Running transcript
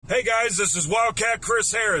Hey guys, this is Wildcat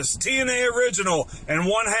Chris Harris, TNA original and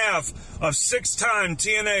one half of 6-time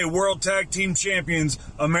TNA World Tag Team Champions,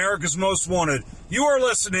 America's Most Wanted. You are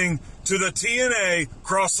listening to the TNA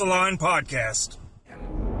Cross the Line podcast.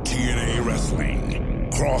 TNA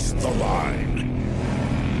Wrestling, Cross the Line.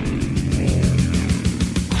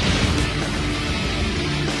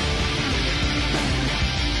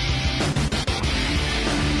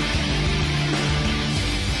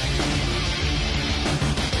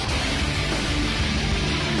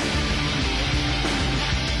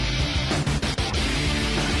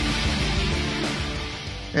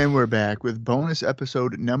 And we're back with bonus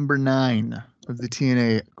episode number 9 of the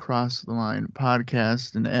TNA Cross the Line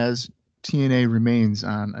podcast. And as TNA remains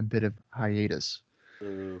on a bit of hiatus,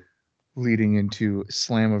 leading into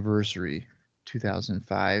Slammiversary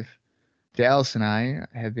 2005, Dallas and I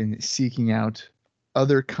have been seeking out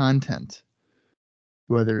other content,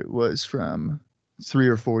 whether it was from 3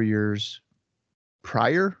 or 4 years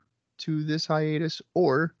prior to this hiatus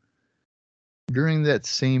or during that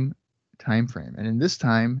same time frame. And in this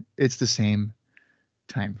time, it's the same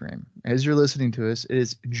time frame. As you're listening to us, it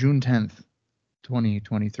is June 10th,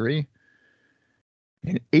 2023.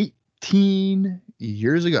 And 18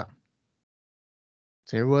 years ago,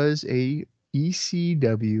 there was a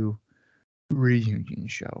ECW reunion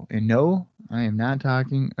show. And no, I am not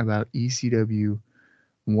talking about ECW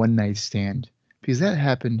One Night Stand, because that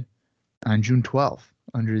happened on June 12th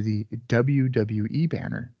under the WWE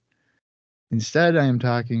banner. Instead, I am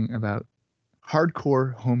talking about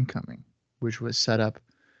Hardcore Homecoming, which was set up,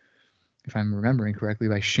 if I'm remembering correctly,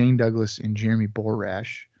 by Shane Douglas and Jeremy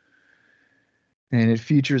Borash. And it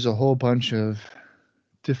features a whole bunch of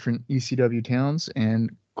different ECW talents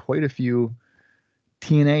and quite a few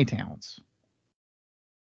TNA talents.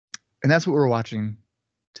 And that's what we're watching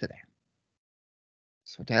today.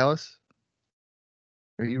 So, Dallas,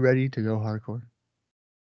 are you ready to go hardcore?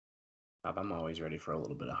 Bob, I'm always ready for a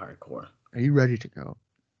little bit of hardcore. Are you ready to go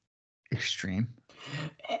extreme?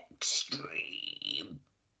 Extreme.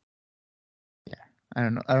 Yeah, I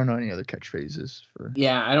don't know any other catchphrases for.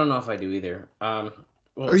 Yeah, I don't know if I do either. Well,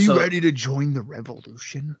 are you ready to join the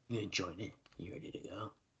revolution? Yeah, join it. You ready to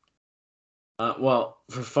go? Well,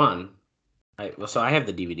 for fun, I have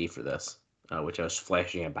the DVD for this, which I was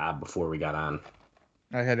flashing at Bob before we got on.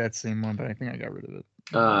 I had that same one, but I think I got rid of it.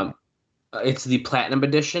 It's the Platinum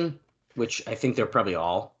Edition, which I think they're probably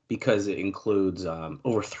all, because it includes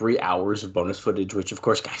over 3 hours of bonus footage, which, of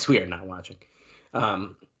course, guys, we are not watching.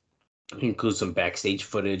 It includes some backstage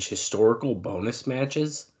footage, historical bonus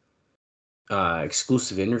matches,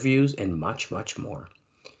 exclusive interviews, and much, much more.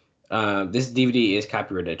 This DVD is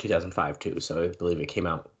copyrighted 2005, too, so I believe it came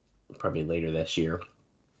out probably later this year.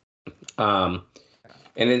 And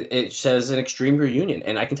it says an extreme reunion,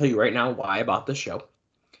 and I can tell you right now why I bought this show.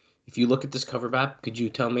 If you look at this cover, Bob, could you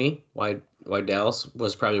tell me why Dallas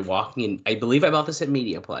was probably walking in? I believe I bought this at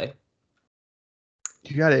Media Play.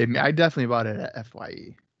 You got it. I definitely bought it at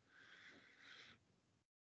FYE.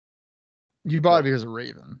 You bought it because of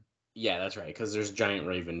Raven. Yeah, that's right, because there's a giant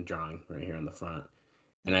Raven drawing right here on the front.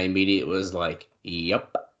 And I immediately was like,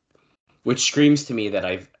 yep. Which screams to me that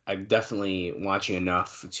I'm definitely watching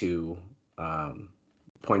enough to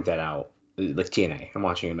point that out. Like TNA. I'm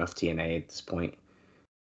watching enough TNA at this point.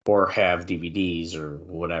 Or have DVDs or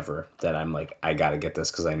whatever that I'm like, I gotta get this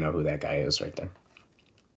because I know who that guy is right there.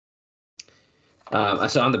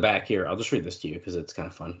 So on the back here, I'll just read this to you because it's kind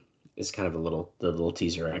of fun. It's kind of the little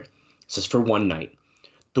teaser, right? It says, for one night,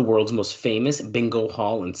 the world's most famous bingo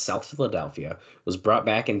hall in South Philadelphia was brought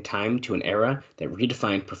back in time to an era that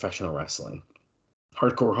redefined professional wrestling.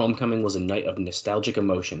 Hardcore Homecoming was a night of nostalgic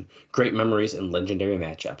emotion, great memories, and legendary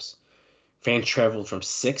matchups. Fans traveled from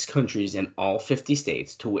 6 countries and all 50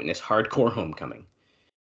 states to witness Hardcore Homecoming,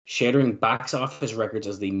 shattering box office records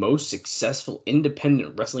as the most successful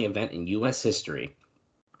independent wrestling event in U.S. history.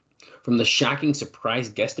 From the shocking surprise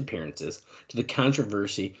guest appearances to the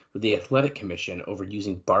controversy with the Athletic Commission over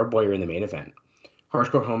using barbed wire in the main event,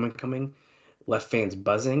 Hardcore Homecoming left fans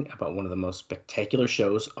buzzing about one of the most spectacular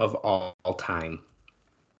shows of all time.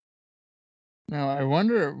 Now, I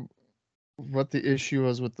wonder what the issue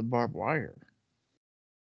was with the barbed wire,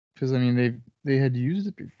 because I mean they had used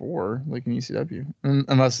it before, like in ECW,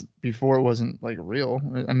 unless before it wasn't like real.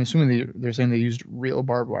 I'm assuming they're saying they used real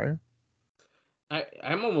barbed wire.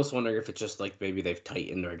 I'm almost wondering if it's just like maybe they've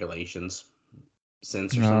tightened regulations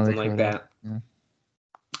since or something like that. Yeah.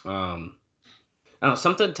 I don't know,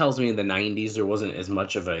 something tells me in the 90s there wasn't as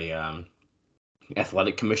much of a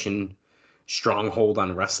Athletic Commission stronghold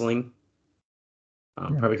on wrestling.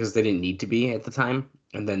 Probably because they didn't need to be at the time.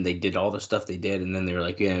 And then they did all the stuff they did. And then they were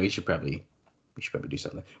like, yeah, we should probably We should probably do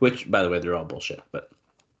something. Which, by the way, they're all bullshit, but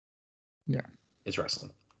yeah, it's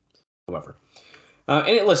wrestling. However, and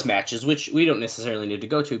it lists matches, which we don't necessarily need to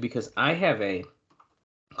go to because I have a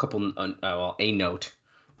note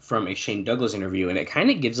from a Shane Douglas interview, and it kind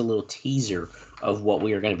of gives a little teaser of what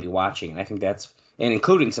we are going to be watching, and I think that's, and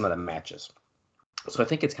including some of the matches. So I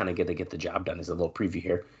think it's kind of good to get the job done as a little preview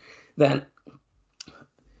here. Then,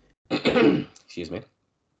 excuse me.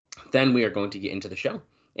 Then we are going to get into the show.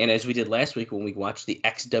 And as we did last week when we watched the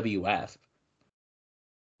XWF,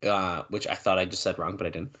 which I thought I just said wrong, but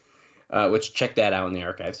I didn't. Which check that out in the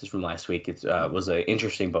archives. It's from last week. It was an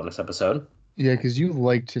interesting bonus episode. Yeah, because you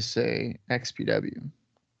like to say XPW.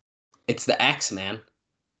 It's the X, man.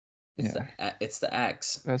 It's the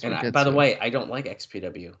X. That's and by the way, I don't like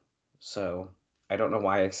XPW, so I don't know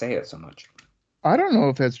why I say it so much. I don't know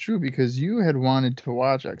if that's true because you had wanted to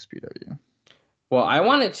watch XPW. Well, I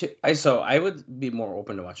wanted to. So I would be more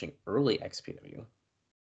open to watching early XPW,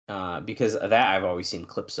 because of that I've always seen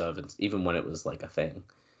clips of, even when it was like a thing.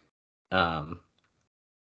 Current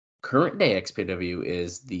day XPW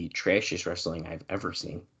is the trashiest wrestling I've ever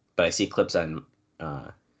seen, but I see clips on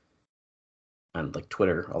like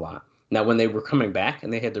Twitter a lot. Now, when they were coming back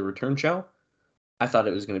and they had the return show, I thought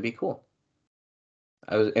it was going to be cool.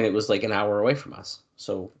 And it was like an hour away from us,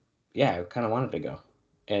 so yeah, I kind of wanted to go,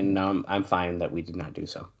 and now I'm fine that we did not do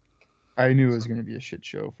so. I knew it was going to be a shit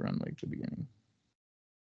show from like the beginning.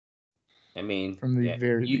 I mean, from the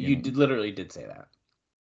very beginning. You literally did say that.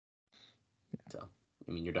 Yeah. So,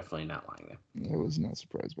 I mean, you're definitely not lying there. I was not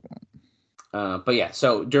surprised by that. But yeah,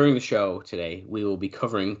 so during the show today, we will be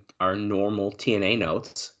covering our normal TNA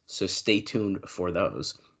notes, so stay tuned for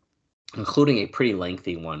those, including a pretty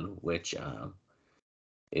lengthy one, which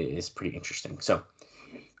is pretty interesting. So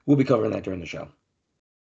we'll be covering that during the show.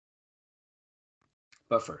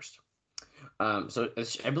 But first, so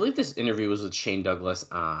I believe this interview was with Shane Douglas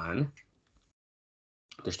on...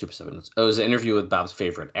 There's 2 episodes. It was an interview with Bob's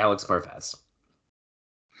favorite, Alex Marvez.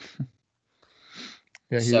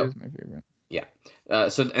 Yeah, he is my favorite. Yeah.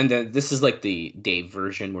 And then this is like the Dave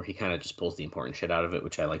version where he kind of just pulls the important shit out of it,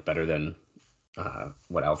 which I like better than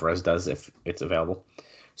what Alvarez does if it's available.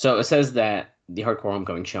 So it says that the Hardcore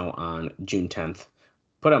Homecoming show on June 10th,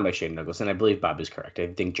 put on by Shane Douglas, and I believe Bob is correct.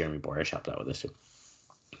 I think Jeremy Borash helped out with this too.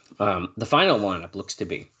 The final lineup looks to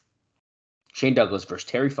be Shane Douglas versus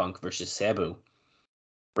Terry Funk versus Sabu,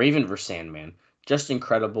 Raven versus Sandman, Justin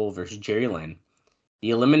Credible versus Jerry Lynn,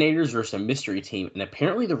 the Eliminators versus a mystery team, and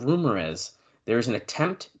apparently the rumor is there is an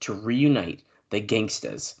attempt to reunite the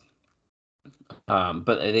Gangstas. But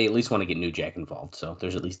they at least want to get New Jack involved, so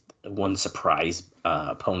there's at least one surprise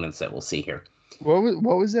opponents that we'll see here. What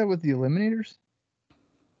was that with the Eliminators?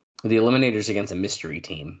 The Eliminators against a mystery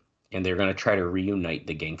team, and they're going to try to reunite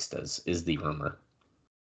the Gangstas, is the rumor.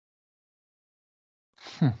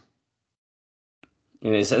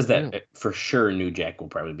 And it says that for sure New Jack will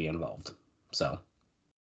probably be involved. So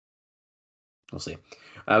we'll see.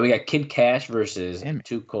 We got Kid Cash versus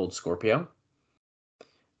Too Cold Scorpio.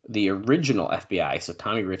 The original FBI, so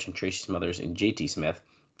Tommy Rich and Tracy Smothers and JT Smith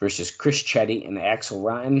versus Chris Chetty and Axel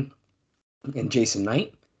Rotten and Jason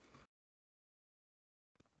Knight.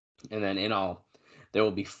 And then in all, there will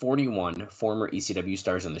be 41 former ECW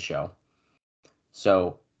stars in the show.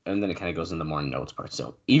 So, and then it kind of goes into the more notes part.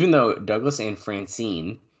 So even though Douglas and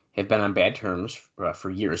Francine have been on bad terms for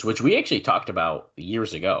years, which we actually talked about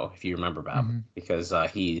years ago, if you remember, Bob, because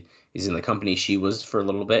he is in the company she was for a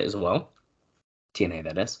little bit as well. TNA,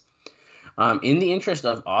 that is. In the interest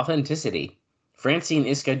of authenticity, Francine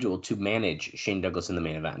is scheduled to manage Shane Douglas in the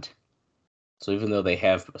main event. So even though they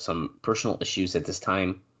have some personal issues at this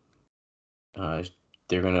time,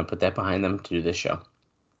 they're going to put that behind them to do this show.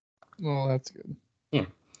 Well, that's good. Yeah.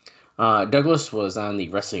 Douglas was on the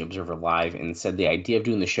Wrestling Observer Live and said the idea of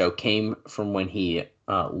doing the show came from when he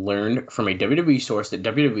learned from a WWE source that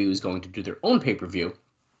WWE was going to do their own pay-per-view.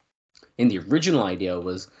 And the original idea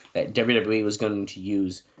was that WWE was going to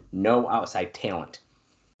use no outside talent.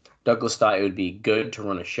 Douglas thought it would be good to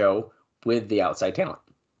run a show with the outside talent.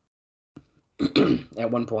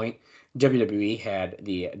 At one point, WWE had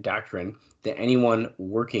the doctrine that anyone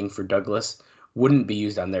working for Douglas wouldn't be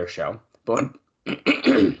used on their show. But when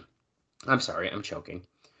I'm sorry, I'm choking.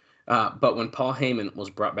 But when Paul Heyman was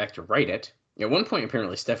brought back to write it, at one point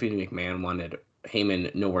apparently Stephanie McMahon wanted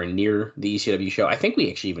Heyman nowhere near the ECW show. I think we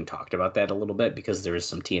actually even talked about that a little bit because there is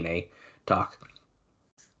some TNA talk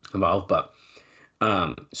involved. But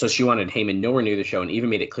so she wanted Heyman nowhere near the show and even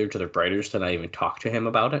made it clear to the writers to not even talk to him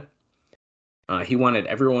about it. He wanted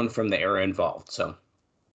everyone from the era involved. So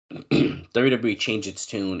WWE changed its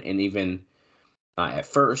tune and even At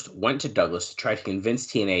first went to Douglas to try to convince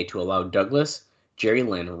TNA to allow Douglas, Jerry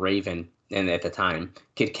Lynn, Raven, and at the time,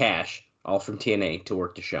 Kid Cash, all from TNA, to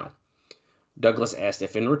work the show. Douglas asked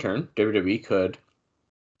if in return WWE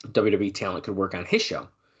talent could work on his show,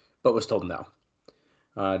 but was told no.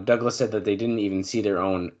 Douglas said that they didn't even see their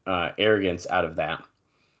own arrogance out of that.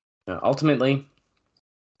 Ultimately,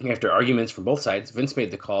 after arguments from both sides, Vince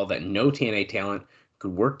made the call that no TNA talent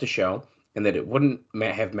could work the show and that it wouldn't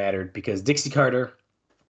have mattered because Dixie Carter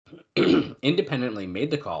independently made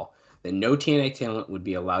the call that no TNA talent would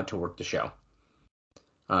be allowed to work the show.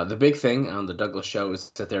 The big thing on the Douglas show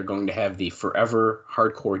is that they're going to have the Forever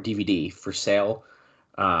Hardcore DVD for sale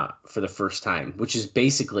for the first time, which is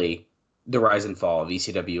basically the rise and fall of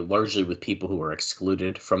ECW, largely with people who were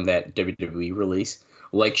excluded from that WWE release,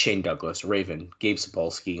 like Shane Douglas, Raven, Gabe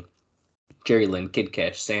Sapolsky, Jerry Lynn, Kid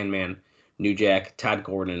Cash, Sandman, New Jack, Todd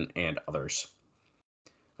Gordon, and others.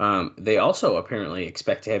 They also apparently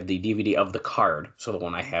expect to have the DVD of the card, so the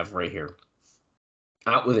one I have right here,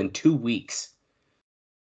 out within 2 weeks.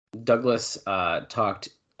 Douglas talked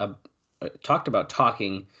about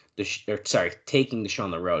taking the show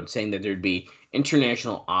on the road, saying that there'd be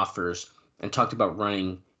international offers, and talked about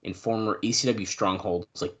running in former ECW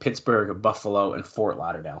strongholds like Pittsburgh, Buffalo, and Fort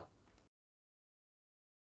Lauderdale.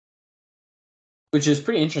 Which is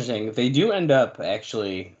pretty interesting. They do end up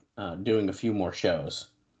actually doing a few more shows.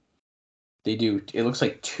 They do. It looks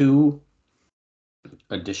like 2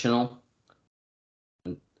 additional,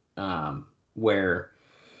 where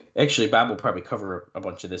actually Bob will probably cover a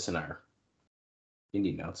bunch of this in our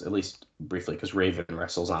indie notes, at least briefly, because Raven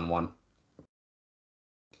wrestles on one.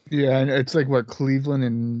 Yeah, and it's like what, Cleveland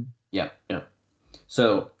and Yeah.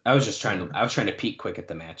 So I was trying to peek quick at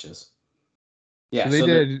the matches. Yeah, so they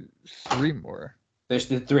did 3 more. There's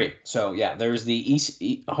the 3. So yeah, there's the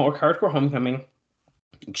Hardcore Homecoming,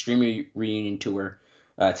 Extreme Reunion Tour,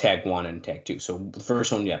 Tag 1 and Tag 2. So the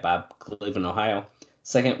first one, Bob, Cleveland, Ohio.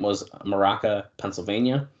 Second was Maraca,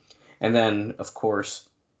 Pennsylvania. And then, of course,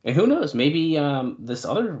 and who knows, maybe this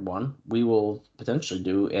other one we will potentially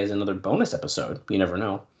do as another bonus episode. You never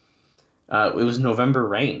know. It was November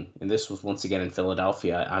Rain, and this was once again in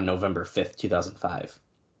Philadelphia on November 5th, 2005.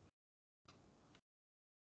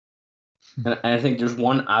 And I think there's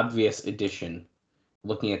one obvious addition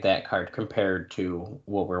looking at that card compared to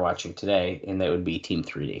what we're watching today, and that would be Team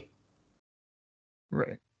 3D.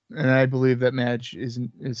 Right. And I believe that match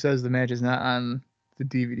it says the match is not on the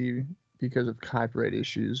DVD because of copyright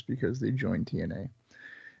issues because they joined TNA.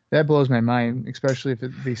 That blows my mind, especially if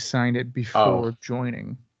they signed it before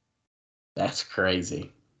joining. That's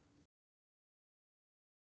crazy.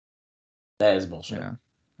 That is bullshit. Yeah,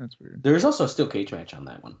 that's weird. There's also a steel cage match on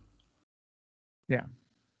that one. Yeah.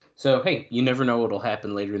 So, hey, you never know what'll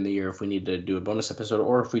happen later in the year if we need to do a bonus episode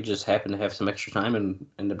or if we just happen to have some extra time and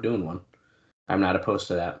end up doing one. I'm not opposed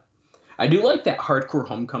to that. I do like that Hardcore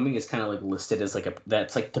Homecoming is kind of like listed as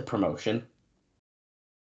that's like the promotion.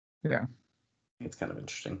 Yeah. It's kind of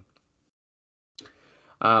interesting.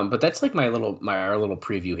 But that's like our little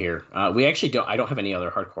preview here. We actually I don't have any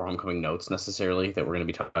other Hardcore Homecoming notes necessarily that we're going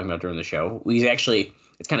to be talking about during the show.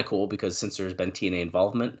 It's kind of cool because since there's been TNA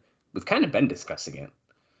involvement, we've kind of been discussing it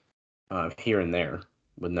here and there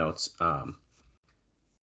with notes.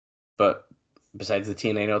 But besides the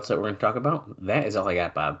TNA notes that we're going to talk about, that is all I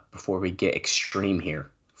got, Bob, before we get extreme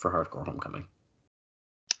here for Hardcore Homecoming.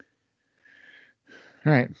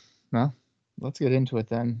 All right. Well, let's get into it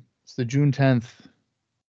then. It's the June 10th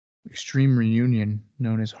Extreme Reunion,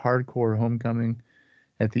 known as Hardcore Homecoming,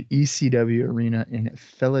 at the ECW Arena in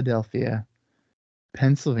Philadelphia,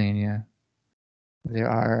 Pennsylvania. There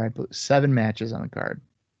are, I believe, 7 matches on the card.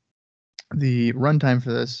 The runtime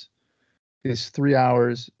for this is 3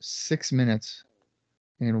 hours, 6 minutes,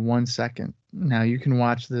 and 1 second. Now, you can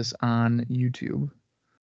watch this on YouTube.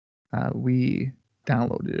 We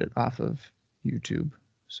downloaded it off of YouTube.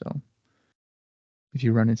 So if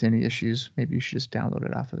you run into any issues, maybe you should just download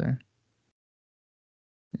it off of there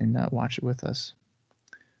and watch it with us.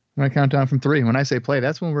 I'm going to count down from 3. When I say play,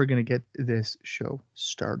 that's when we're going to get this show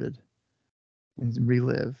started and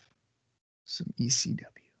relive some ECW.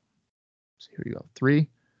 So here we go. 3,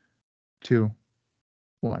 2,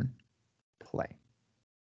 1, play.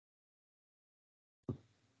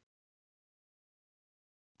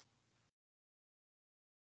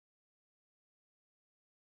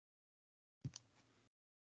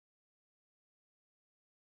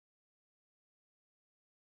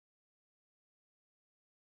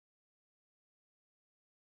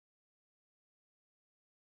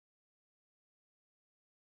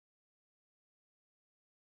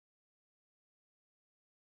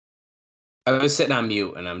 I was sitting on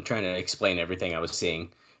mute and I'm trying to explain everything I was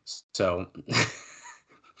seeing. So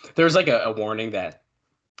there was like a warning that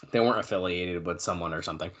they weren't affiliated with someone or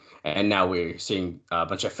something. And now we're seeing a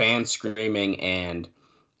bunch of fans screaming and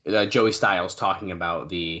Joey Styles talking about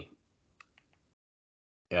the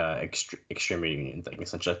Extreme Reunion thing,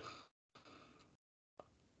 essentially.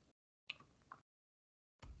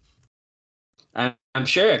 I'm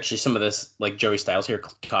sure actually some of this, like Joey Styles here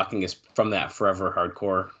talking, is from that Forever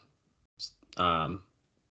Hardcore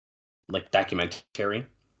like documentary.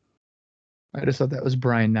 I just thought that was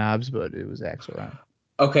Brian Knobs, but it was Axelrod.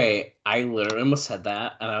 Okay, I literally almost said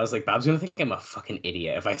that, and I was like, Bob's gonna think I'm a fucking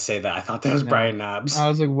idiot if I say that. I thought that was Brian Knobs. I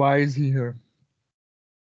was like, why is he here?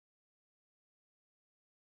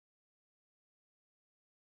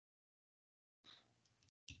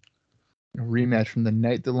 A rematch from the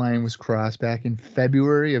night the line was crossed back in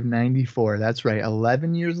February of '94. That's right,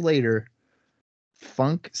 11 years later.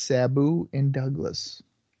 Funk, Sabu, and Douglas.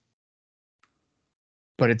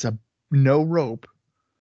 But it's a no rope,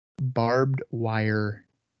 barbed wire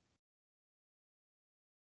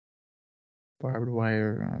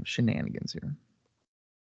shenanigans here.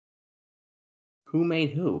 Who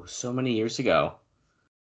made who so many years ago?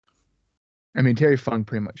 I mean, Terry Funk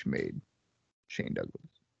pretty much made Shane Douglas.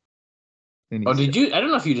 Oh, did you? I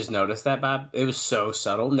don't know if you just noticed that, Bob. It was so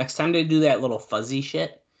subtle. Next time they do that little fuzzy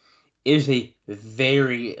shit, it is a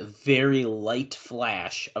very, very light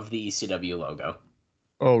flash of the ECW logo.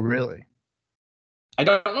 Oh, really? I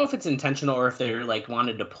don't know if it's intentional or if they're like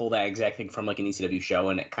wanted to pull that exact thing from like an ECW show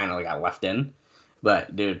and it kind of like got left in.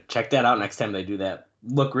 But dude, check that out next time they do that.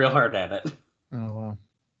 Look real hard at it. Oh wow.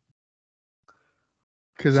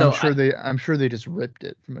 Because So I'm sure they just ripped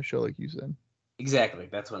it from a show like you said. Exactly,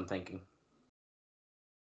 that's what I'm thinking.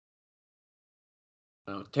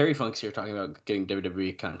 Terry Funk's here talking about getting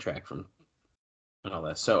WWE contract from and all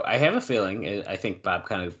that. So I have a feeling, I think Bob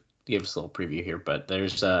kind of gave us a little preview here, but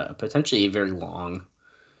there's potentially a very long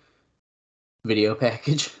video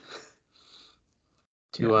package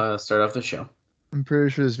to start off the show. I'm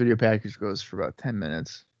pretty sure this video package goes for about 10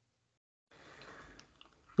 minutes.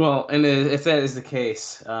 Well, and if that is the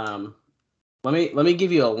case, let me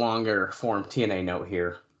give you a longer form TNA note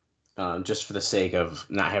here, just for the sake of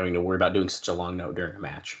not having to worry about doing such a long note during a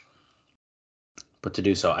match. But to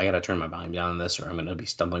do so, I gotta turn my volume down on this, or I'm gonna be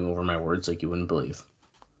stumbling over my words like you wouldn't believe.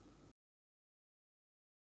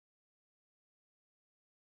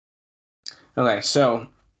 Okay, so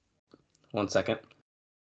 1 second.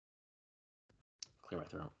 Clear my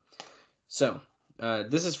throat. So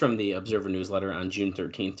this is from the Observer newsletter on June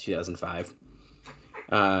 13th, 2005.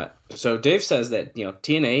 So Dave says that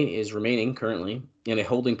TNA is remaining currently in a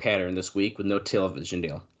holding pattern this week with no television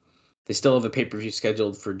deal. They still have a pay-per-view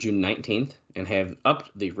scheduled for June 19th and have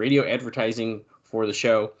upped the radio advertising for the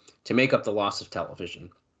show to make up the loss of television.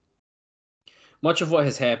 Much of what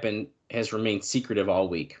has happened has remained secretive all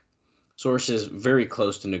week. Sources very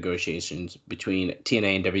close to negotiations between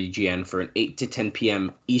TNA and WGN for an 8 to 10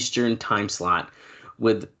 p.m. Eastern time slot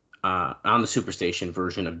with on the Superstation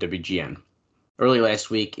version of WGN. Early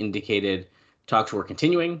last week indicated talks were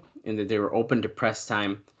continuing and that they were open to press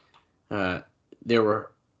time.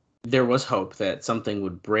 There was hope that something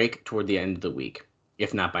would break toward the end of the week,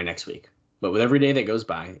 if not by next week. But with every day that goes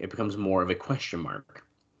by, it becomes more of a question mark.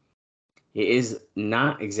 It is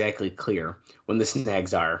not exactly clear when the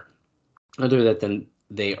snags are, other than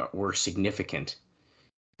they were significant.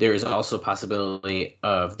 There is also a possibility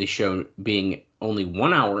of the show being only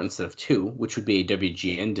 1 hour instead of 2, which would be a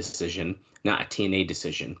WGN decision, not a TNA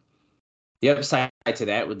decision. The upside to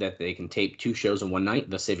that would that they can tape 2 shows in one night,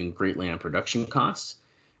 thus saving greatly on production costs.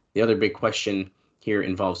 The other big question here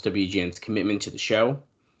involves WGN's commitment to the show.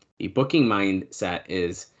 The booking mindset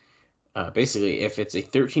is basically if it's a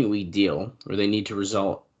 13-week deal where they need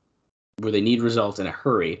results in a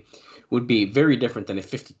hurry, would be very different than a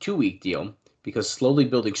 52-week deal because slowly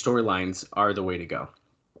building storylines are the way to go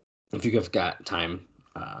if you've got time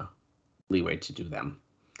leeway to do them.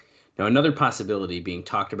 Now, another possibility being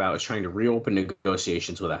talked about is trying to reopen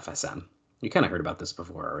negotiations with FSM. You kind of heard about this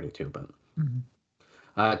before already too,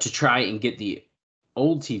 but to try and get the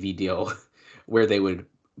old TV deal where they would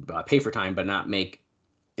pay for time but not make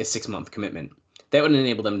a 6-month commitment. That would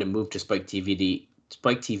enable them to move to Spike TV.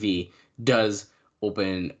 Spike TV does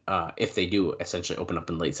open, if they do essentially open up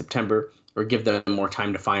in late September, or give them more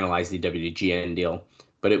time to finalize the WGN deal.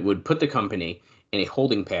 But it would put the company in a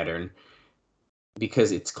holding pattern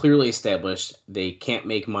because it's clearly established they can't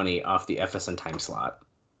make money off the FSN time slot.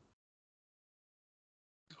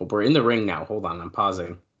 Oh, we're in the ring now. Hold on, I'm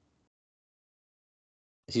pausing.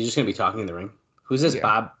 Is he just going to be talking in the ring? Who's this?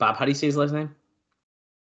 Yeah. Bob, how do you say his last name?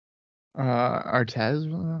 Artez,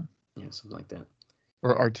 Yeah, something like that.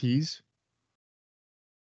 or Artiz.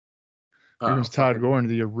 Oh, Here comes Todd fucking- Gordon,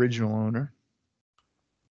 the original owner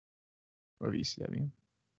of ECW.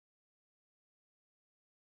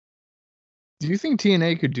 Do you think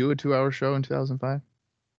TNA could do a 2-hour show in 2005?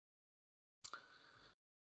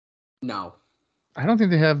 No. I don't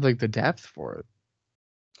think they have like the depth for it.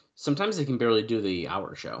 Sometimes they can barely do the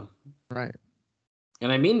hour show. Right.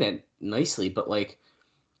 And I mean that nicely, but like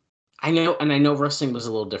I know wrestling was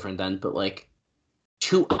a little different then, but like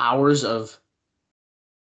 2 hours of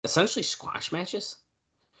essentially squash matches.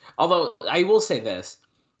 Although I will say this,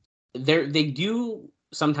 they do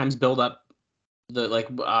sometimes build up the like.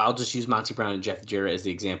 I'll just use Monty Brown and Jeff Jarrett as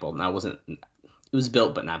the example. Now it was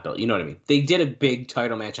built but not built. You know what I mean? They did a big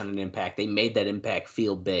title match on an Impact. They made that Impact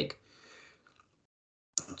feel big.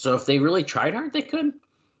 So if they really tried hard, they could.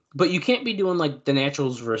 But you can't be doing like the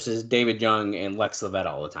Naturals versus David Young and Lex Levett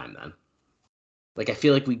all the time. Then, like I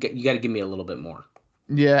feel like you got to give me a little bit more.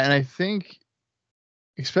 Yeah, and I think,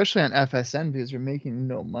 especially on FSN, because you're making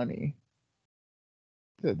no money,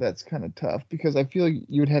 that's kind of tough. Because I feel like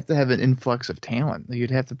you would have to have an influx of talent.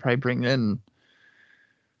 You'd have to probably bring in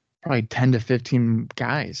probably 10 to 15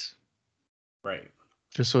 guys, Right.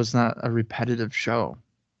 just so it's not a repetitive show.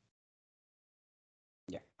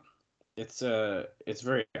 Yeah. It's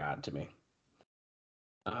very odd to me.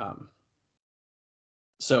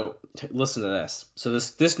 So listen to this. So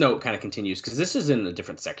this note kind of continues because this is in a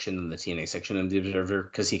different section than the TNA section in the Observer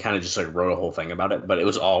because he kind of just like wrote a whole thing about it, but it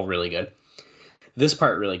was all really good. This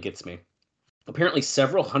part really gets me. Apparently,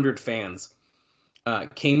 several hundred fans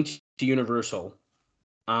came to Universal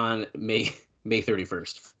on May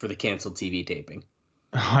 31st for the canceled TV taping.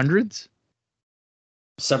 Hundreds?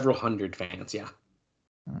 Several hundred fans, yeah.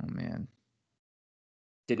 Oh man.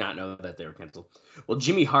 Did not know that they were canceled. Well,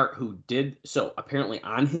 Jimmy Hart, who did so apparently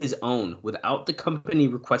on his own without the company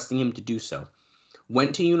requesting him to do so,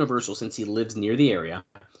 went to Universal since he lives near the area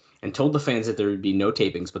and told the fans that there would be no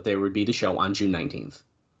tapings, but there would be the show on June 19th.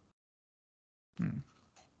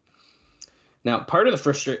 Now, part of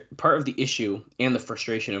the issue and the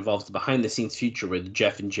frustration involves the behind-the-scenes future with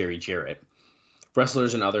Jeff and Jerry Jarrett.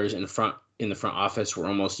 Wrestlers and others in the front office were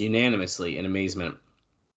almost unanimously in amazement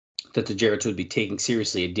that the Jarretts would be taking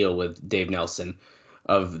seriously a deal with Dave Nelson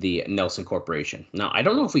of the Nelson Corporation. Now, I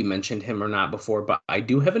don't know if we mentioned him or not before, but I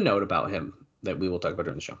do have a note about him that we will talk about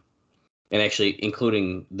during the show. And actually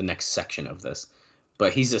including the next section of this.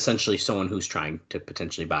 But he's essentially someone who's trying to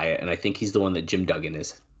potentially buy it, and I think he's the one that Jim Duggan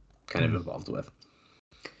is kind of involved with.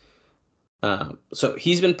 So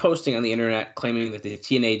he's been posting on the internet claiming that the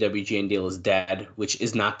TNA WGN deal is dead, which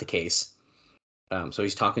is not the case. So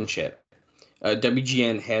he's talking shit.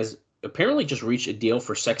 WGN has apparently just reached a deal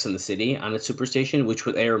for Sex and the City on its Superstation, which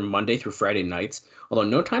would air Monday through Friday nights. Although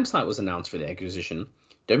no time slot was announced for the acquisition,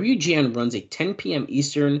 WGN runs a 10 p.m.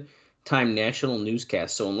 Eastern Time national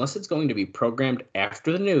newscast, so unless it's going to be programmed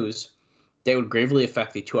after the news, that would gravely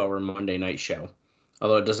affect the 2-hour Monday night show,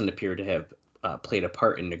 although it doesn't appear to have played a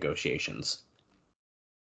part in negotiations.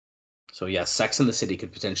 So yes, Sex and the City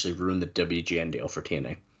could potentially ruin the WGN deal for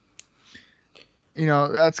TNA. You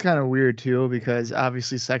know, that's kind of weird too, because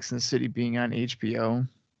obviously Sex and the City being on HBO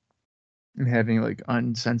and having like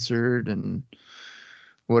uncensored and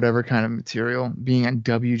whatever kind of material being on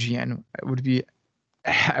WGN would be,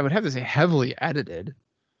 I would have to say, heavily edited.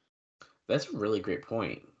 That's a really great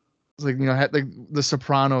point. It's like, you know, like The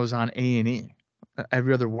Sopranos on A&E.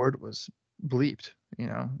 Every other word was bleeped, you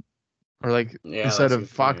know, or like instead of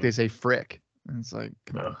fuck, they say frick. And it's like,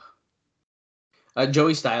 come on.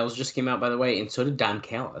 Joey Styles just came out, by the way, and so did Don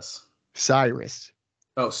Callis. Cyrus.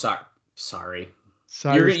 Oh, sorry.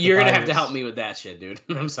 Cyrus you're gonna have to help me with that shit, dude.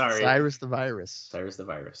 I'm sorry. Cyrus the Virus. Cyrus the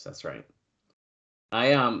Virus. That's right.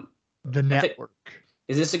 The network.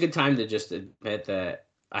 Is this a good time to just admit that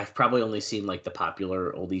I've probably only seen like the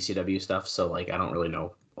popular old ECW stuff, so like I don't really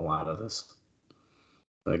know a lot of this.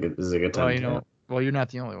 Like, this is a good time. Well, you're not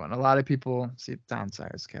the only one. A lot of people see Don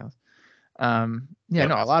Cyrus Callis. No,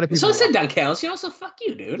 a lot of people. So I said Don Callis. You also fuck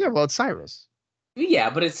you, dude. Yeah, well, it's Cyrus. Yeah,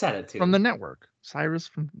 but it said it too. From the network. Cyrus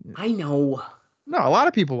from. I know. No, a lot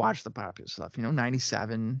of people watch the popular stuff.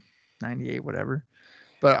 97, 98, whatever.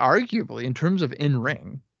 But arguably, in terms of in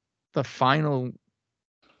ring, the final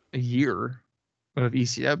year of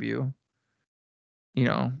ECW,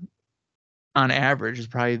 on average is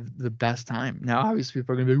probably the best time. Now, obviously,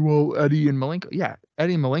 people are going to be, well, Eddie and Malenko. Yeah,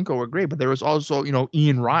 Eddie and Malenko were great, but there was also,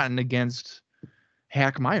 Ian Rotten against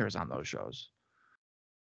Hack Myers on those shows.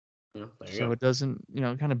 Yeah, so it doesn't,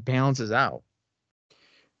 kind of balances out.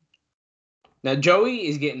 Now, Joey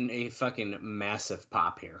is getting a fucking massive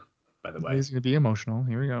pop here, by the way. He's going to be emotional.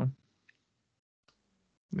 Here we go.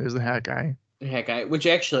 There's the hat guy. Hat guy, which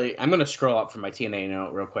actually, I'm going to scroll up from my TNA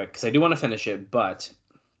note real quick because I do want to finish it, but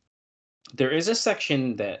there is a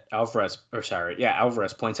section that Alvarez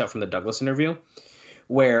points out from the Douglas interview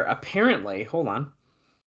where apparently, hold on.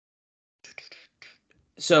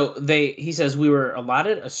 So he says we were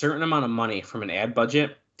allotted a certain amount of money from an ad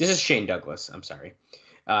budget. This is Shane Douglas. I'm sorry.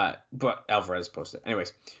 But Alvarez posted.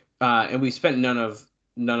 Anyways, and we spent none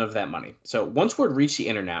of that money. So once word reached the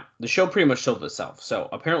internet, the show pretty much sold itself. So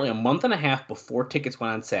apparently a month and a half before tickets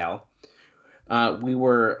went on sale, we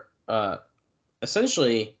were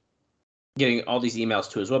essentially getting all these emails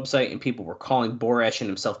to his website, and people were calling Borash and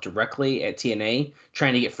himself directly at TNA,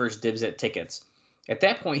 trying to get first dibs at tickets. At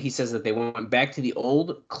that point, he says that they went back to the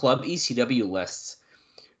old Club ECW lists.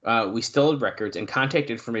 We still had records and contact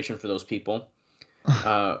information for those people.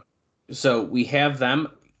 So we have them.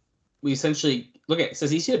 We essentially look at it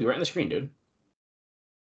says ECW right on the screen, dude.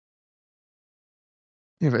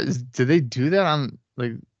 Yeah, but did they do that on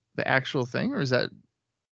like the actual thing, or is that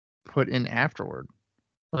put in afterward?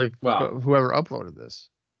 Like, whoever uploaded this,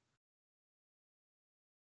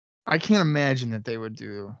 I can't imagine that they would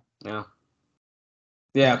do. Yeah.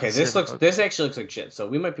 Yeah. Okay. This actually looks like shit. So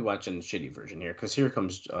we might be watching the shitty version here because here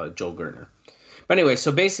comes Joel Gertner. But anyway, so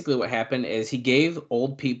basically what happened is he gave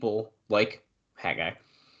old people like Hat Guy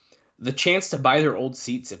the chance to buy their old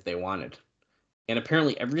seats if they wanted. And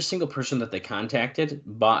apparently every single person that they contacted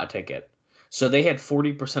bought a ticket. So they had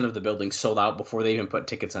 40% of the building sold out before they even put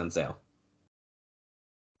tickets on sale.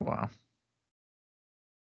 Wow.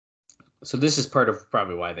 So this is part of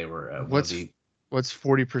probably why they were. What's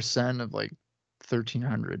 40% of like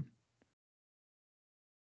 1,300?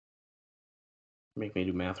 Make me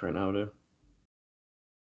do math right now, dude.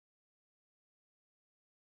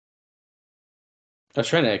 I was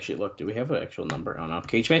trying to actually look. Do we have an actual number? Oh no,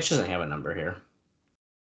 Cage Match doesn't have a number here.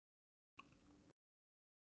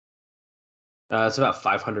 It's about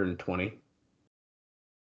 520.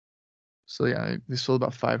 So yeah, they sold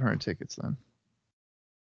about 500 tickets then.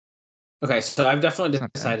 Okay, so I've definitely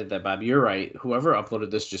decided that, Bob, you're right. Whoever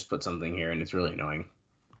uploaded this just put something here, and it's really annoying.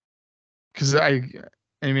 Because I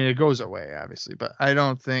mean, it goes away, obviously, but I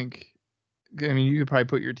don't think. I mean, you could probably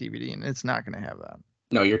put your DVD, and it's not going to have that.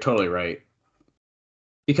 No, you're totally right.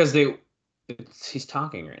 Because he's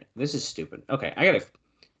talking right. This is stupid. Okay, I'm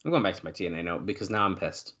going back to my TNA note because now I'm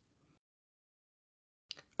pissed.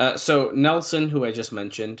 So Nelson, who I just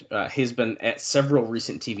mentioned, he's been at several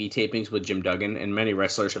recent TV tapings with Jim Duggan, and many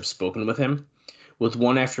wrestlers have spoken with him, with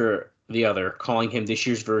one after the other calling him this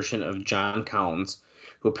year's version of John Collins,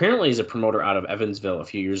 who apparently is a promoter out of Evansville a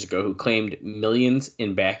few years ago who claimed millions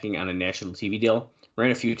in backing on a national TV deal,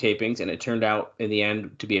 ran a few tapings, and it turned out in the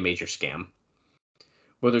end to be a major scam.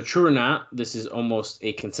 Whether true or not, this is almost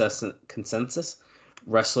a consensus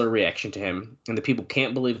wrestler reaction to him, and the people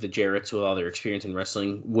can't believe the Jarretts, with all their experience in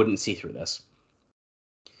wrestling, wouldn't see through this.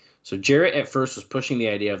 So Jarrett at first was pushing the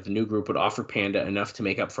idea of the new group would offer Panda enough to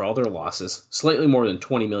make up for all their losses, slightly more than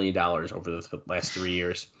 $20 million over the last 3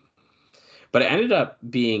 years. But it ended up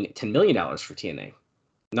being $10 million for TNA.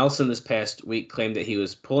 Nelson this past week claimed that he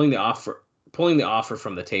was pulling the offer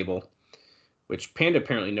from the table, which Panda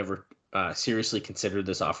apparently never seriously considered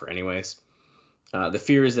this offer anyways. The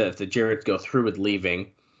fear is that if the Jarretts go through with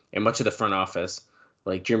leaving, and much of the front office,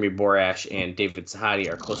 like Jeremy Borash and David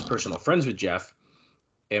Sahadi, are close personal friends with Jeff,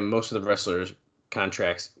 and most of the wrestlers'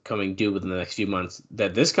 contracts coming due within the next few months,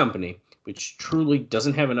 that this company, which truly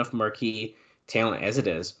doesn't have enough marquee talent as it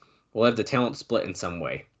is, will have the talent split in some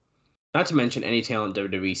way. Not to mention any talent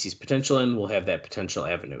WWE sees potential in will have that potential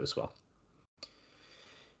avenue as well.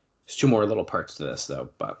 There's two more little parts to this, though,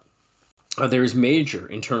 but there is major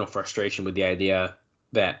internal frustration with the idea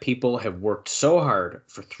that people have worked so hard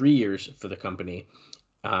for 3 years for the company,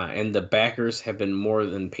 and the backers have been more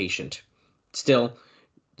than patient. Still,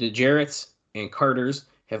 the Jarretts and Carters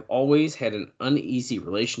have always had an uneasy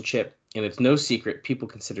relationship, and it's no secret people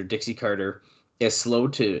consider Dixie Carter as slow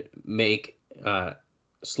to make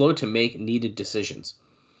needed decisions.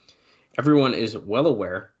 Everyone is well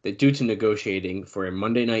aware that due to negotiating for a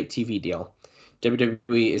Monday night TV deal,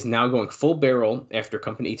 WWE is now going full barrel after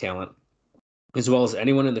company talent, as well as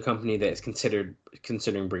anyone in the company that is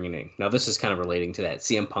considering bringing in. Now, this is kind of relating to that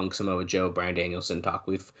CM Punk, Samoa Joe, Bryan Danielson talk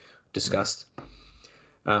we've discussed.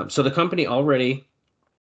 So the company already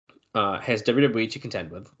has WWE to contend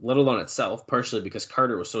with, let alone itself, partially because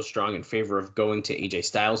Carter was so strong in favor of going to AJ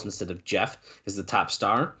Styles instead of Jeff as the top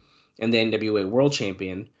star and the NWA World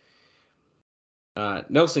Champion.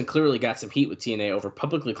 Nelson clearly got some heat with TNA over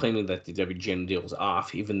publicly claiming that the WGN deal was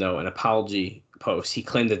off, even though in an apology post he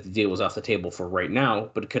claimed that the deal was off the table for right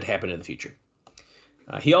now, but it could happen in the future.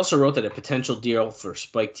 He also wrote that a potential deal for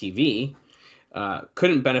Spike TV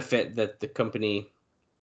couldn't benefit the company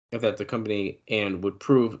and would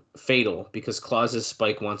prove fatal because clauses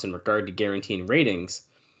Spike wants in regard to guaranteeing ratings.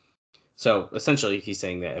 So essentially, he's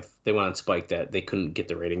saying that if they wanted Spike, that they couldn't get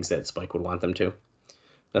the ratings that Spike would want them to.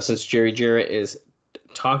 Now, since Jerry Jarrett is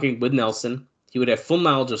talking with Nelson, he would have full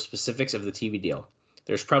knowledge of specifics of the TV deal.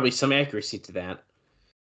 There's probably some accuracy to that.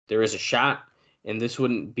 There is a shot, and this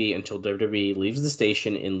wouldn't be until WWE leaves the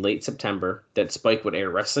station in late September, that Spike would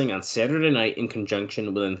air wrestling on Saturday night in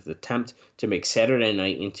conjunction with an attempt to make Saturday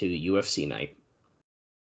night into UFC night.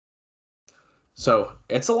 So,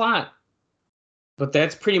 it's a lot. But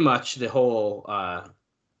that's pretty much the whole,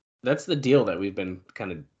 that's the deal that we've been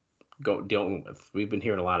kind of dealing with. We've been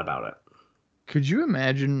hearing a lot about it. Could you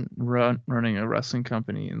imagine running a wrestling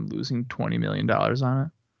company and losing $20 million on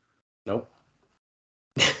it? Nope.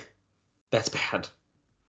 That's bad.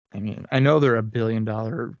 I mean, I know they're $1 billion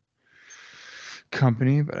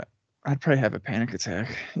company, but I'd probably have a panic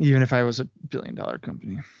attack, even if I was $1 billion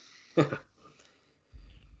company.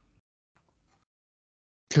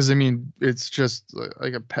 Because, I mean, it's just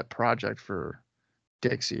like a pet project for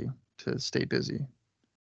Dixie to stay busy.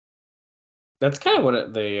 That's kind of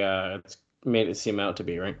what it's made it seem out to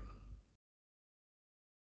be, right?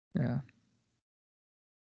 Yeah.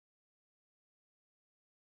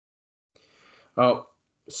 Oh,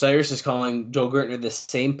 Cyrus is calling Joel Gertner the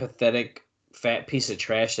same pathetic, fat piece of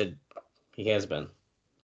trash that he has been.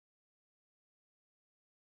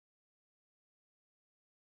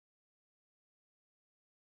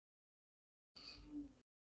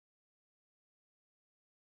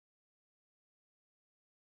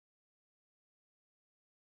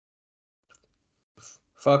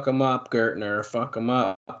 Fuck him up, Gertner. Fuck him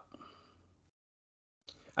up.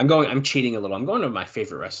 I'm cheating a little. I'm going to my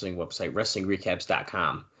favorite wrestling website,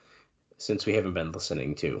 WrestlingRecaps.com, since we haven't been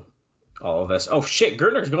listening to all of this. Oh, shit.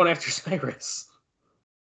 Gertner's going after Cyrus.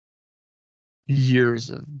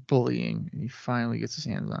 Years of bullying, and he finally gets his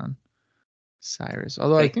hands on Cyrus.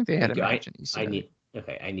 Although I think they had a match in ECW.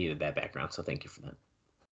 I needed that background, so thank you for that.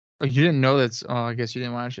 Oh, you didn't know that's... Oh, I guess you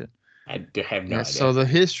didn't watch it. I have no idea. So the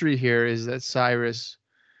history here is that Cyrus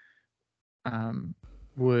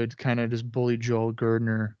would kind of just bully Joel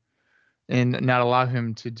Gertner and not allow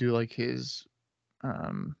him to do like his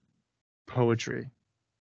poetry.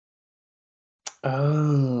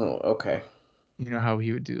 Oh, okay. You know how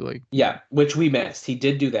he would do like... Yeah, which we missed. He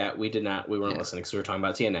did do that. We did not. We weren't listening because we were talking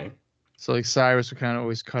about TNA. So like Cyrus would kind of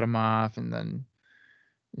always cut him off and then,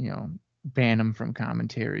 ban him from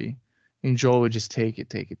commentary. And Joel would just take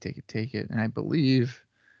it. And I believe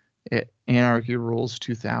at Anarchy Rules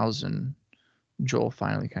 2000, Joel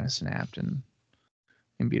finally kind of snapped and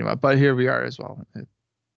beat him up. But here we are as well. And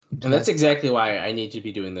that's exactly why I need to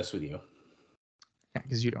be doing this with you. Yeah,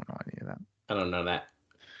 because you don't know any of that. I don't know that.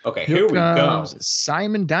 Okay, here we go.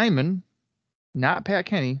 Simon Diamond, not Pat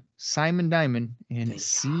Kenny. Simon Diamond and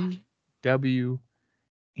C.W.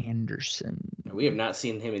 Anderson. We have not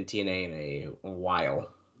seen him in TNA in a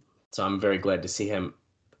while, so I'm very glad to see him.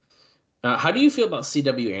 How do you feel about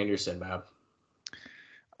C.W. Anderson, Bob?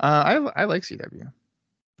 I like CW.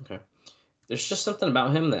 Okay. There's just something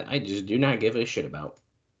about him that I just do not give a shit about.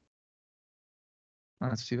 Oh,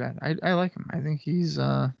 that's too bad. I like him. I think he's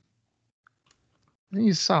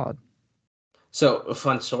solid. So, a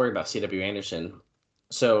fun story about C.W. Anderson.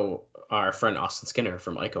 So, our friend Austin Skinner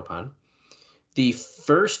from Icopon, the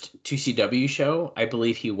first 2CW show I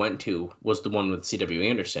believe he went to was the one with C.W.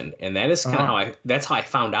 Anderson, and that is kind of that's how I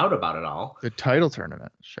found out about it all. The title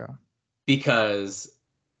tournament show. Because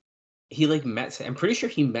he I'm pretty sure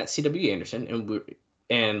he met C.W. Anderson and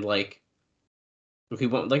he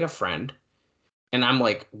went like a friend, and I'm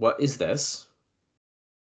like, what is this?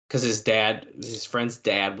 Because his friend's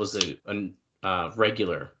dad was a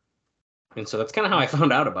regular, and so that's kind of how I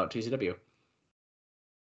found out about 2CW.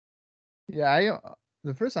 Yeah,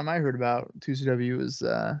 the first time I heard about 2CW was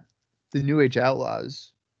the New Age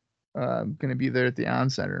Outlaws going to be there at the On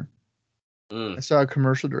Center. I saw a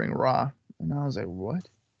commercial during Raw, and I was like, what?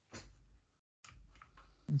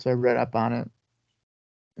 And so I read up on it,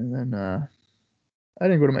 and then I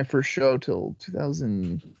didn't go to my first show till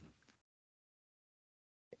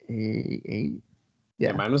 2008.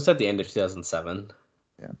 Yeah, mine was at the end of 2007.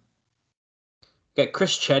 Yeah. Got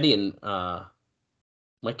Chris Chetty and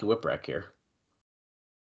Mikey Whipwreck here.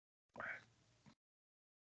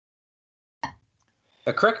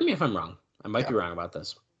 Correct me if I'm wrong. I might be wrong about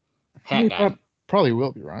this. Hat guy. Probably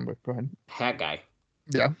will be wrong, but go ahead. Hat guy.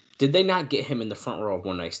 Yeah. Did they not get him in the front row of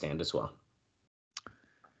One Night Stand as well?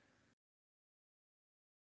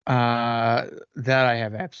 That I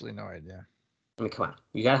have absolutely no idea. I mean, come on.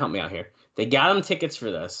 You got to help me out here. They got him tickets for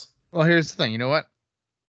this. Well, here's the thing. You know what?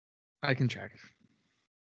 I can check.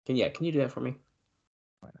 Can you do that for me?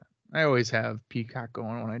 I always have Peacock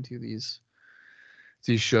going when I do these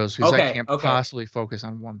shows because I can't possibly focus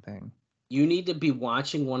on one thing. You need to be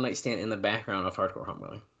watching One Night Stand in the background of Hardcore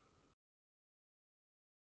Homebuilding.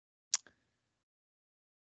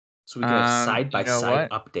 So we can have side-by-side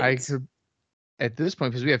updates. I could, at this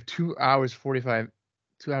point, because we have 2 hours and 45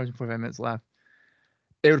 minutes left,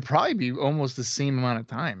 it would probably be almost the same amount of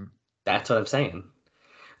time. That's what I'm saying.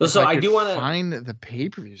 So I do want to find the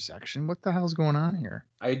pay-per-view section. What the hell's going on here?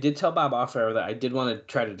 I did tell Bob off-air that I did want to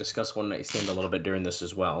try to discuss One Night Stand a little bit during this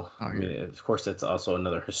as well. Oh, I mean, of course, it's also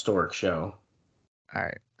another historic show. All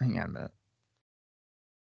right, hang on a minute.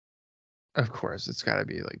 Of course, it's got to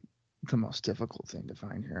be like the most difficult thing to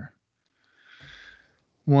find here.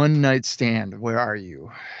 One Night Stand. Where are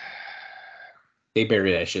you? They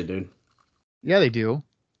bury that shit, dude. Yeah, they do.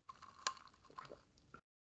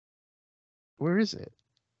 Where is it?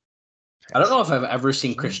 I don't know if I've ever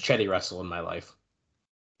seen Chris Chetty wrestle in my life.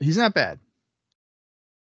 He's not bad.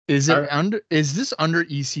 Is this under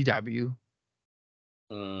ECW?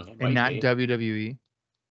 And not WWE?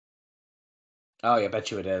 Oh, yeah, I bet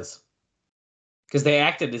you it is. Because they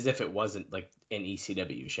acted as if it wasn't like an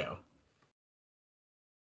ECW show.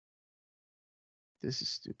 This is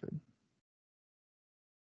stupid.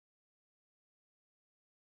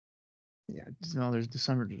 Yeah, no, there's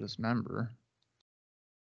December to Dismember.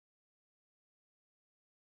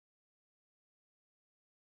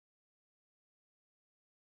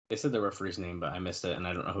 They said the referee's name, but I missed it, and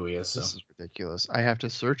I don't know who he is. This is ridiculous. I have to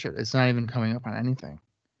search it. It's not even coming up on anything.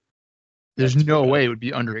 There's no way it would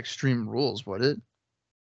be under Extreme Rules, would it?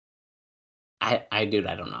 I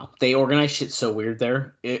don't know. They organize shit so weird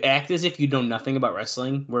there. Act as if you know nothing about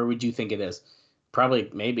wrestling. Where would you think it is?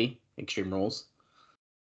 Probably, maybe, Extreme Rules.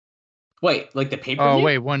 Wait, like the pay-per-view? Oh,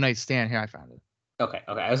 wait, One Night Stand. Here, I found it. Okay.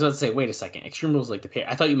 I was about to say, wait a second. Extreme Rules like the pay.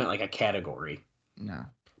 I thought you meant like a category. No.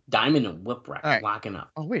 Diamond and Whipwreck locking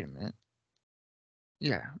up. Oh, wait a minute.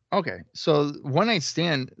 Yeah. Okay. So One Night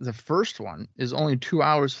Stand, the first one, is only 2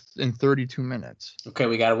 hours and 32 minutes. Okay,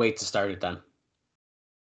 we gotta wait to start it then.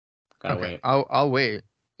 Gotta wait. I'll wait.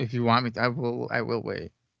 If you want me to, I will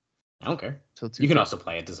wait. I don't care. You can also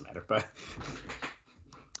play, it doesn't matter, but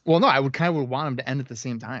well, no, I would want them to end at the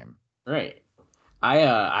same time. Right. I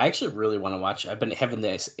actually really want to watch. I've been having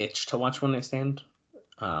this itch to watch One Night Stand.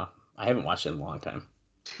 I haven't watched it in a long time.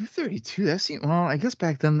 232. Well, I guess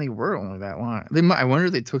back then they were only that long. I wonder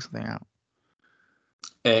if they took something out.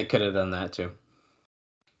 It could have done that too.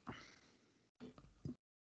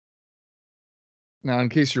 Now, in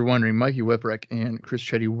case you're wondering, Mikey Whipwreck and Chris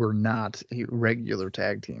Chetty were not a regular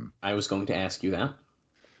tag team. I was going to ask you that.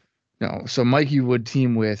 No, so Mikey would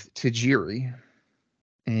team with Tajiri,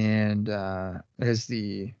 and as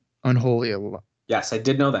the Unholy. Yes, I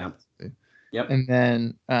did know that. Yep. And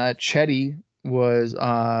then Chetty was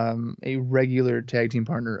a regular tag team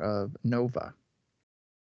partner of Nova.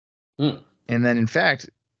 And then, in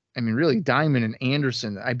fact, I mean, really, Diamond and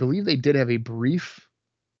Anderson, I believe they did have a brief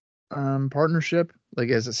partnership, like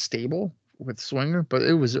as a stable with Swinger, but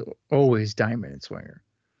it was always Diamond and Swinger.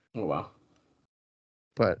 Oh, wow.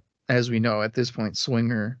 But as we know, at this point,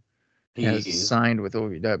 Swinger has signed with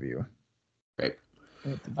OVW. Right.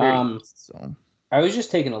 So I was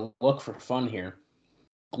just taking a look for fun here.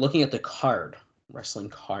 Looking at the wrestling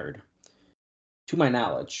card. To my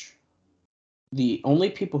knowledge, the only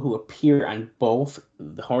people who appear on both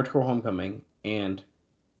the Hardcore Homecoming and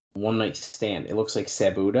One Night Stand, it looks like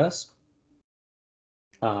Sabu does.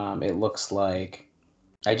 It looks like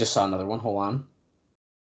I just saw another one. Hold on.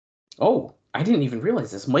 Oh, I didn't even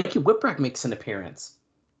realize this. Mikey Whipwreck makes an appearance.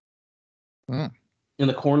 In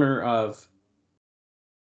the corner of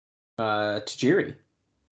Tajiri.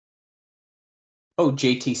 Oh,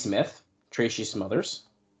 JT Smith, Tracy Smothers.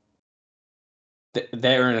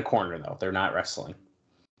 They're in a corner, though. They're not wrestling.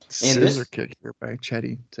 Scissor kick here by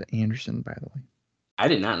Chetty to Anderson, by the way. I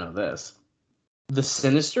did not know this. The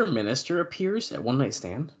Sinister Minister appears at One Night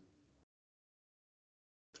Stand.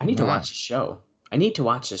 I need to watch the show. I need to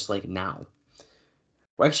watch this, like, now.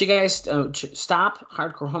 Well, actually, guys, stop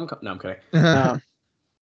Hardcore Homecoming. No, I'm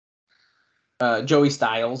kidding. Joey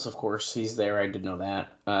Styles, of course, he's there. I did know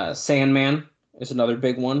that. Sandman is another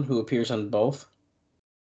big one who appears on both.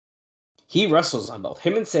 He wrestles on both.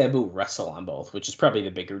 Him and Sabu wrestle on both, which is probably the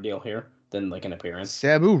bigger deal here than like an appearance.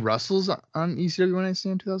 Sabu wrestles on ECW One Night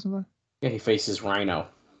Stand 2005? Yeah, he faces Rhino.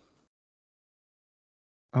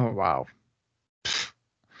 Oh, wow.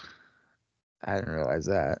 I didn't realize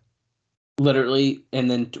that. Literally, and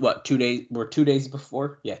then what? 2 days? We're 2 days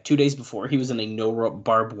before. Yeah, 2 days before he was in a no rope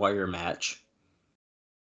barbed wire match.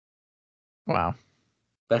 Wow.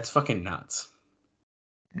 That's fucking nuts.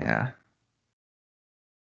 Yeah.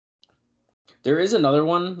 There is another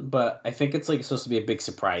one, but I think it's like supposed to be a big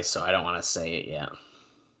surprise, so I don't want to say it yet.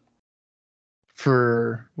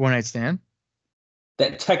 For One Night Stand?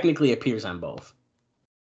 That technically appears on both.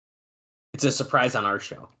 It's a surprise on our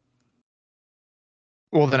show.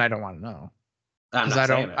 Well, then I don't want to know. I'm Because not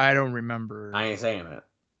saying it. I don't remember. I ain't saying it.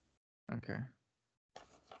 Okay.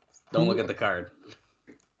 Don't look at the card.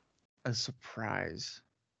 A surprise.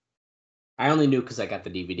 I only knew because I got the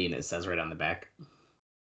DVD and it says right on the back.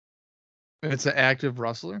 It's an active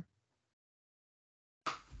wrestler?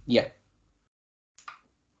 Yeah.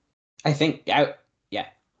 I think, yeah.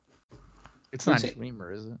 It's not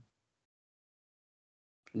Dreamer, is it?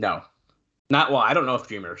 No. Not, well, I don't know if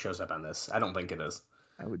Dreamer shows up on this. I don't think it is.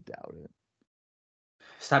 I would doubt it.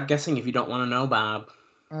 Stop guessing if you don't want to know, Bob.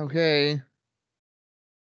 Okay.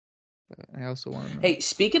 But I also want to know. Hey,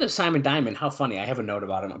 speaking of Simon Diamond, how funny. I have a note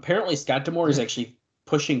about him. Apparently, Scott D'Amore is actually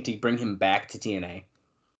pushing to bring him back to TNA.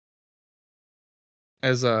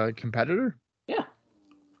 As a competitor? Yeah.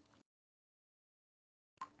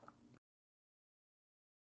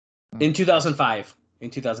 In 2005.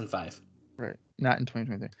 Right. Not in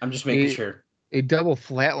 2023. I'm just making sure. A double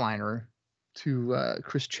flatliner to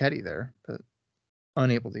Chris Chetty there, but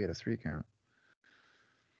unable to get a 3 count.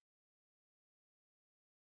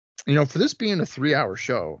 You know, for this being a 3-hour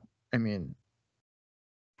show, I mean,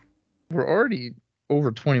 we're already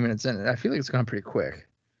over 20 minutes in. I feel like it's gone pretty quick.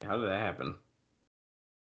 How did that happen?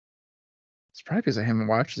 It's probably because I haven't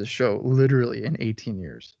watched this show literally in 18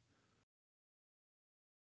 years.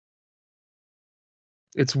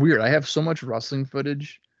 It's weird. I have so much wrestling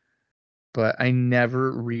footage, but I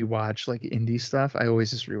never rewatch like indie stuff. I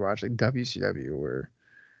always just rewatch like WCW or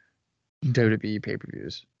WWE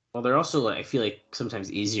pay-per-views. Well, they're also, I feel like,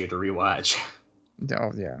 sometimes easier to rewatch.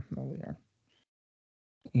 Oh, yeah. Oh, yeah.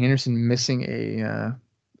 Anderson missing a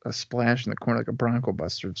splash in the corner like a Bronco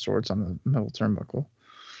Buster of sorts on the middle turnbuckle.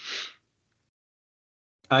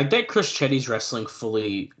 I like that Chris Chetty's wrestling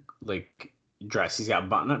fully, like, dressed. He's got a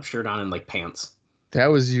button-up shirt on and, like, pants. That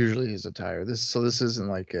was usually his attire. This isn't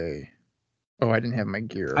like a, I didn't have my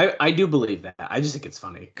gear. I do believe that. I just think it's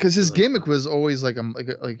funny. Because his gimmick was always like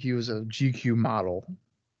he was a GQ model.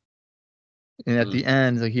 And at the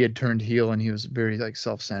end, like he had turned heel and he was very like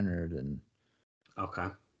self-centered and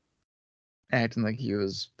acting like he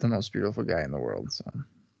was the most beautiful guy in the world. So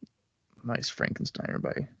nice Frankensteiner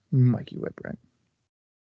by Mikey Whipwreck.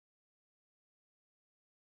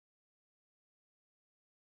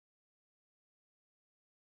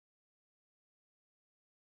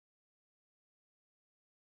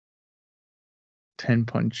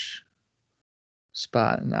 Ten-punch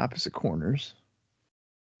spot in opposite corners.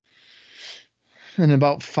 In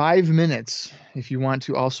about 5 minutes, if you want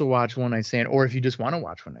to also watch One Night Stand, or if you just want to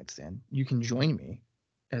watch One Night Stand, you can join me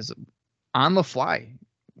as on the fly.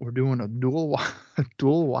 We're doing a dual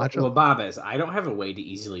watch. Well, Bob is. I don't have a way to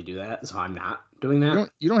easily do that, so I'm not doing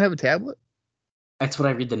that. You don't have a tablet? That's what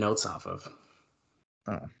I read the notes off of.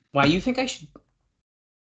 Oh. Why, you think I should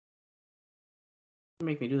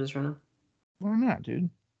make me do this right now? Why not, dude?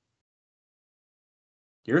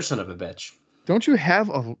 You're a son of a bitch. Don't you have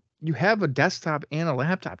a desktop and a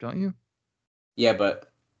laptop, don't you? Yeah,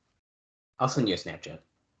 but I'll send you a Snapchat.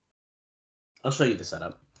 I'll show you the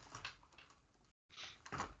setup.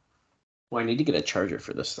 Well, I need to get a charger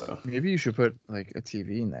for this, though. Maybe you should put like a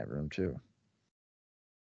TV in that room, too.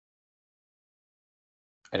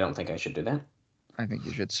 I don't think I should do that. I think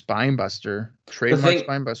you should. Spinebuster. Trademark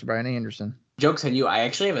Spinebuster, Brian Anderson. Joke's on you. I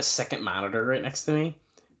actually have a second monitor right next to me.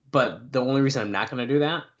 But the only reason I'm not going to do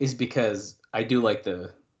that is because I do like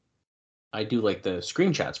the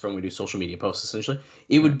screenshots from when we do social media posts, essentially.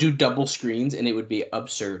 It would do double screens, and it would be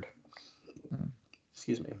absurd.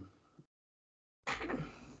 Excuse me.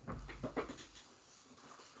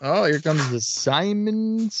 Oh, here comes the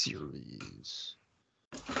Simon series.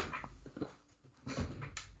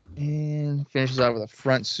 And finishes out with a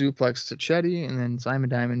front suplex to Chetty, and then Simon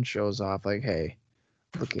Diamond shows off like, hey,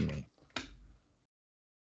 look at me.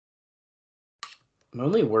 My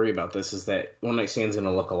only worry about this is that One Night Stand's going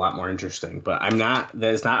to look a lot more interesting, but that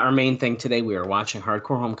is not our main thing today. We are watching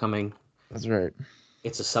Hardcore Homecoming. That's right.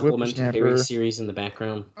 It's a supplementary series in the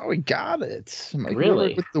background. Oh, we got it.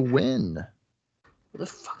 Really? With the win. What the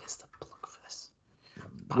fuck is the plug for this?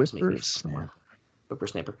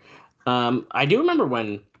 Whippersnapper. I do remember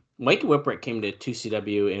when Mike Whipwreck came to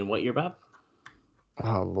 2CW in what year, Bob?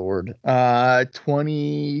 Oh, Lord.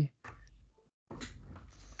 20...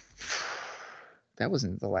 That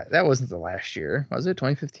wasn't the last year, was it?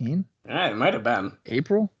 2015? Yeah, it might have been.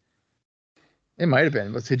 April? It might have been.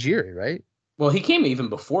 It was Tajiri, right? Well, he came even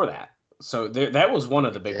before that. So that was one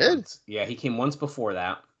of the big Did? ones. Yeah, he came once before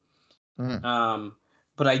that. Hmm.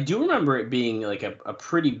 But I do remember it being like a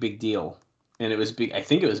pretty big deal. And it was big. I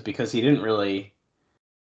think it was because he didn't really.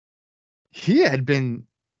 He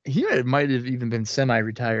might have even been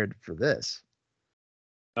semi-retired for this.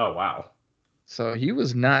 Oh, wow. So he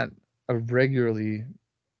was not a regularly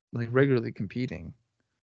competing.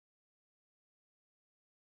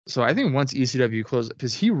 So I think once ECW closed,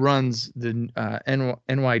 because he runs the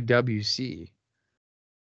NYWC.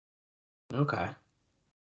 Okay. I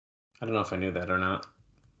don't know if I knew that or not.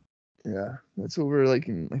 Yeah, that's over like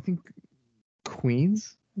in, I think,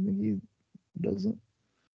 Queens. I think he does it.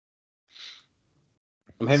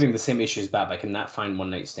 I'm having the same issue as Bob. I cannot find One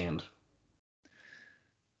Night Stand.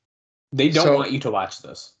 They don't want you to watch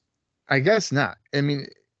this. I guess not. I mean,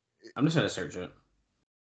 I'm just going to search it.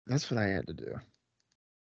 that's what I had to do.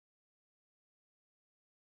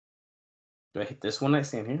 Do I hit this One Night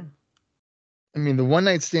Stand here? I mean, the One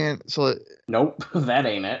Night Stand. So Nope, that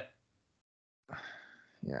ain't it.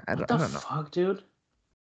 yeah, What I the don't know. fuck, dude?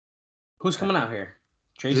 Who's coming out here?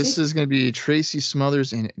 Tracy? This is going to be Tracy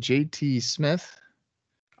Smothers and JT Smith.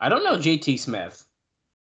 I don't know JT Smith.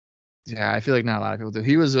 Yeah, I feel like not a lot of people do.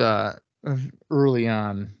 He was early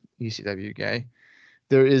on ECW guy.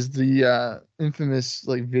 There is the infamous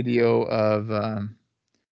like video of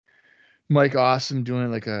Mike Awesome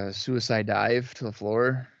doing like a suicide dive to the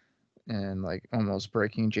floor and like almost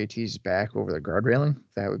breaking JT's back over the guard railing.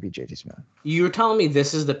 That would be JT Smith. You're telling me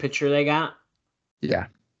this is the picture they got? Yeah.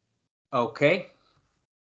 Okay.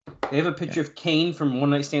 They have a picture of Kane from One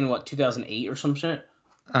Night Stand, what, 2008 or some shit?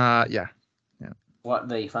 Yeah. What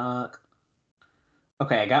the fuck?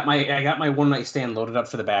 Okay, I got my One Night Stand loaded up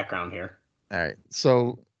for the background here. All right.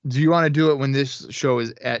 So, do you want to do it when this show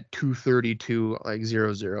is at 2:32 like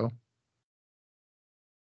 00?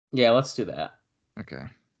 Yeah, let's do that. Okay.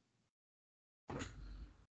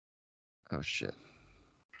 Oh shit.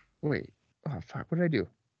 Wait. Oh fuck. What did I do?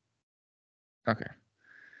 Okay.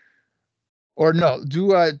 Or no, do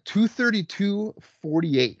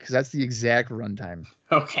 2:32:48 because that's the exact runtime.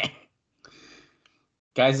 Okay.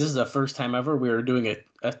 Guys, this is the first time ever we are doing a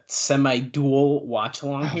semi-dual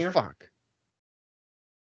watch-along here. Fuck.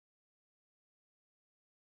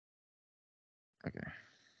 Okay.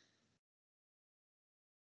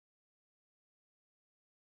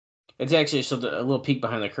 It's actually, so a little peek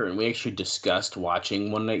behind the curtain, we actually discussed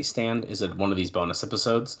watching One Night Stand as one of these bonus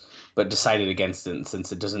episodes, but decided against it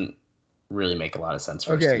since it doesn't really make a lot of sense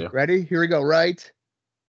for us to do. Okay, ready? Here we go, right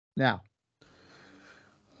now.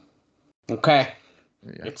 Okay.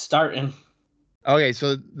 Yeah. It's starting. Okay,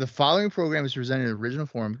 so the following program is presented in original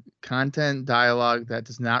form, content, dialogue that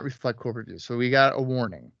does not reflect corporate views. So we got a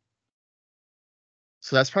warning.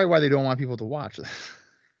 So that's probably why they don't want people to watch this.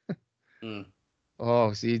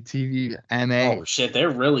 Oh, see, TV, MA. Oh shit, they're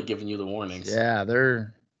really giving you the warnings. Yeah,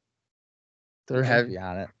 they're heavy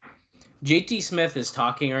on it. JT Smith is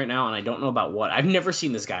talking right now, and I don't know about what. I've never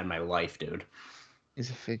seen this guy in my life, dude. He's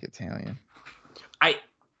a fake Italian.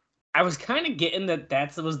 I was kind of getting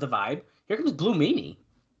that was the vibe. Here comes Blue Meanie.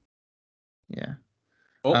 Yeah.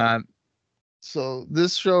 Oh. So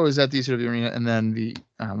this show is at the ECW Arena, and then the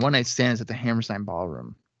One Night Stand is at the Hammerstein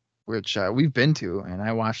Ballroom, which we've been to, and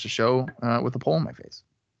I watched the show with a pole in my face.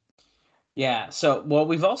 Yeah. So, well,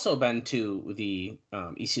 we've also been to the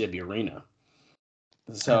ECW Arena.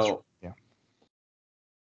 So, yeah.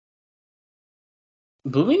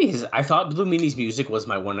 Blue Meanie's. I thought Blue Meanie's music was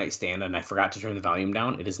my One Night Stand, and I forgot to turn the volume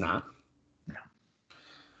down. It is not. No.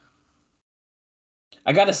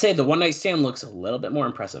 I gotta say, the One Night Stand looks a little bit more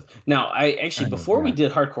impressive. Now, before we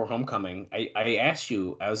did Hardcore Homecoming, I asked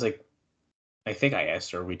you. I was like, I think I asked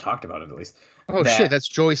her. We talked about it at least. Oh shit, that's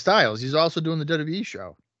Joey Styles. He's also doing the WWE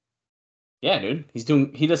show. Yeah, dude.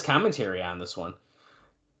 He does commentary on this one.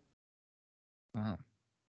 Wow.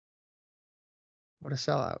 What a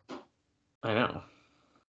sellout. I know.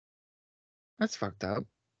 That's fucked up.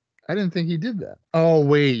 I didn't think he did that. Oh,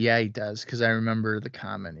 wait. Yeah, he does. Because I remember the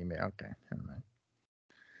comment he made. Okay. Never mind.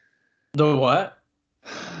 The what?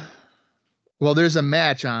 Well, there's a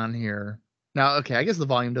match on here. Now, okay, I guess the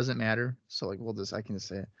volume doesn't matter. So, like, I can just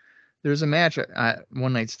say it. There's a match at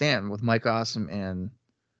One Night Stand with Mike Awesome and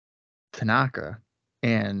Tanaka.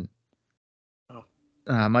 And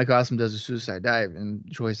Mike Awesome does a suicide dive. And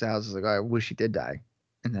Joey Styles is like, oh, I wish he did die.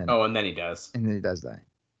 And then he does. And then he does die.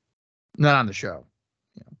 Not on the show.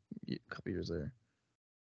 A couple years later.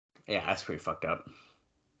 Yeah, that's pretty fucked up.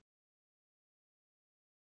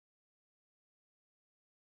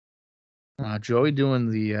 Joey doing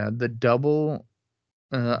the double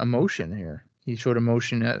emotion here. He showed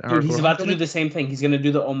emotion at Dude, he's Hardcore about to do Homecoming. the same thing. He's gonna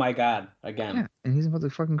do the oh my god again. Yeah, and he's about to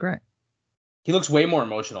fucking cry. He looks way more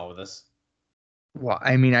emotional with this. Well,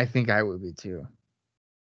 I mean, I think I would be too.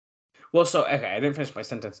 Well, so okay, I didn't finish my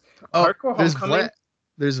sentence. Oh, Hardcore Homecoming.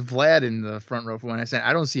 There's Vlad in the front row for when I said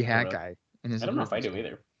I don't see Hat really? Guy in his. I don't know if I do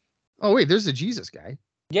either. Oh wait, there's the Jesus guy.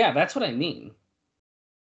 Yeah, that's what I mean.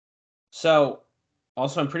 So,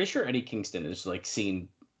 also, I'm pretty sure Eddie Kingston is like seen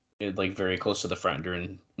like very close to the front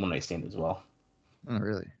during One Night Stand as well. Oh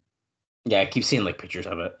really? Yeah, I keep seeing like pictures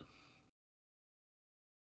of it.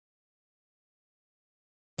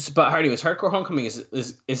 But Hardy was Hardcore Homecoming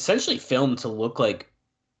is essentially filmed to look like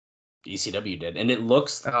ECW did, and it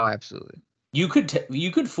looks. Oh, absolutely. You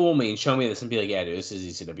could fool me and show me this and be like, yeah, dude, this is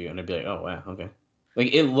ECW, and I'd be like, oh wow, okay.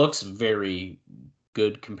 Like it looks very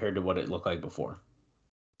good compared to what it looked like before.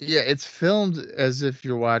 Yeah, it's filmed as if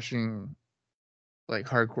you're watching like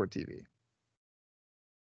hardcore TV.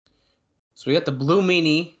 So we got the Blue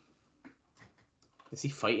Meanie. Is he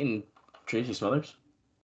fighting Tracy Smothers?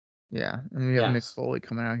 Yeah, and we have Mick Foley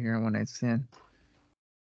coming out here on One Night Stand.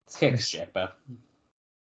 This guy is Jack Beth.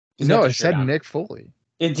 No, it said Mick Foley.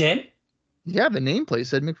 It did? Yeah, the nameplate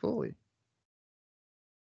said Mick Foley.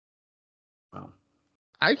 Wow.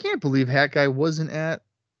 I can't believe Hat Guy wasn't at.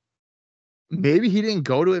 Maybe he didn't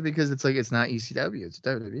go to it because it's not ECW, it's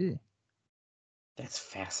WWE. That's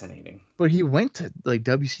fascinating. But he went to like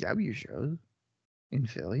WCW shows in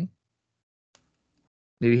Philly.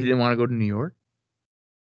 Maybe he didn't want to go to New York.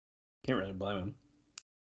 Can't really blame him.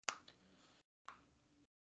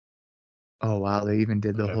 Oh wow, they even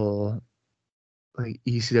did the whole like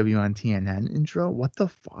ECW on TNN intro. What the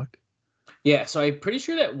fuck? Yeah, so I'm pretty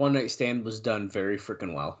sure that One Night Stand was done very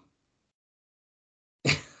freaking well.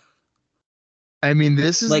 I mean,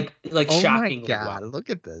 this is like oh shocking. My God, look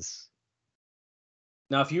at this.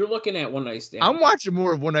 Now, if you're looking at One Night Stand, I'm watching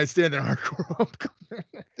more of One Night Stand than Hardcore Homecoming.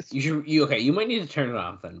 You might need to turn it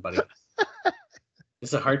off then, buddy.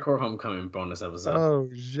 It's a Hardcore Homecoming bonus episode. Oh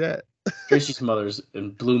shit! Tracy Smothers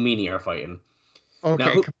and Blue Meanie are fighting. Okay,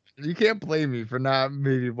 now, you can't blame me for not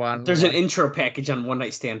maybe wanting. There's an intro package on One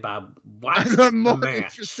Night Stand, Bob. Watch I'm more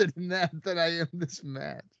interested in that than I am this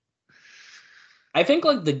match. I think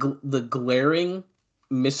like the glaring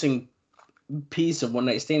missing piece of One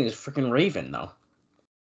Night Stand is freaking Raven, though.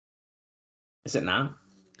 Is it not?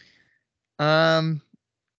 How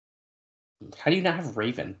do you not have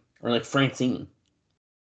Raven or like Francine?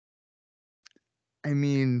 I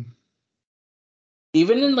mean,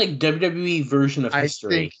 even in like WWE version of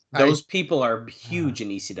history, those people are huge in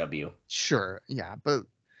ECW. Sure, yeah, but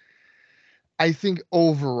I think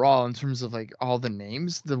overall, in terms of like all the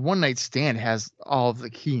names, the One Night Stand has all of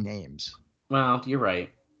the key names. Well, you're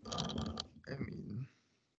right. I mean,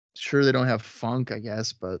 sure they don't have Funk, I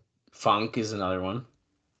guess, but Funk is another one.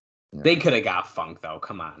 Yeah. They could have got Funk though.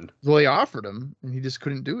 Come on. Well, they offered him, and he just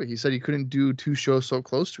couldn't do it. He said he couldn't do two shows so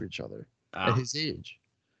close to each other at his age.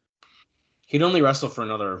 He'd only wrestle for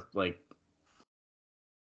another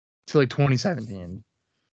till 2017.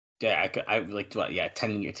 Yeah, I like what? Yeah,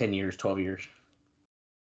 10 years, 12 years.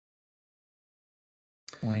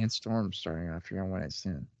 Lance Storm starting off here on One Night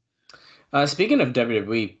Stand. Speaking of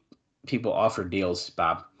WWE, people offer deals,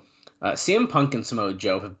 Bob. CM Punk and Samoa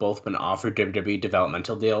Joe have both been offered WWE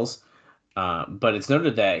developmental deals, but it's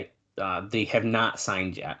noted that they have not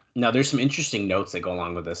signed yet. Now, there's some interesting notes that go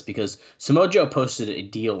along with this because Samoa Joe posted a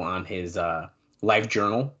deal on his live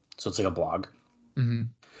journal, so it's like a blog,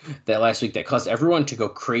 that last week that caused everyone to go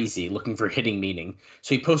crazy looking for hitting meaning.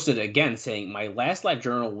 So he posted again saying, "My last live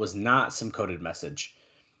journal was not some coded message."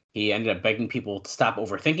 He ended up begging people to stop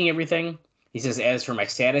overthinking everything. He says, "As for my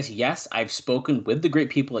status, yes, I've spoken with the great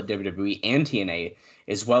people at WWE and TNA,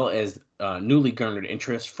 as well as newly garnered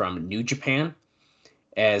interest from New Japan,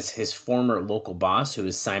 as his former local boss, who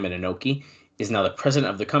is Simon Inoki, is now the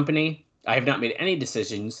president of the company. I have not made any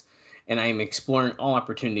decisions, and I am exploring all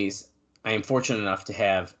opportunities I am fortunate enough to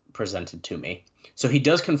have presented to me." So he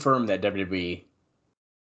does confirm that WWE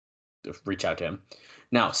reach out to him.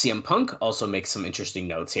 Now, CM Punk also makes some interesting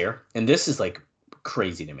notes here, and this is like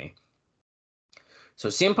crazy to me. So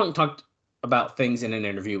CM Punk talked about things in an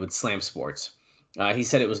interview with Slam Sports. He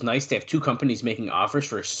said it was nice to have two companies making offers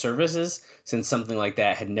for services since something like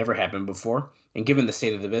that had never happened before, and given the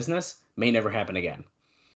state of the business, may never happen again.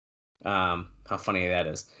 How funny that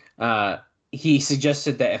is. He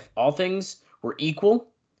suggested that if all things were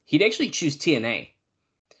equal, he'd actually choose TNA.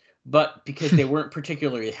 But because they weren't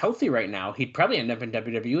particularly healthy right now, he'd probably end up in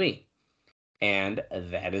WWE. And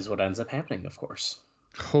that is what ends up happening, of course.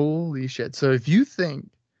 Holy shit. So if you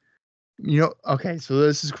think, okay, so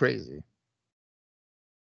this is crazy.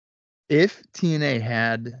 If TNA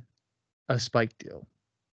had a Spike deal,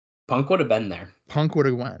 Punk would have been there. Punk would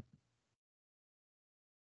have went.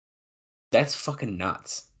 That's fucking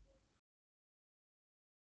nuts.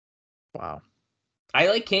 Wow.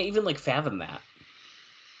 I can't even fathom that.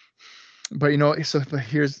 But but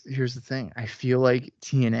here's the thing. I feel like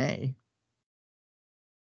TNA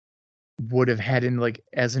would have had him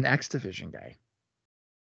as an X Division guy.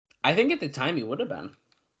 I think at the time he would have been.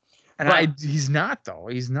 And he's not though.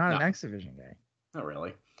 He's not an X Division guy. Not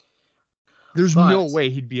really. There's no way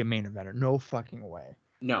he'd be a main eventer. No fucking way.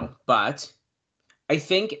 No, but I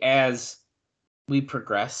think as we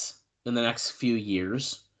progress in the next few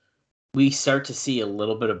years, we start to see a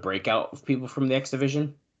little bit of breakout of people from the X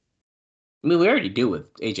Division. I mean, we already do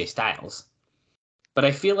with AJ Styles. But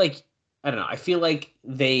I feel like, I don't know, I feel like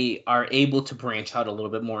they are able to branch out a little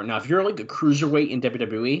bit more. Now, if you're a cruiserweight in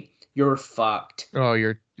WWE, you're fucked. Oh,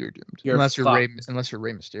 you're doomed. Unless you're Rey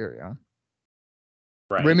Mysterio.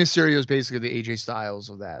 Right. Rey Mysterio is basically the AJ Styles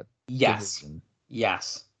of that. Yes. Division.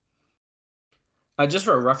 Yes. Just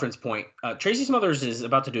for a reference point, Tracy Smothers is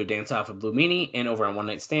about to do a dance-off with Blue Meanie, and over on One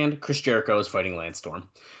Night Stand, Chris Jericho is fighting Lance Storm.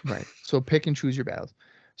 Right. So pick and choose your battles.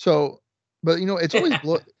 So, but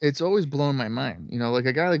it's always blown my mind. Like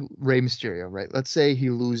a guy like Rey Mysterio, right? Let's say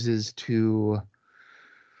he loses to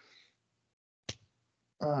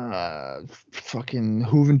fucking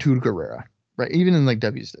Juventud Guerrera, right? Even in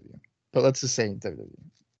WCW. But let's just say in WWE.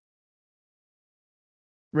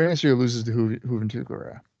 Rey Mysterio loses to Juventud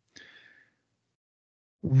Guerrera.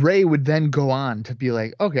 Ray would then go on to be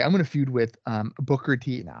like, okay, I'm going to feud with Booker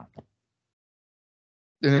T now.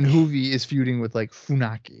 And then Juvi is feuding with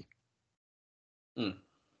Funaki. Mm.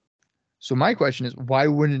 So my question is, why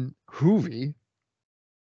wouldn't Juvi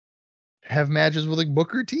have matches with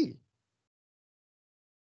Booker T?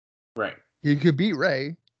 Right. He could beat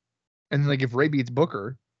Ray. And if Ray beats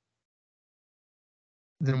Booker,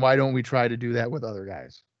 then why don't we try to do that with other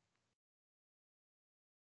guys?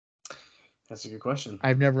 That's a good question.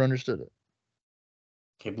 I've never understood it.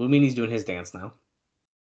 Okay, Blue Meanie's doing his dance now.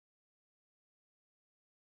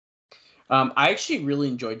 I actually really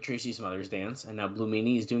enjoyed Tracy Smothers' dance, and now Blue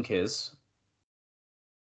Meanie is doing his.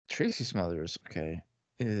 Tracy Smothers, okay,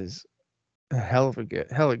 is hella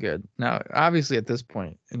good. Now, obviously, at this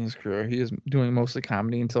point in his career, he is doing mostly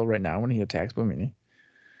comedy until right now when he attacks Blue Meanie.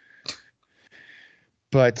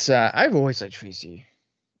 But I've always liked Tracy.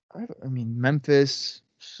 Memphis,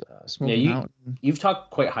 Smoky Mountain. You've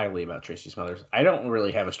talked quite highly about Tracy Smothers. I don't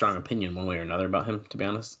really have a strong opinion one way or another about him, to be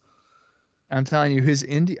honest. I'm telling you, his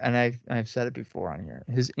indie, and I've said it before on here,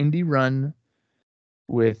 his indie run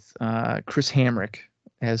with Chris Hamrick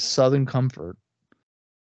as Southern Comfort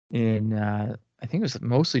in, I think it was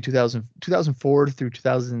mostly 2004 through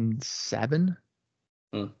 2007.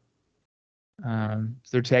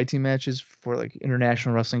 Their tag team matches for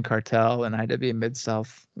International Wrestling Cartel and IWA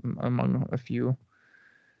Mid-South, among a few,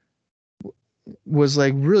 was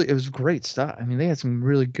really, it was great stuff. I mean, they had some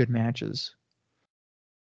really good matches.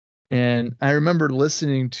 And I remember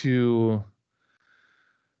listening to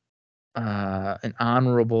an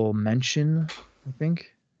honorable mention, I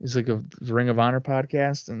think, is a Ring of Honor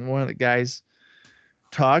podcast, and one of the guys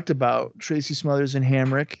talked about Tracy Smothers and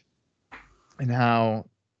Hamrick and how,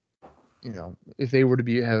 if they were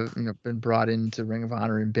to have been brought into Ring of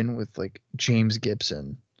Honor and been with James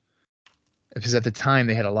Gibson, because at the time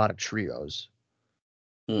they had a lot of trios.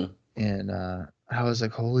 And I was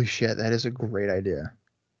like, holy shit, that is a great idea.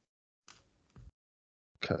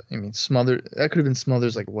 Smothers, that could have been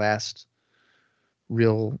Smothers' last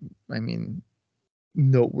real,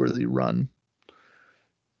 noteworthy run.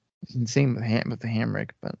 It's insane with the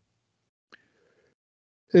Hamrick, but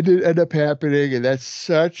it did end up happening, and that's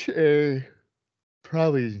such a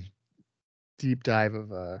probably deep dive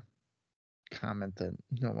of a comment that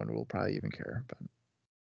no one will probably even care. But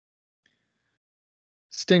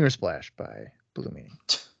Stinger Splash by Blue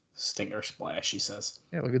Meanie. Stinger Splash, he says.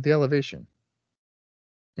 Yeah, look at the elevation.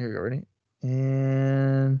 Here we go, ready?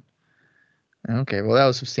 And okay, well, that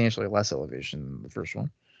was substantially less elevation than the first one.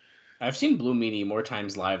 I've seen Blue Meanie more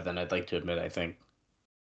times live than I'd like to admit, I think.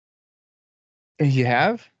 You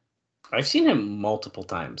have? I've seen him multiple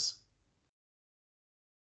times.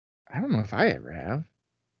 I don't know if I ever have.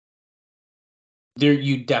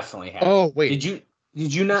 You definitely have. Oh, wait. Did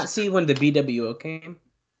you not see when the BWO came?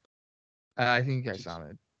 I think I saw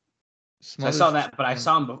it. I saw that, but I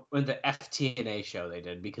saw him in the FTNA show they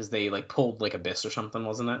did, because they pulled Abyss or something,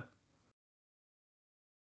 wasn't it?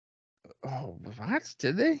 Oh, what?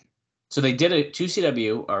 Did they? So they did a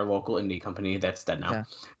 2CW, our local indie company that's dead now,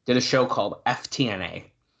 did a show called FTNA,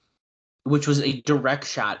 which was a direct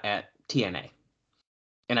shot at TNA.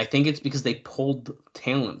 And I think it's because they pulled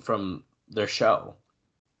talent from their show.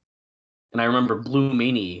 And I remember Blue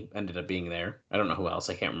Meanie ended up being there. I don't know who else.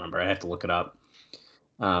 I can't remember. I have to look it up.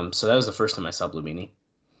 So that was the first time I saw Blue Meanie.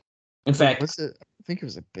 In fact, What's it? I think it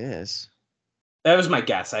was Abyss. that was my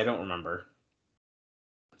guess. I don't remember.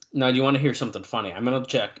 Now, do you want to hear something funny? I'm gonna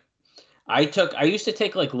check. I used to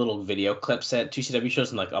take like little video clips at 2CW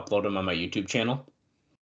shows and like upload them on my YouTube channel.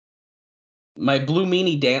 My Blue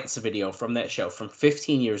Meanie dance video from that show from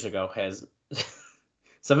 15 years ago has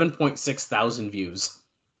 7.6 thousand views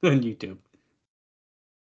on YouTube.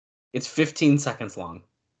 It's 15 seconds long.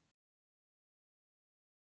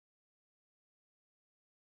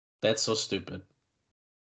 That's so stupid.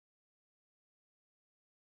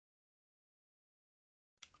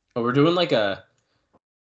 Oh, we're doing like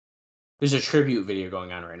there's a tribute video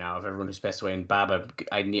going on right now of everyone who's passed away. And Bob,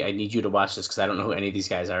 I need you to watch this because I don't know who any of these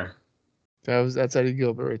guys are. That's Eddie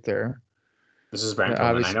Gilbert right there. This is Brian Yeah, Pillman. I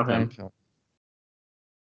obviously know Brian him. Pillman.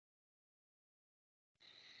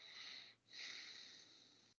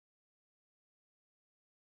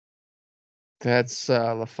 That's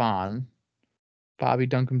LaFon, Bobby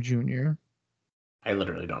Duncombe Jr., I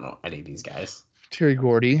literally don't know any of these guys. Terry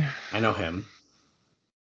Gordy, I know him.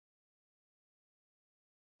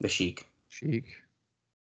 The Sheik.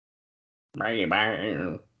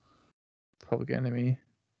 Public Enemy.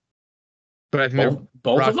 But I think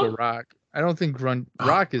Both of Rocco them? Rock. I don't think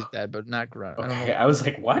Rock is dead, but not Grunge. I don't Okay, know. I was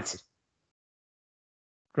like, what?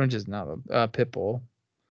 Grunge is not Pitbull.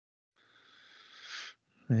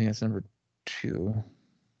 I think that's number 2.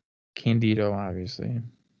 Candido, obviously.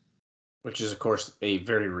 Which is, of course, a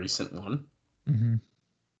very recent one. Mm-hmm.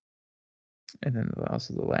 And then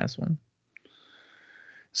also the last one.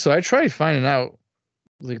 So I tried finding out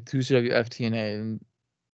like 2CW FTNA, and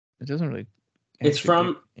it doesn't really. It's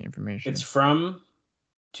from give information. It's from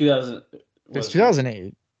 2000. It's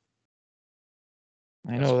 2008.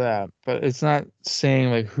 I know that, but it's not saying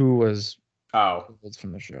like who was. Oh, It's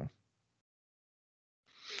from the show.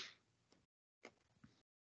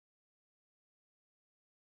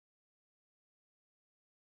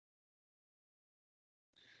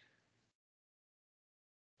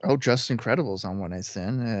 Oh, Justin Credible's on One Night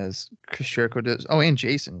Stand as Chris Jericho does. Oh, and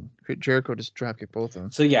Jason. Jericho just dropkicked both of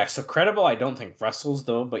them. so yeah, so Credible I don't think wrestles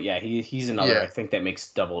though, but yeah, he's another. Yeah. I think that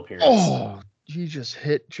makes double appearance. Oh, he just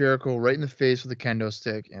hit Jericho right in the face with a kendo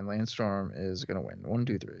stick, and Lance Storm is gonna win. 1,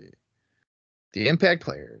 2, 3. The Impact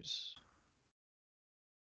players.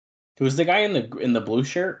 Who's the guy in the blue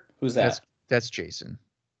shirt? Who's that? That's Jason.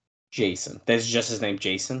 Jason. That's just his name,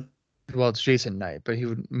 Jason. Well, it's Jason Knight, but he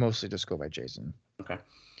would mostly just go by Jason. Okay.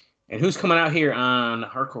 And who's coming out here on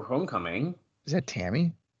Hardcore Homecoming? Is that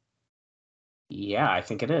Tammy? Yeah, I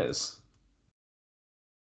think it is.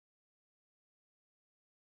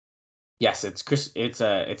 Yes, it's Chris.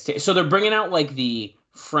 So they're bringing out like the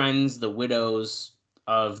friends, the widows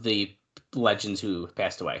of the legends who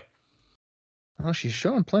passed away. Oh, she's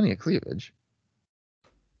showing plenty of cleavage.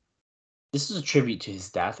 This is a tribute to his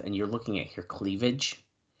death, and you're looking at her cleavage.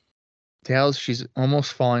 Dallas, she's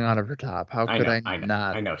almost falling out of her top. How could I know,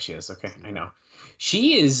 not? I know she is. Okay, I know.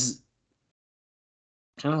 She is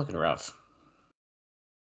kind of looking rough.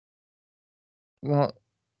 Well,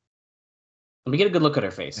 let me get a good look at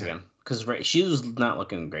her face again, because she was not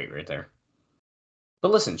looking great right there.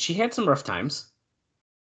 But listen, she had some rough times.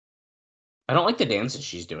 I don't like the dances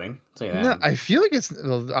she's doing. I'll tell you that. no, I feel like it's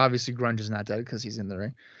obviously Grunge is not dead because he's in the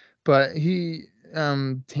ring, but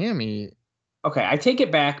Tammy. Okay, I take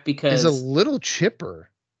it back because is a little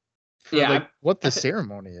chipper. For yeah, what the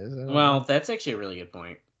ceremony is. Well, that's actually a really good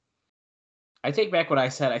point. I take back what I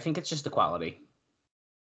said. I think it's just the quality.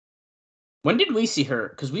 When did we see her?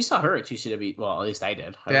 Because we saw her at 2CW. Well, at least I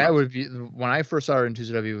did. That would be when I first saw her in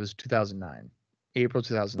 2CW. It was 2009, April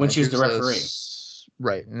 2009. When she was the referee,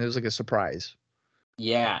 right? And it was like a surprise.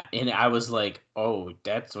 Yeah, and I was like, "Oh,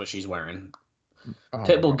 that's what she's wearing." Oh,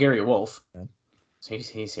 Pitbull Gary Wolf. So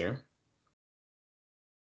he's here.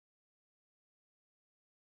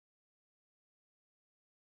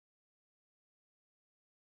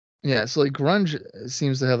 Yeah, so like Grunge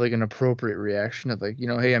seems to have like an appropriate reaction of like,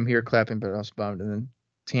 hey, I'm here clapping, but I was bummed. And then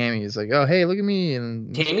Tammy is like, oh, hey, look at me.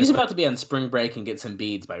 And Tammy's about to be on spring break and get some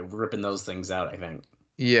beads by ripping those things out, I think.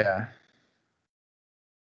 Yeah.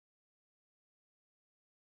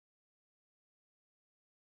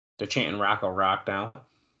 They're chanting Rocco Rock now.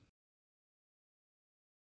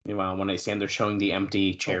 Meanwhile, when they stand, they're showing the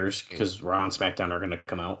empty chairs because Raw and SmackDown are going to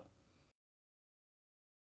come out.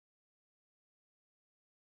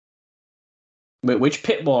 Wait, which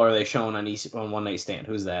Pitbull are they showing on One Night Stand?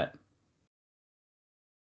 Who's that?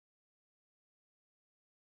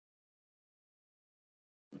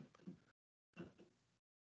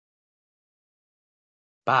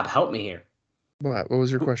 Bob, help me here. What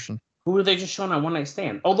was your question? Who were they just showing on One Night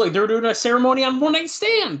Stand? Oh, look, they're doing a ceremony on One Night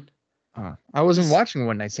Stand. I wasn't watching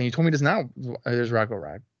One Night Stand. You told me this now. There's Rocco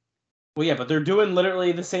Ride. Well, yeah, but they're doing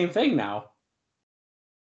literally the same thing now.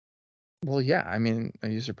 Well, yeah. I mean, are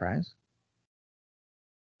you surprised?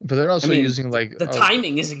 But they're also using like the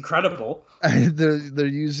timing is incredible. they're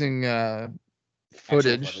using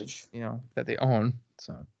footage, that they own.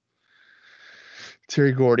 So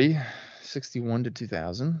Terry Gordy, 61 to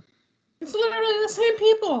 2000. It's literally the same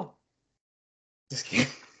people. Just kidding.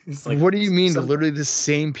 It's like, what do you mean? Literally the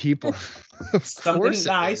same people. Some didn't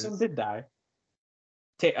die. Some did die.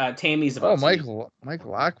 Tammy's about. Oh, Michael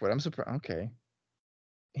Lockwood. I'm surprised. Okay,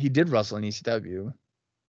 he did wrestle in ECW.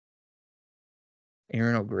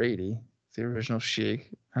 Aaron O'Grady, the original Sheik.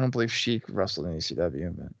 I don't believe Sheik wrestled in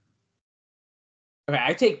ECW, but. Okay,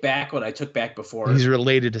 I take back what I took back before. He's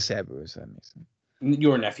related to Sabu, so that makes sense.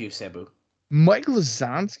 Your nephew, Sabu. Mike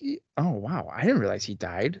Lazansky? Oh, wow. I didn't realize he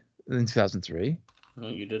died in 2003. Well,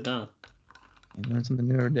 you did not. You learned something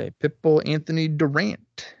new every day. Pitbull Anthony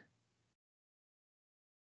Durant.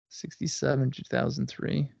 67,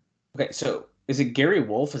 2003. Okay, so is it Gary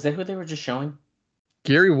Wolf? Is that who they were just showing?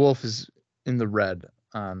 Gary Wolf is in the red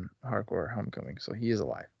on Hardcore Homecoming, so he is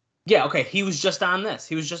alive. Yeah, okay. He was just on this.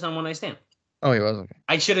 He was just on One Night Stand. Oh, he was? Okay.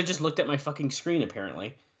 I should have just looked at my fucking screen,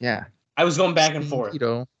 apparently. Yeah. I was going back and forth.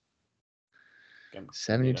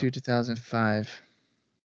 72, 2005.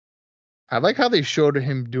 I like how they showed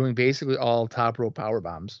him doing basically all top rope power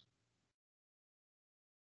bombs.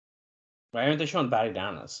 Why aren't they showing Body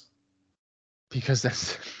Donnas? Because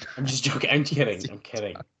that's... I'm just joking. I'm kidding. I'm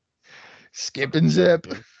kidding. Skip and zip.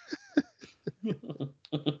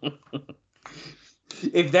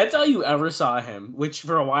 If that's all you ever saw him, which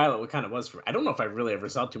for a while it kind of was for, I don't know if I really ever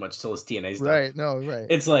saw too much till his TNA stuff. Right, no, right.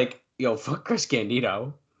 It's like, yo, fuck Chris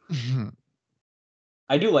Candido.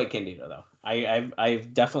 I do like Candido though.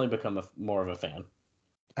 I've definitely become more of a fan.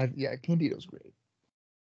 Yeah, Candido's great.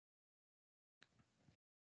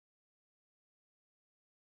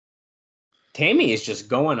 Tammy is just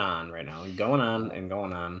going on right now, and going on and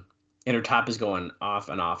going on, and her top is going off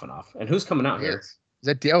and off and off. And who's coming out here? Is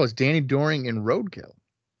that it's Danny Doring and Roadkill.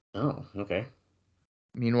 Oh, okay.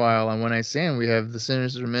 Meanwhile, on When I Stand, we have the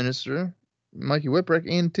Sinister Minister, Mikey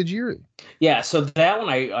Whipwreck, and Tajiri. Yeah, so that one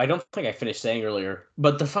I don't think I finished saying earlier,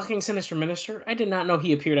 but the fucking Sinister Minister, I did not know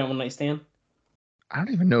he appeared on One Night Stand. I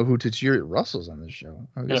don't even know who Tajiri Russell's on this show.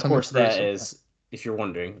 And of course, that is, if you're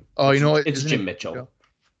wondering. Oh, you know what? It's Jim Mitchell. Guido?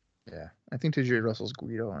 Yeah, I think Tajiri Russell's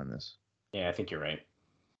Guido on this. Yeah, I think you're right.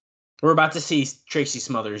 We're about to see Tracy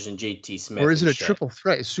Smothers and JT Smith. Or is it a triple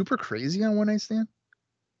threat? Is Super Crazy on One Night Stand?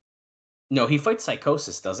 No, he fights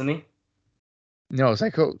Psychosis, doesn't he? No,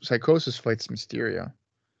 Psychosis fights Mysterio.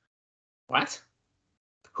 What?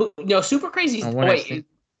 Who? No, Super Crazy's... On wait,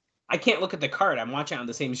 I can't look at the card. I'm watching on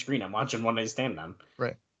the same screen. I'm watching One Night Stand on.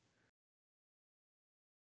 Right.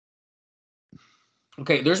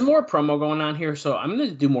 Okay, there's more promo going on here, so I'm going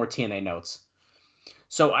to do more TNA notes.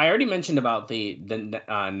 So I already mentioned about the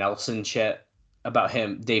Nelson shit, about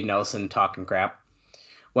him, Dave Nelson, talking crap.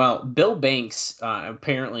 Well, Bill Banks,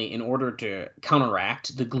 apparently, in order to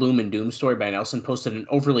counteract the gloom and doom story by Nelson, posted an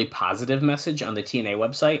overly positive message on the TNA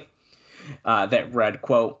website that read,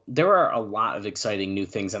 quote, "There are a lot of exciting new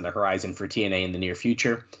things on the horizon for TNA in the near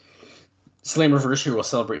future. Slammiversary will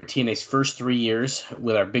celebrate TNA's first 3 years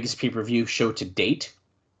with our biggest pay-per-view show to date.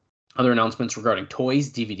 Other announcements regarding toys,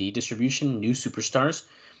 DVD distribution, new superstars,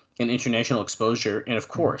 and international exposure, and of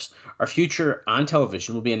course, our future on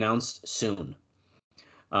television will be announced soon.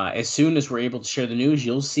 As soon as we're able to share the news,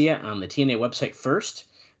 you'll see it on the TNA website first.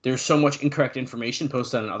 There's so much incorrect information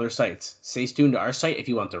posted on other sites. Stay tuned to our site if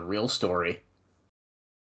you want the real story."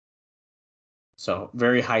 So,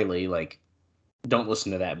 very highly, don't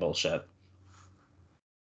listen to that bullshit.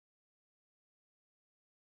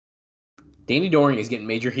 Danny Doring is getting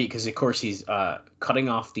major heat because, of course, he's cutting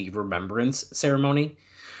off the remembrance ceremony.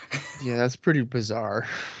 Yeah, that's pretty bizarre.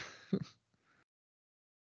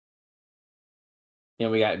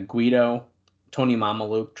 We got Guido, Tony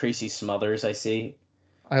Mamaluke, Tracy Smothers, I see.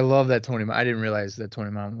 I love that Tony. I didn't realize that Tony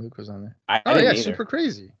Mamaluke was on there. I didn't either. Super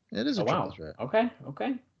Crazy. It is a triple threat. Okay.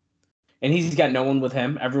 And he's got no one with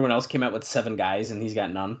him. Everyone else came out with 7 guys, and he's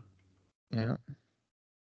got none. Yeah.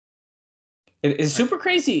 Is Super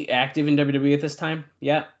Crazy active in WWE at this time?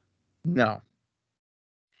 Yeah. No.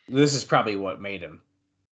 This is probably what made him.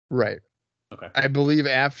 Right. Okay. I believe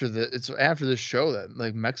after the show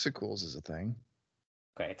that Mexicools is a thing.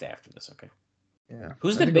 Okay, it's after this. Okay. Yeah.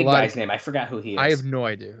 Who's the big guy's name? I forgot who he is. I have no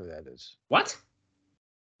idea who that is. What?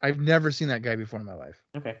 I've never seen that guy before in my life.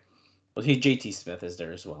 Okay. Well, JT Smith is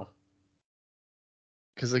there as well.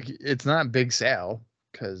 because like it's not Big Sal,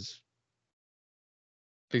 because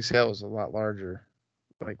Big Sal is a lot larger,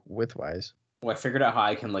 like width-wise. Well, I figured out how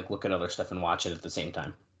I can like look at other stuff and watch it at the same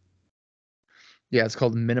time. Yeah, it's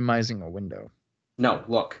called minimizing a window. No,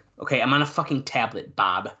 look. Okay, I'm on a fucking tablet,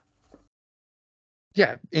 Bob.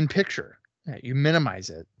 Yeah, in picture. Yeah, you minimize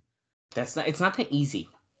it. It's not that easy.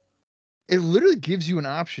 It literally gives you an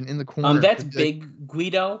option in the corner. That's Big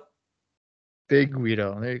Guido. Big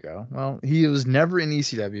Guido. There you go. Well, he was never in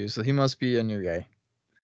ECW, so he must be a new guy.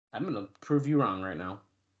 I'm gonna prove you wrong right now.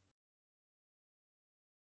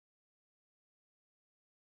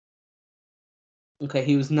 Okay,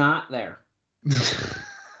 he was not there.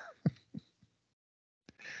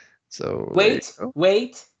 So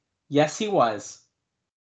wait. Yes, he was.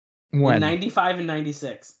 When? In 95 and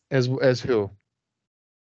 96. As who?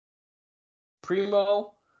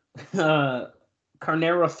 Primo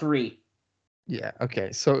Carnero 3. Yeah,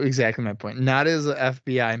 okay. So exactly my point. Not as an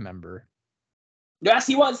FBI member. Yes,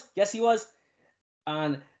 he was.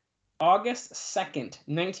 On August 2nd,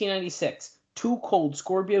 1996, Too Cold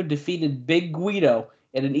Scorpio defeated Big Guido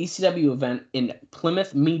at an ECW event in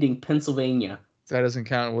Plymouth Meeting, Pennsylvania. That doesn't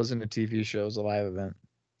count. It wasn't a TV show. It was a live event.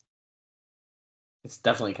 It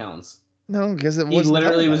definitely counts. No, because it was. He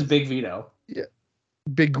literally was Big Vito. Yeah.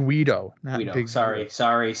 Big Guido, not Guido. Big Sorry.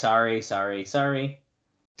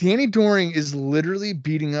 Danny Doring is literally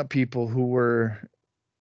beating up people who were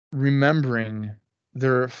remembering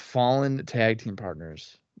their fallen tag team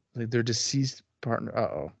partners. Like their deceased partner.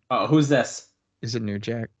 Uh-oh. Oh, who's this? Is it New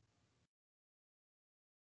Jack?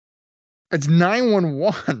 It's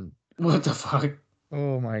 911. What the fuck?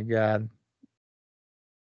 Oh my god.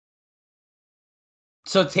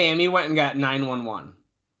 So Tammy went and got 911.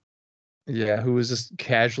 Yeah, who was just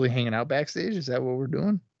casually hanging out backstage? Is that what we're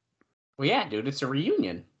doing? Well, yeah, dude, it's a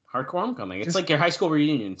reunion. Hardcore Homecoming. It's like your high school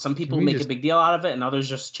reunion. Some people make a big deal out of it, and others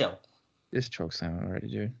just chill. Just chokeslam already,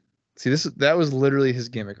 dude. See, that was literally his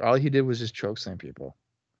gimmick. All he did was just chokeslam people.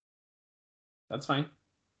 That's fine.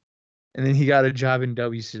 And then he got a job in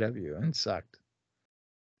WCW and sucked.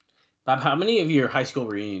 Bob, how many of your high school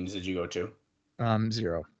reunions did you go to?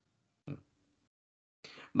 0.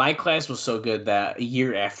 My class was so good that a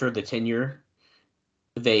year after the tenure,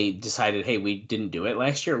 they decided, hey, we didn't do it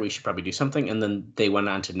last year. We should probably do something. And then they went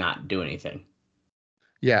on to not do anything.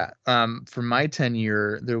 Yeah. For my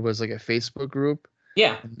tenure, there was like a Facebook group.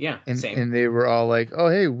 Yeah. Same. And they were all like, oh,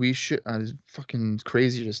 hey, we should. It's fucking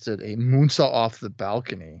crazy. Just did a moonsault off the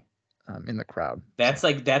balcony in the crowd. That's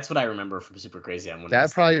what I remember from Super Crazy.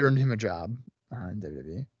 That probably earned him a job in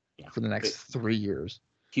WWE for the next 3 years.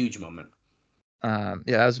 Huge moment. Yeah,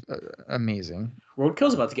 that was amazing.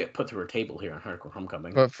 Roadkill's about to get put through a table here on Hardcore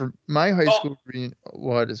Homecoming. But for my high school reunion,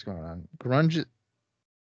 what is going on? Grunge.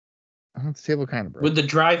 The table kind of broke. With the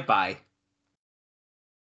drive-by.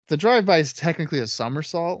 The drive-by is technically a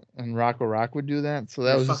somersault, and Rocco Rock would do that. So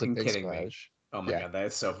that was just a big splash. Oh my god, that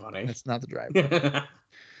is so funny. It's not the drive-by.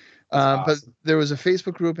 Awesome. But there was a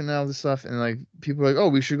Facebook group and all this stuff, and like people were like, oh,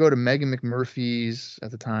 we should go to Megan McMurphy's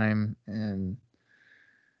at the time, and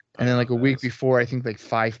then like a week before, I think like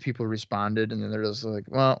 5 people responded, and then they're just like,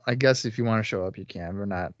 well, I guess if you want to show up, you can. We're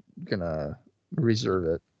not gonna reserve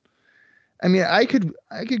it. I mean, I could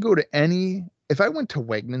go to any. If I went to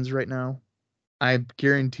Wegmans right now, I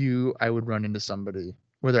guarantee you I would run into somebody,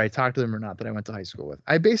 whether I talk to them or not, that I went to high school with.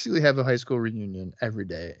 I basically have a high school reunion every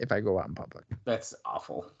day if I go out in public. That's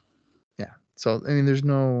awful. Yeah. So I mean, there's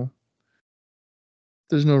no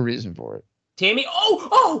reason for it. Tammy,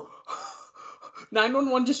 oh!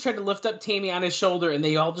 911 just tried to lift up Tammy on his shoulder, and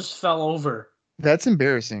they all just fell over. That's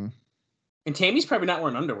embarrassing. And Tammy's probably not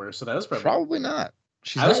wearing underwear, so that was probably not.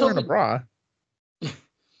 She's not wearing a bra.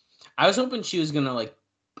 I was hoping she was gonna like.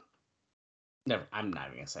 Never. I'm not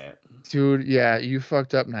even gonna say it, dude. Yeah, you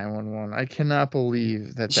fucked up 911. I cannot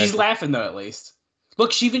believe that. She's laughing though. At least,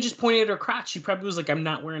 look, she even just pointed at her crotch. She probably was like, "I'm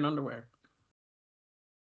not wearing underwear."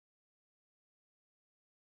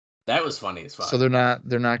 That was funny as fuck. So they're not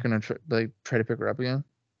gonna try to pick her up again?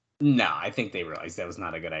 No, I think they realized that was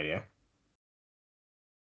not a good idea.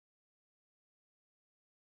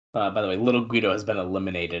 By the way, Little Guido has been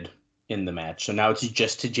eliminated in the match, so now it's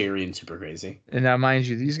just to Jerry and Super Crazy. And now, mind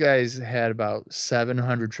you, these guys had about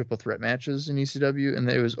 700 triple threat matches in ECW, and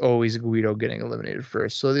it was always Guido getting eliminated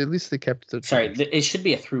first. So at least they kept the. Sorry, it should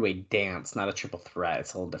be a three-way dance, not a triple threat.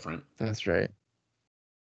 It's a little different. That's right.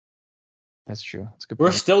 That's true. That's good.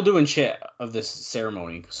 We're still doing shit of this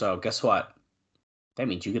ceremony, so guess what? That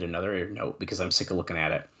means you get another note because I'm sick of looking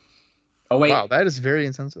at it. Oh wait! Wow, that is very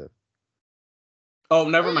insensitive. Oh,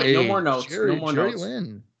 never mind. No more notes. Jerry, no more Jerry notes.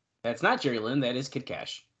 Lynn. That's not Jerry Lynn. That is Kid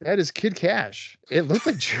Cash. That is Kid Cash. It looked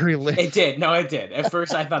like Jerry Lynn. It did. No, it did. At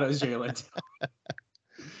first, I thought it was Jerry Lynn.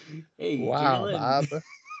 Hey, Wow, Jerry Lynn. Bob.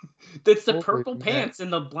 That's the Holy purple man. pants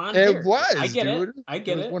and the blonde hair. It was, I get dude. it. I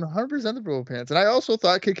get it. 100% the purple pants. And I also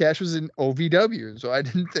thought Kid Cash was in OVW, so I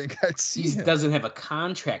didn't think I'd see He him. doesn't have a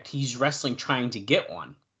contract. He's wrestling trying to get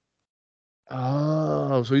one.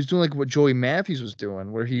 Oh, so he's doing like what Joey Matthews was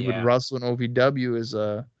doing, where he would wrestle in OVW as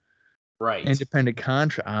a independent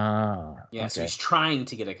contract. Ah, yeah. Okay. So he's trying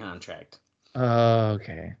to get a contract.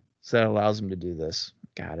 Okay, so that allows him to do this.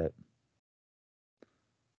 Got it.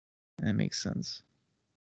 That makes sense.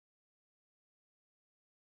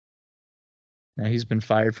 Now he's been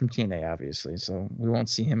fired from TNA, obviously, so we won't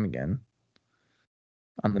see him again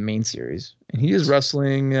on the main series. And he is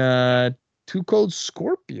wrestling Too Cold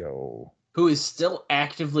Scorpio, who is still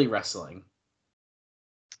actively wrestling.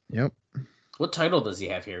 Yep. What title does he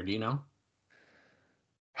have here? Do you know?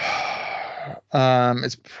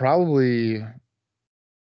 It's probably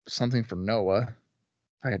something for Noah,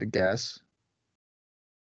 if I had to guess.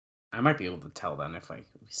 I might be able to tell then if I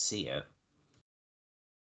see it.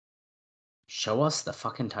 Show us the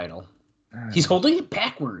fucking title. He's holding it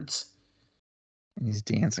backwards. And he's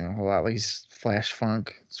dancing a whole lot like he's Flash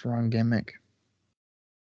Funk. It's the wrong gimmick.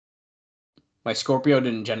 My Scorpio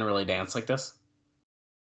didn't generally dance like this.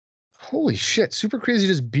 Holy shit. Super Crazy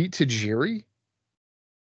just beat Tajiri?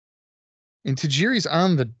 And Tajiri's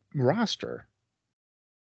on the roster.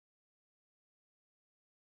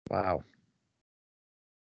 Wow.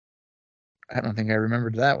 I don't think I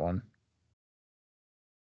remembered that one.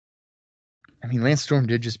 I mean, Lance Storm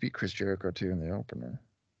did just beat Chris Jericho, too, in the opener.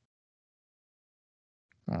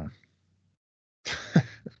 Oh.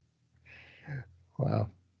 Wow.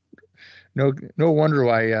 No wonder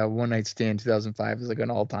why One Night Stand 2005 is like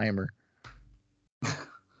an all-timer.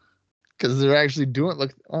 Because they're actually doing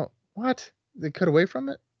what? They cut away from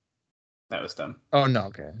it? That was dumb. Oh, no,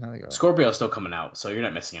 okay. Scorpio's still coming out, so you're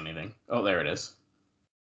not missing anything. Oh, there it is.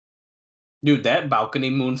 Dude, that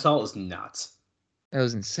balcony moonsault is nuts. That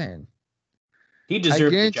was insane. He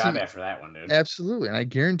deserved the job after that one, dude. Absolutely, and I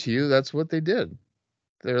guarantee you that's what they did.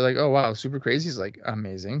 They're like, oh, wow, Super Crazy's like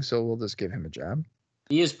amazing, so we'll just give him a job.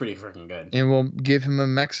 He is pretty freaking good. And we'll give him a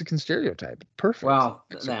Mexican stereotype. Perfect. Well,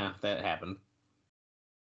 that happened.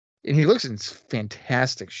 And he looks in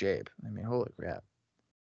fantastic shape. I mean, holy crap.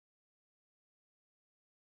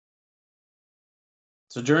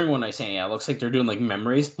 So during One Night Stand, it looks like they're doing like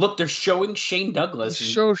memories. Look, they're showing Shane Douglas.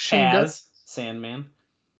 Show Shane Douglas. Sandman.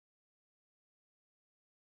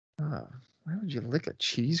 Why would you lick a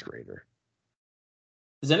cheese grater?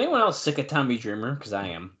 Is anyone else sick of Tommy Dreamer? Because I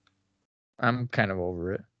am. I'm kind of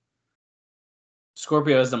over it.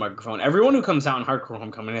 Scorpio has the microphone. Everyone who comes out in Hardcore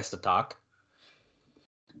Homecoming has to talk.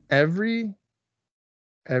 Every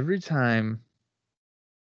time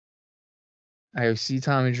I see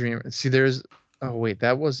Tommy Dreamer, there's. Oh wait,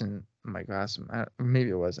 that wasn't Mike Awesome. Maybe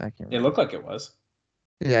it was. I can't remember. It looked like it was.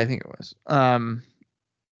 Yeah, I think it was.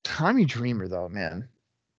 Tommy Dreamer though, man,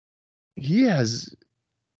 he has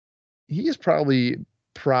probably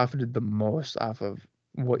profited the most off of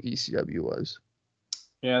what ECW was.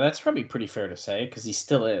 Yeah, that's probably pretty fair to say because he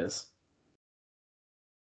still is.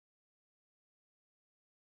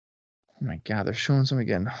 Oh my God, they're showing some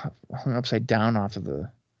again hung upside down off of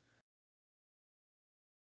the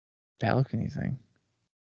balcony thing.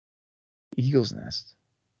 Eagle's nest.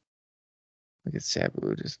 Look at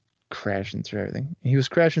Sabu just crashing through everything. He was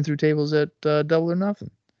crashing through tables at Double or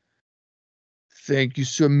Nothing. Thank you,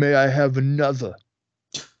 sir. May I have another?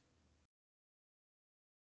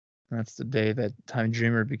 That's the day that Tommy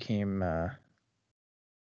Dreamer became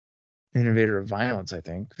innovator of violence, I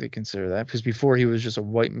think. They consider that. Because before he was just a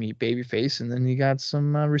white meat babyface, and then he got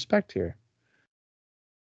some respect here.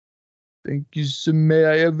 Thank you, sir. May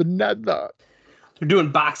I have another? They're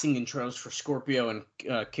doing boxing intros for Scorpio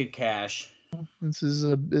and Kid Cash. This is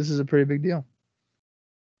a pretty big deal.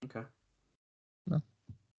 Okay. No.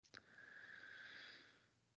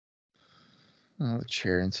 Oh, the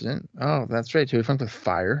chair incident. Oh, that's right. Terry Funk with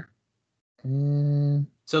fire.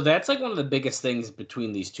 So that's like one of the biggest things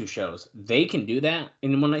between these two shows. They can do that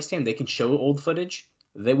in One Night Stand. They can show old footage.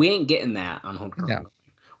 We ain't getting that on Homecoming. Yeah.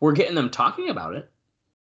 We're getting them talking about it.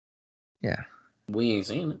 Yeah. We ain't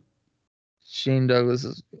seeing it. Shane Douglas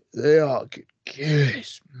is, they all could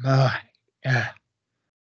kiss my ass.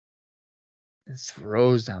 It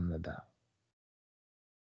throws down the bell.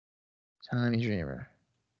 Tommy Dreamer.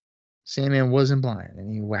 Sandman wasn't blind,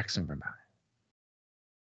 and he whacks him from behind.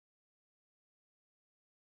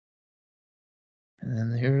 And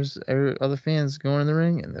then here's other fans going in the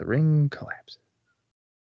ring, and the ring collapses.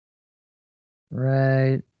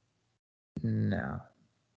 Right No.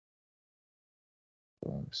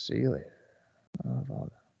 We'll see you later.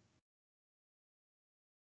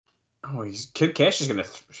 Oh, Kid Cash is gonna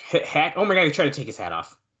hit hat. Oh my god, he tried to take his hat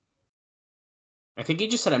off. I think he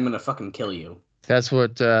just said, "I'm gonna fucking kill you." That's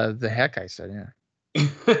what the heck I said. Yeah.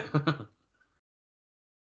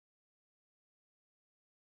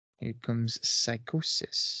 Here comes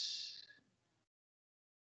Psychosis.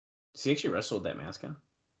 Does he actually wrestle with that mask on?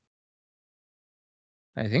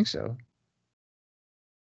 I think so.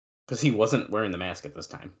 Because he wasn't wearing the mask at this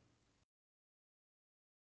time.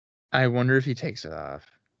 I wonder if he takes it off.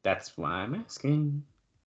 That's why I'm asking.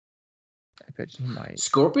 I bet he might.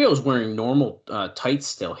 Scorpio's wearing normal tights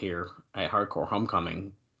still here at Hardcore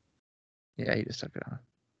Homecoming. Yeah, he just took it off.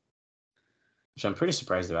 Which I'm pretty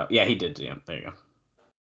surprised about. Yeah, he did. Yeah, there you go.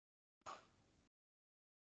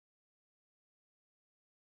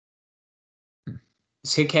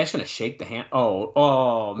 Is Kid Cash gonna shake the hand?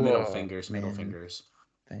 Oh, middle fingers. That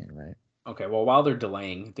ain't right. Okay, well, while they're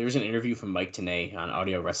delaying, there's an interview from Mike Tenay on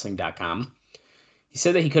AudioWrestling.com. He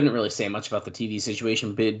said that he couldn't really say much about the TV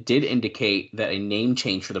situation, but it did indicate that a name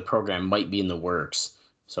change for the program might be in the works,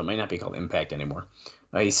 so it might not be called Impact anymore.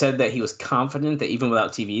 He said that he was confident that even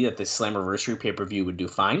without TV, that the Slammiversary pay-per-view would do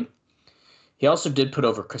fine. He also did put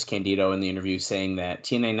over Chris Candido in the interview, saying that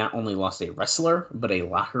TNA not only lost a wrestler, but a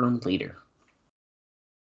locker room leader.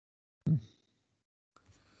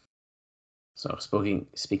 So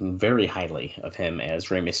speaking very highly of him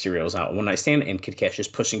as Rey Mysterio's out one night stand, and Kid Cash is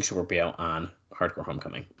pushing Scorpio on Hardcore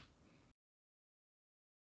Homecoming.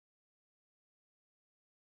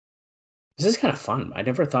 This is kind of fun. I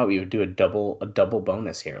never thought we would do a double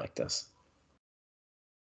bonus here like this.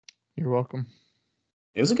 You're welcome.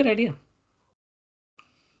 It was a good idea.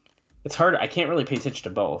 It's hard. I can't really pay attention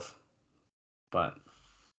to both, but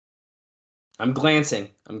I'm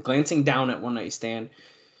glancing down at one night stand.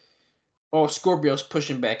 Oh, Scorpio's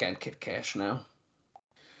pushing back on Kid Cash now.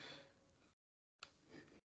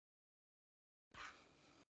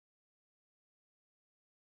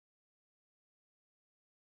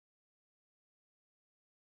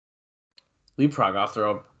 Leapfrog off the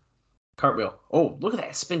rope. Cartwheel. Oh, look at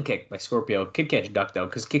that spin kick by Scorpio. Kid Cash ducked though,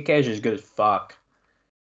 because Kid Cash is good as fuck.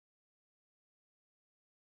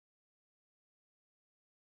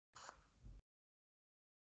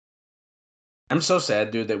 I'm so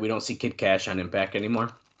sad, dude, that we don't see Kid Cash on Impact anymore.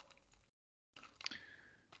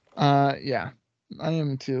 Yeah, I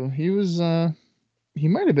am too. He was he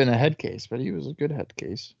might have been a head case, but he was a good head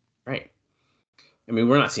case. Right. I mean,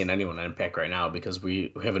 we're not seeing anyone on Impact right now because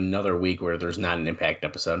we have another week where there's not an Impact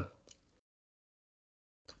episode.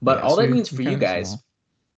 But all that means for you guys,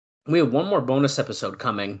 we have one more bonus episode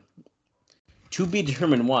coming. To be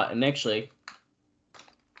determined what. And actually,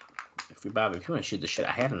 if you want to shoot the shit,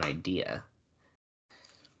 I had an idea.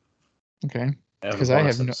 Okay. Because I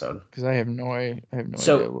have no idea.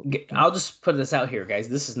 So I'll just put this out here, guys.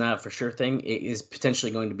 This is not a for sure thing. It is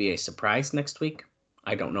potentially going to be a surprise next week.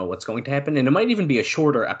 I don't know what's going to happen, and it might even be a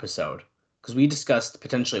shorter episode because we discussed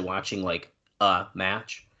potentially watching like a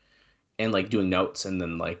match and like doing notes, and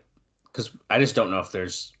then like because I just don't know if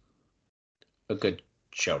there's a good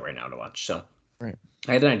show right now to watch. So right.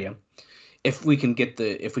 I had an idea. If we can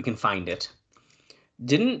find it,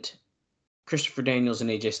 didn't Christopher Daniels and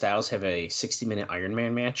AJ Styles have a 60-minute Iron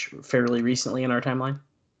Man match fairly recently in our timeline?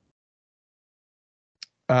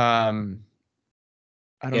 I don't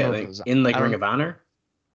know if it was in like Ring of Honor.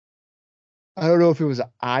 I don't know if it was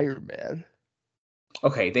Iron Man.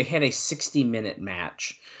 Okay, they had a 60-minute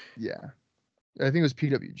match. Yeah, I think it was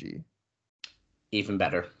PWG. Even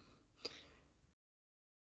better.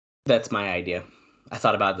 That's my idea. I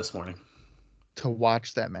thought about it this morning. To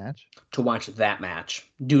watch that match? To watch that match.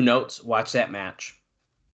 Do notes, watch that match.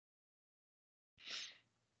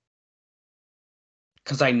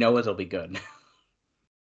 Because I know it'll be good.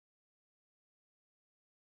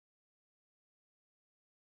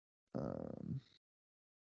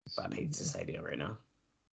 Bob hates this idea right now.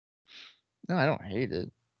 No, I don't hate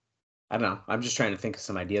it. I don't know. I'm just trying to think of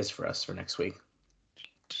some ideas for us for next week.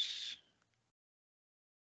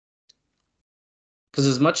 Because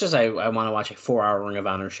as much as I want to watch a 4-hour Ring of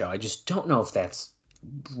Honor show, I just don't know if that's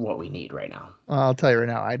what we need right now. I'll tell you right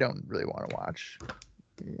now, I don't really want to watch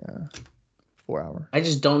the 4-hour. I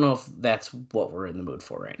just don't know if that's what we're in the mood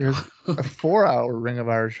for right now. A 4-hour Ring of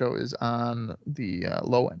Honor show is on the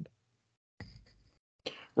low end.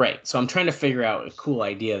 Right. So I'm trying to figure out a cool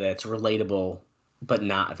idea that's relatable, but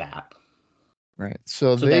not that. Right.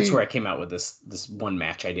 So that's where I came out with this one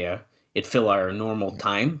match idea. It'd fill our normal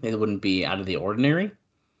time. It wouldn't be out of the ordinary.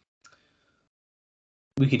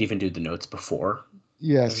 We could even do the notes before.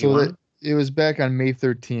 Yeah. It was back on May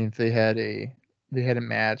 13th. They had a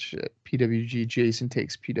match. PWG Jason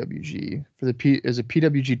takes PWG for the as a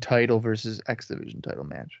PWG title versus X Division title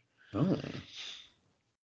match. Oh.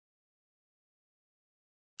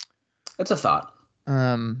 That's a thought.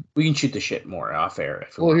 We can shoot the shit more off air.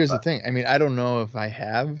 Well, here's the thing. I mean, I don't know if I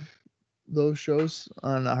have those shows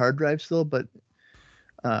on a hard drive still, but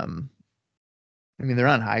I mean, they're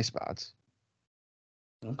on High Spots.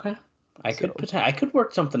 Okay, I could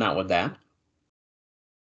work something out with that.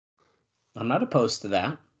 I'm not opposed to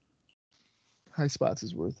that. High Spots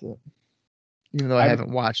is worth it, even though I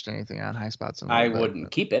haven't watched anything on High Spots. I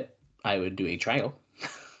wouldn't keep it. I would do a trial.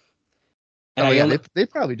 And they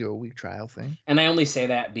probably do a week trial thing. And I only say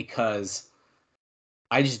that because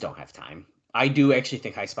I just don't have time. I do actually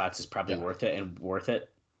think High Spots is probably worth it,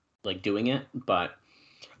 like doing it. But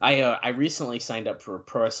I recently signed up for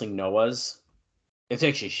Pro Wrestling Noah's. It's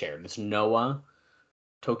actually shared. It's Noah,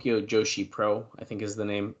 Tokyo Joshi Pro, I think is the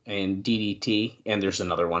name, and DDT, and there's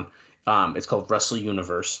another one. It's called Wrestle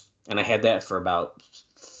Universe, and I had that for about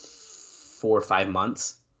 4 or 5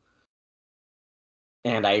 months.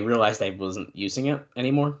 And I realized I wasn't using it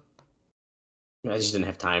anymore. I just didn't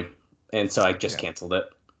have time. And so I just canceled it.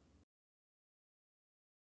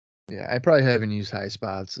 Yeah, I probably haven't used High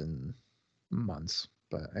Spots in months,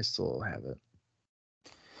 but I still have it.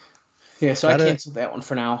 Yeah, so I canceled that one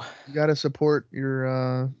for now. You got to support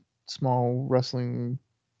your small wrestling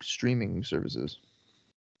streaming services.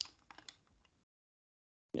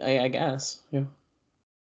 I guess, yeah.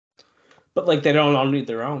 But, like, they don't all need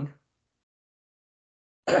their own.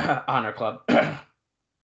 Honor Club.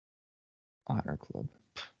 Honor Club.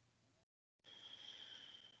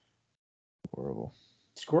 Horrible.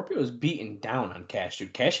 Scorpio is beaten down on Cash,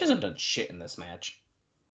 dude. Cash hasn't done shit in this match.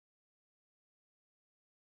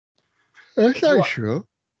 That's not true.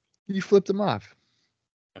 You flipped him off.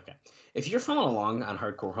 Okay. If you're following along on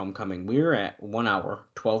Hardcore Homecoming, we're at 1 hour,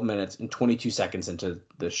 12 minutes, and 22 seconds into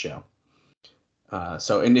this show. But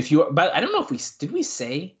I don't know if did we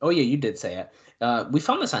say? Oh yeah, you did say it. We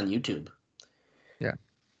found this on YouTube. Yeah.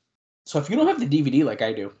 So if you don't have the DVD like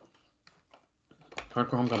I do,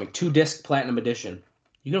 Hardcore Homecoming 2-disc Platinum Edition,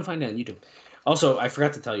 you can find it on YouTube. Also, I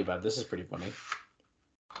forgot to tell you about it. This is pretty funny.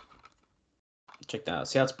 Check that out.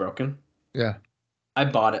 See how it's broken? Yeah. I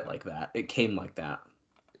bought it like that. It came like that.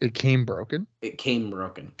 It came broken? It came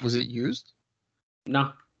broken. Was it used?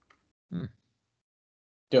 No. Dude,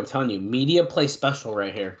 I'm telling you, Media Play Special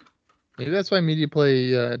right here. Maybe that's why Media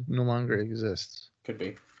Play no longer exists. Could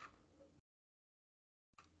be.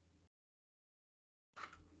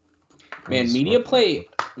 Man, Media Play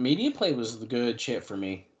was the good shit for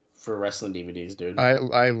me for wrestling DVDs, dude.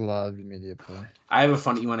 I loved Media Play. I have a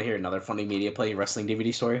funny. You want to hear another funny Media Play wrestling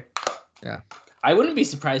DVD story? Yeah. I wouldn't be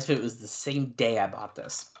surprised if it was the same day I bought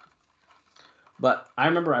this. But I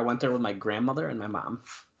remember I went there with my grandmother and my mom,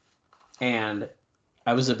 and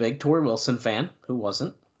I was a big Tori Wilson fan. Who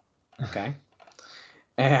wasn't? Okay.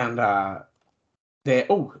 And Master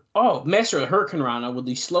of the Hurricane Rana with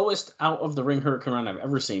the slowest out of the ring Hurricane Rana I've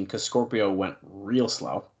ever seen, because Scorpio went real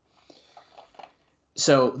slow.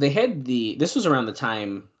 So they had this was around the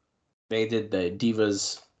time they did the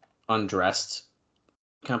Divas Undressed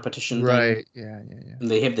competition. Right. Thing. Yeah. And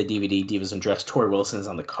they have the DVD Divas Undressed. Tori Wilson's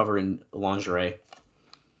on the cover in lingerie.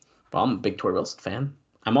 Well, I'm a big Tori Wilson fan.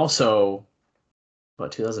 I'm also,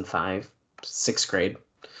 2005, 6th grade.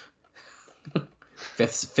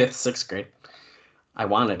 fifth, 6th grade. I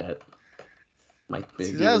wanted it.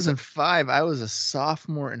 2005, I was a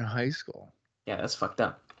sophomore in high school. Yeah, that's fucked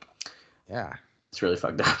up. Yeah. It's really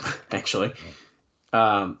fucked up, actually.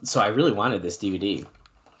 So I really wanted this DVD.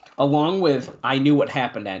 Along with, I knew what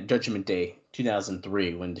happened at Judgment Day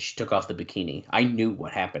 2003 when she took off the bikini. I knew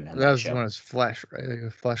what happened on that show. That was when it was flesh, right? Like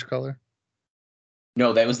a flesh color?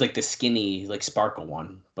 No, that was like the skinny, like sparkle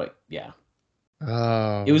one. But yeah.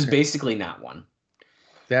 Oh. It was basically not one.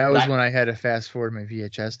 That was when I had to fast forward my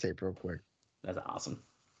VHS tape real quick. That's awesome.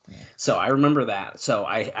 Yeah. So I remember that. So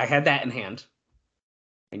I had that in hand.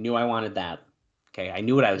 I knew I wanted that. Okay, I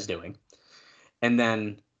knew what I was doing. And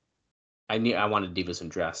then I knew I wanted Divas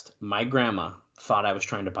Undressed. My grandma thought I was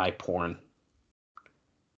trying to buy porn.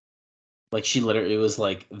 Like, she literally was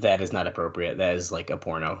like, that is not appropriate. That is like a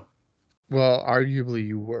porno. Well, arguably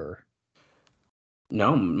you were.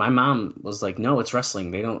 No, my mom was like, no, it's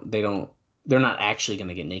wrestling. They're not actually going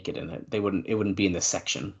to get naked in it. It wouldn't be in this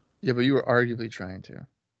section. Yeah, but you were arguably trying to.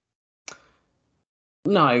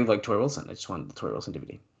 No, I like Tori Wilson. I just wanted the Tori Wilson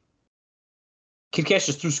DVD. Kid Cash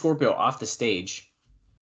just threw Scorpio off the stage.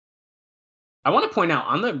 I want to point out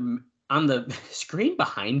on the screen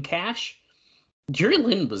behind Cash, Jerry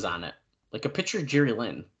Lynn was on it. Like a picture of Jerry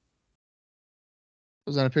Lynn.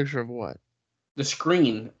 Was that a picture of what? The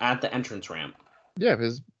screen at the entrance ramp. Yeah,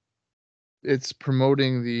 because it's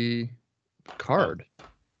promoting the card.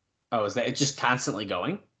 Oh, is that it's just constantly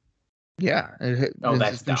going? Yeah, That's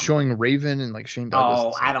it's been dumb. showing Raven and like Shane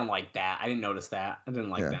Douglas. Oh, I don't like that. I didn't notice that. I didn't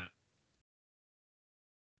like that.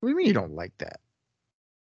 What do you mean you don't like that?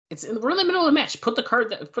 We're in the middle of the match. Put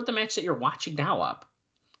the match that you're watching now up.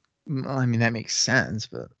 Well, I mean that makes sense,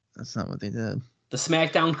 but that's not what they did. The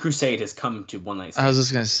SmackDown Crusade has come to One Night Stand. I was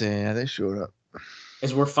just gonna say, yeah, they showed up.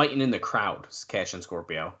 As we're fighting in the crowd, Cash and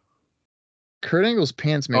Scorpio. Kurt Angle's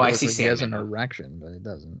pants make it look like he has an now. erection, but it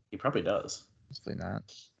doesn't. He probably does. Hopefully not.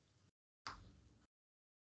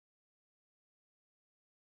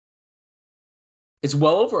 It's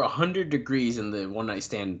well over 100 degrees in the One Night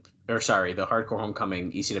Stand, the Hardcore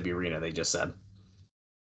Homecoming ECW arena, they just said.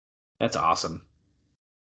 That's awesome.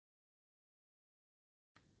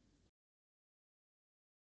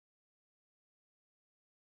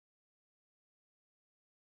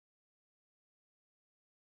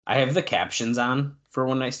 I have the captions on for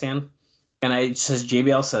One Night Stand, and it says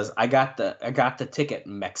JBL says, I got the ticket,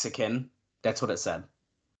 Mexican. That's what it said.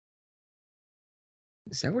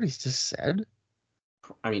 Is that what he just said?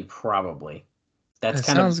 I mean, probably. That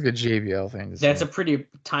sounds like a JBL thing. That's a pretty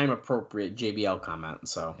time appropriate JBL comment.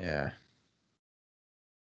 So yeah.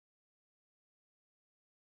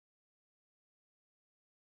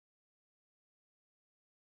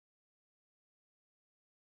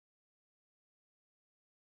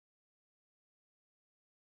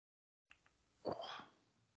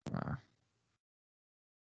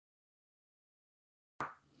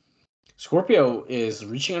 Scorpio is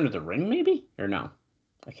reaching under the ring, maybe? Or no?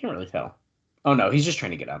 I can't really tell. Oh, no, he's just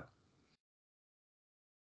trying to get up.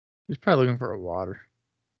 He's probably looking for a water.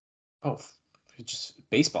 Oh, just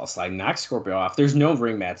baseball slide. Knock Scorpio off. There's no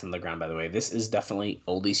ring mats on the ground, by the way. This is definitely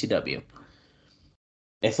old ECW.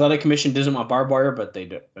 Athletic Commission doesn't want barbed wire, but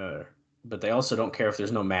they also don't care if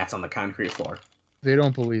there's no mats on the concrete floor. They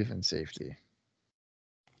don't believe in safety.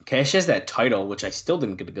 Cash has that title, which I still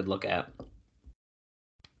didn't get a good look at.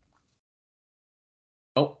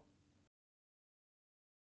 Oh.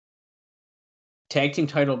 Tag team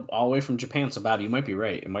title all the way from Japan, so Bobby, you might be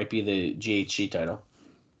right. It might be the GHC title.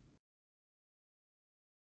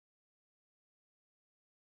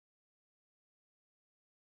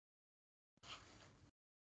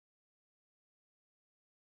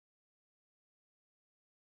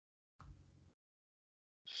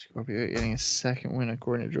 Scorpio getting a second win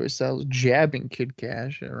according to Joey Styles, jabbing Kid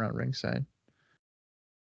Cash around ringside.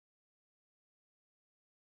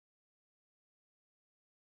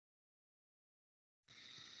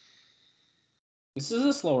 This is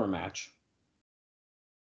a slower match.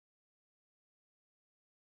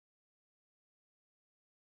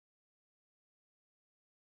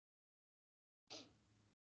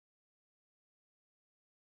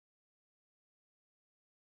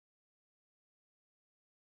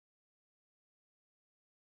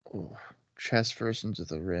 Oh, chest first into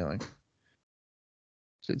the railing.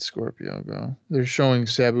 Did Scorpio go? They're showing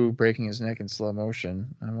Sabu breaking his neck in slow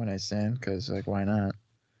motion on One Night Stand because, like, why not?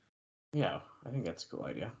 Yeah, I think that's a cool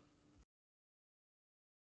idea.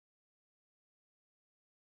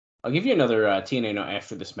 I'll give you another TNA note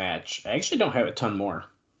after this match. I actually don't have a ton more,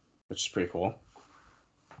 which is pretty cool.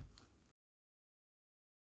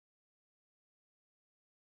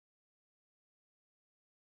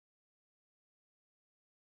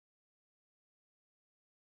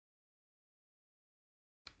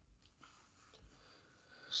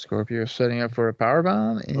 Scorpio setting up for a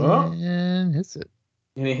powerbomb and hits it.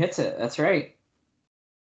 And he hits it. That's right.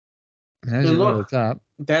 As you go to the top.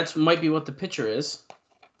 That might be what the picture is.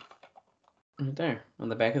 Right there on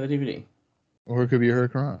the back of the DVD. Or it could be a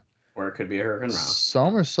Hurricane. Or it could be a Hurricane Rana.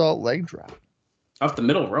 Somersault leg drop. Off the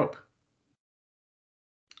middle rope.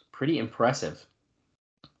 Pretty impressive.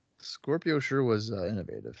 Scorpio sure was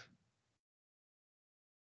innovative.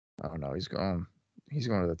 Oh no, he's going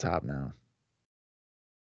to the top now.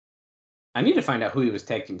 I need to find out who he was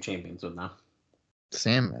tag team champions with now.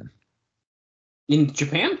 Sandman. In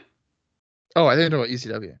Japan? Oh, I didn't know about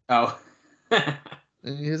ECW. Oh.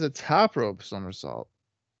 He has a top rope somersault.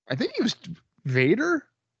 I think he was Vader.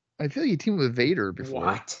 I feel like he teamed with Vader before.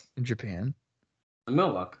 What? In Japan. I'm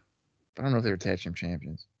gonna look. I don't know if they were tag team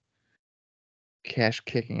champions. Cash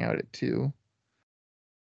kicking out at 2.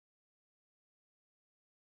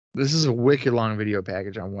 This is a wicked long video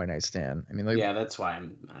package on One Night Stand. I mean, like, yeah, that's why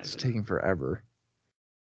it's taking forever.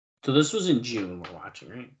 So this was in June we're watching,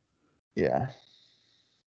 right? Yeah.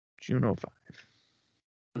 June 05.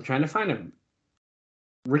 I'm trying to find a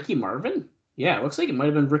Ricky Marvin? Yeah, it looks like it might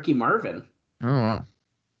have been Ricky Marvin. Oh, wow.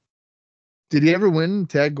 Did he ever win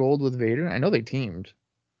tag gold with Vader? I know they teamed.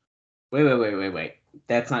 Wait.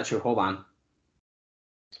 That's not true. Hold on.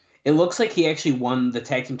 It looks like he actually won the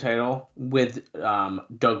tag team title with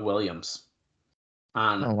Doug Williams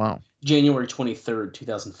on January 23rd,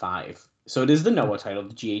 2005. So it is the Noah title,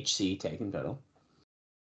 the GHC tag team title.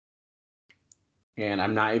 And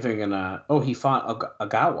I'm not even going to... Oh, he fought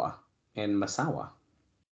Agawa and Masawa.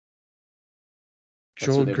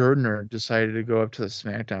 Joel Gardner decided to go up to the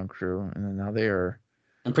SmackDown crew, and then now they are...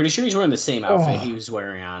 I'm pretty sure he's wearing the same outfit he was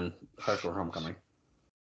wearing on Hardcore Homecoming.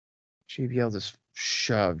 JBL just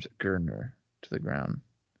shoved Gardner to the ground.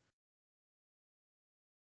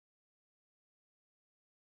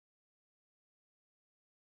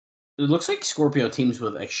 It looks like Scorpio teams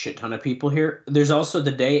with a shit ton of people here. There's also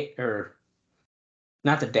the day, or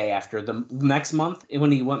not the day after, the next month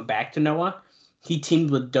when he went back to Noah, he teamed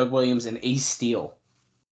with Doug Williams and Ace Steel.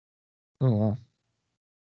 Oh, wow.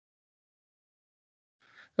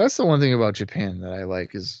 That's the one thing about Japan that I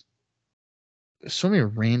like is there's so many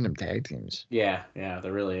random tag teams. Yeah,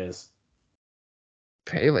 there really is.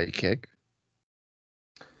 Pele kick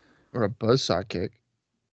or a buzzsaw kick,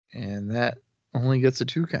 and that only gets a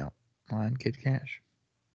 2 count on Kid Cash.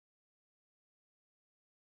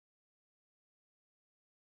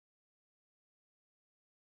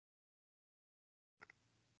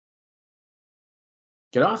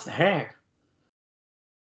 Get off the hair.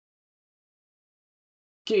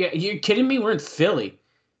 You kidding me? We're in Philly.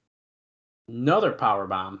 Another power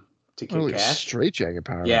bomb to Kid Cash. Straight jacket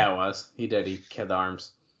power. Yeah, it was. He did. He had the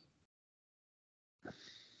arms.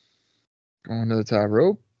 Going to the top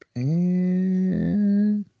rope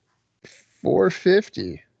and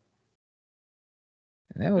 450.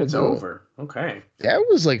 And that was over. Okay. That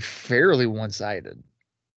was like fairly one-sided.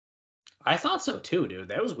 I thought so too, dude.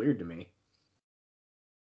 That was weird to me.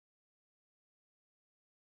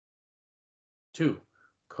 2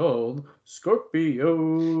 Cold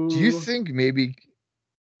Scorpio. Do you think maybe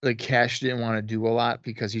like Cash didn't want to do a lot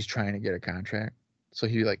because he's trying to get a contract? So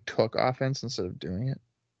he like took offense instead of doing it?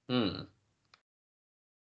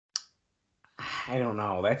 I don't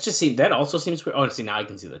know. That also seems weird. Oh, see, now I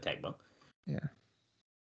can see the tag bump. Yeah.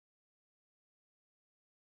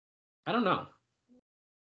 I don't know.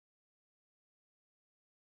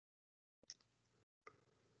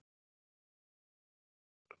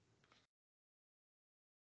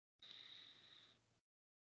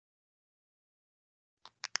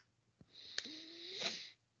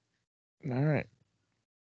 All right.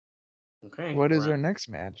 Okay. What is our next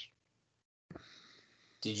match?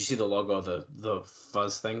 Did you see the logo of the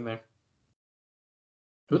fuzz thing there?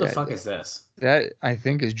 Who the fuck is this? That, I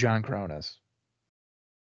think, is John Cronus.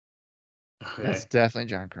 Okay. That's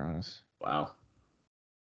definitely John Cronus. Wow.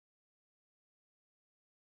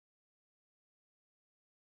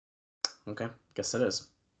 Okay. Guess it is.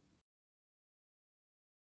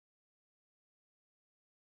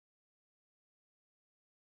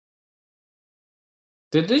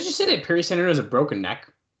 Did you say that Perry Saturn has a broken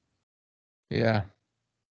neck? Yeah.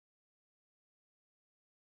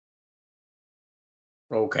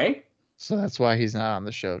 Okay. So that's why he's not on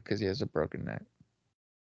the show, because he has a broken neck.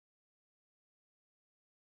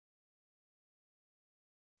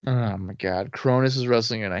 Oh my God. Cronus is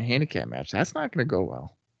wrestling in a handicap match. That's not going to go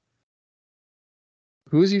well.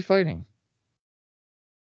 Who is he fighting?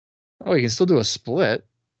 Oh, he can still do a split.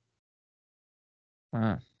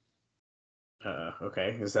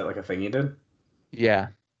 Okay. Is that like a thing you did? Yeah.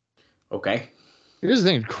 Okay. Here's the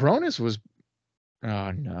thing. Cronus was...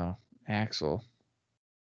 Oh, no. Axel.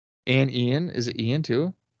 And Ian? Is it Ian,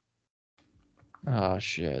 too? Oh,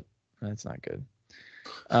 shit. That's not good.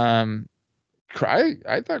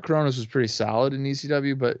 I thought Cronus was pretty solid in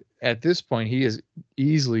ECW, but at this point, he has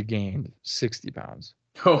easily gained 60 pounds.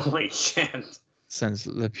 Holy shit. Since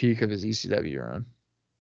the peak of his ECW run.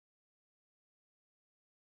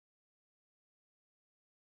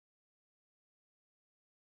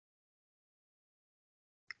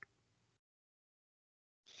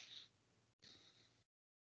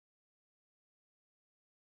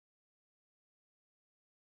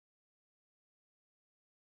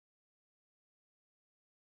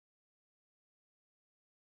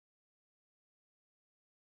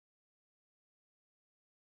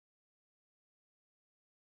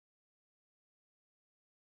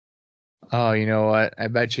 Oh, you know what? I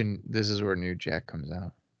bet you this is where New Jack comes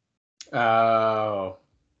out. Oh.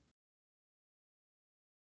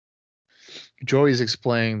 Joey's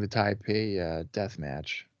explaining the Taipei death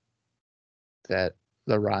match that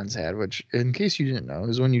the Rons had, which, in case you didn't know,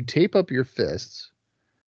 is when you tape up your fists,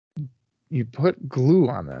 you put glue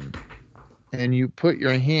on them, and you put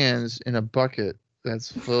your hands in a bucket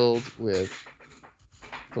that's filled with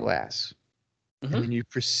glass. Mhm. And then you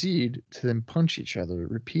proceed to then punch each other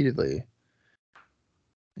repeatedly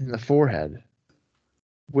in the forehead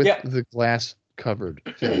with the glass covered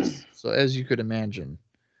fist. So as you could imagine,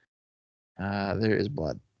 there is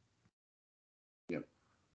blood. Yep.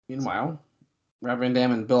 Meanwhile, Rob Van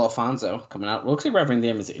Dam and Bill Alfonso coming out. Looks like Rob Van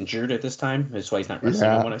Dam is injured at this time. That's why he's not wrestling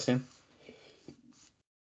on what I've seen.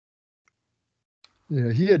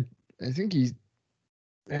 Yeah, I think he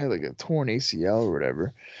had like a torn ACL or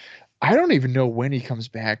whatever. I don't even know when he comes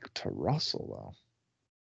back to wrestle, though.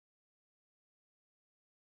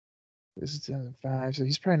 This is 2005, so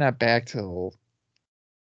he's probably not back till,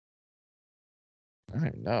 I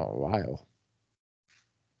don't know, a while.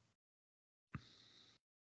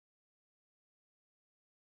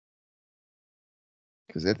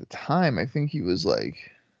 Because at the time, I think he was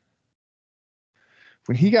like,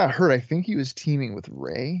 when he got hurt, I think he was teaming with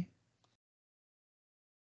Ray.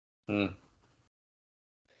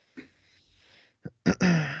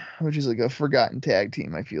 Which is like a forgotten tag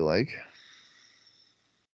team, I feel like.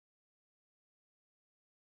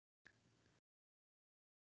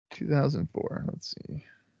 "2004, let's see.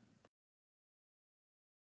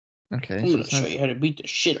 Okay. I'm going to show you how to beat the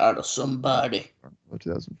shit out of somebody.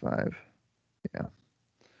 2005. Yeah.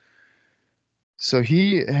 So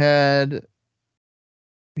he got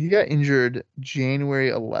injured January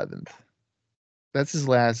 11th. That's his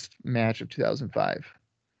last match of 2005.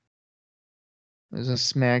 It was a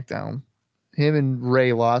SmackDown. Him and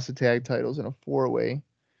Ray lost the tag titles in a 4-way,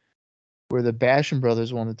 where the Basham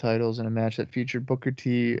brothers won the titles in a match that featured Booker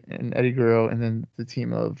T and Eddie Guerrero, and then the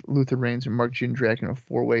team of Luther Reigns and Mark Jindrak in a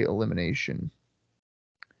 4-way elimination.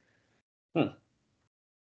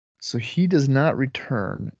 So he does not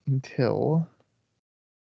return until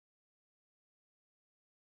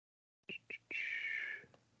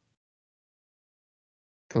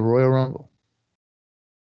the Royal Rumble.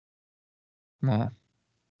 Nah.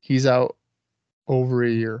 He's out over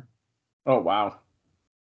a year. Oh, wow.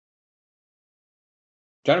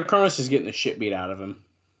 John Kronos is getting the shit beat out of him.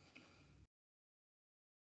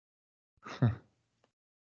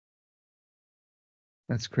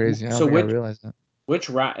 That's crazy. I don't think I realized that. Which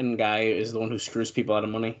rotten guy is the one who screws people out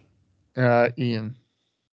of money? Ian.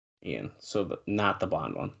 So not the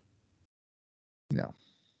blonde one. No.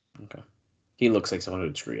 Okay. He looks like someone who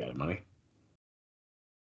would screw you out of money.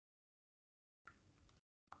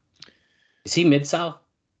 Is he Mid-South?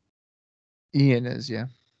 Ian is, yeah.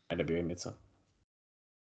 IWA Mid-South.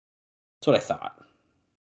 That's what I thought.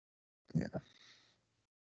 Yeah.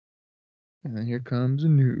 And then here comes a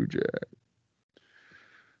New Jack.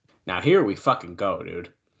 Now here we fucking go,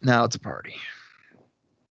 dude. Now it's a party.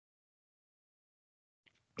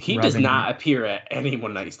 He does not appear at any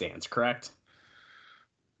one night stands, correct?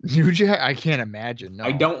 New Jack? I can't imagine. No.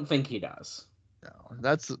 I don't think he does. No.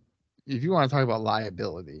 That's, if you want to talk about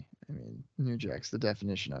liability, I mean, New Jack's the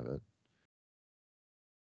definition of it.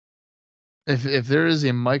 If there is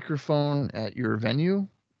a microphone at your venue,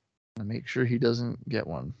 make sure he doesn't get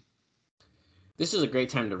one. This is a great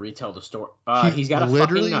time to retell the story. He's got a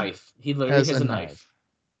fucking knife. He literally has a knife.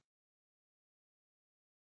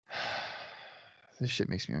 This shit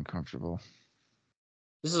makes me uncomfortable.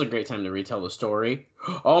 This is a great time to retell the story.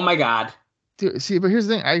 Oh my god. Dude, see, but here's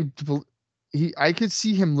the thing. I could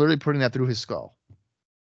see him literally putting that through his skull.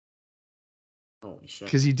 Holy shit.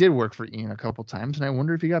 Because he did work for Ian a couple times, and I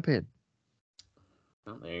wonder if he got paid.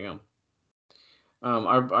 Oh, there you go.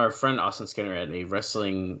 Our friend Austin Skinner at a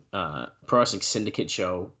pro wrestling syndicate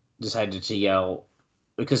show decided to yell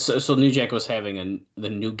because so New Jack was having the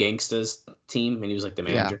New Gangstas team, and he was like the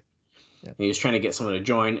manager. Yeah. And he was trying to get someone to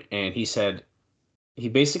join, and he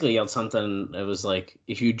basically yelled something that was like,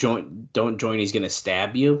 "If you don't join, he's gonna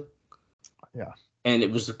stab you." Yeah. And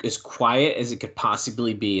it was as quiet as it could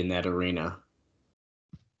possibly be in that arena.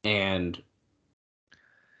 And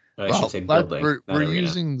I should say building. We're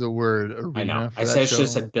using the word arena. I know. I should have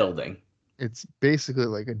said building. It's basically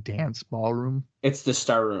like a dance ballroom. It's the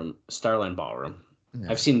Starland Ballroom.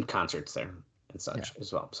 Yeah. I've seen concerts there and such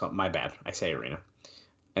as well. So my bad. I say arena.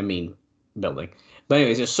 I mean building. But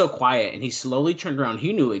anyways, it was so quiet, and he slowly turned around.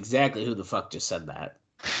 He knew exactly who the fuck just said that.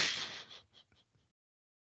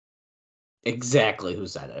 Exactly who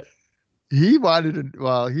said it. He wanted to.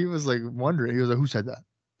 Well, he was like wondering. He was like, "Who said that?"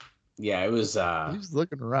 Yeah, it was. He was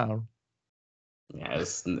looking around. Yeah,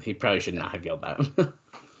 he probably should not have yelled that.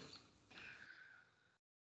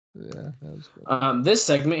 Yeah, that was good. This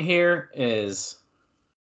segment here is.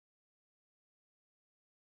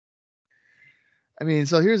 I mean,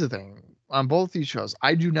 so here's the thing. On both these shows,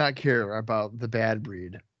 I do not care about the Bad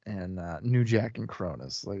Breed and New Jack and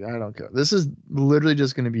Cronus. Like, I don't care. This is literally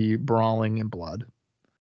just going to be brawling and blood.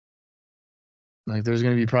 Like, there's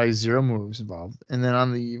going to be probably 0 moves involved. And then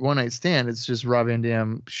on the one night stand, it's just Rob Van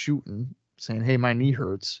Dam shooting, saying, "Hey, my knee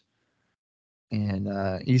hurts." And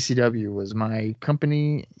ECW was my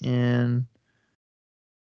company, and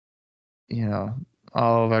you know,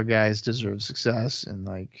 all of our guys deserve success, and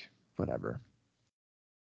like whatever.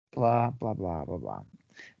 Blah blah blah blah blah.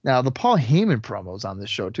 Now the Paul Heyman promo's on this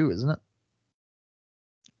show too, isn't it?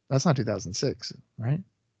 That's not 2006, right?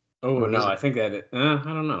 Oh Or was no, it? I think that I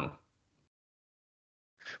don't know.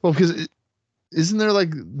 Well, because isn't there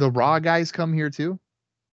like the Raw guys come here too?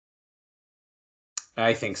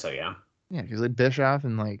 I think so, yeah. Yeah, because like Bischoff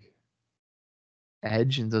and like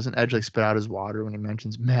Edge, and doesn't Edge like spit out his water when he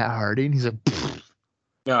mentions Matt Hardy, and he's like, "Pfft,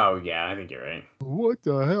 Oh yeah, I think you're right. what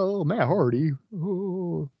the hell, Matt Hardy?"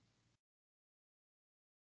 Oh.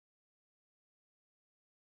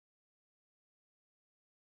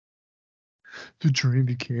 The dream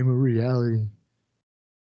became a reality.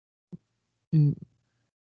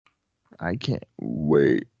 I can't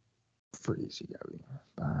wait for ECW.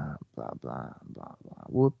 Blah, blah, blah, blah, blah.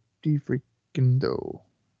 Whoop-de freaking do.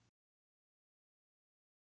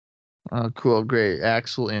 Cool, great.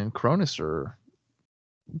 Axel and Cronus are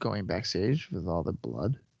going backstage with all the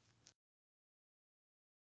blood.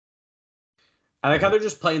 I like how they're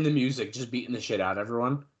just playing the music, just beating the shit out of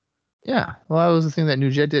everyone. Yeah, well, that was the thing that New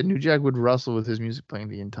Jack did. New Jack would wrestle with his music playing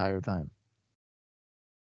the entire time.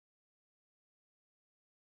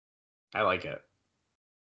 I like it.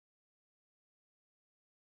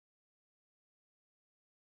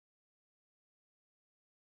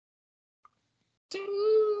 Ding.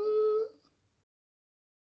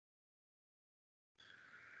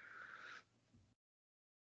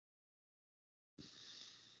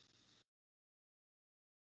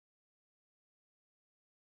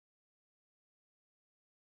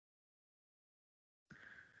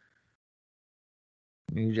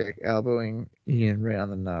 New Jack elbowing Ian right on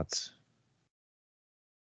the nuts.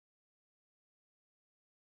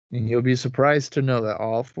 And you'll be surprised to know that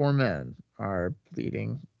all 4 men are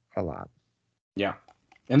bleeding a lot. Yeah.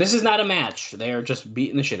 And this is not a match. They are just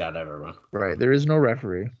beating the shit out of everyone. Right. There is no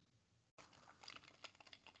referee.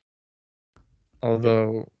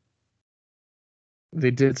 Although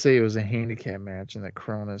they did say it was a handicap match and that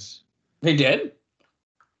Cronus. They did?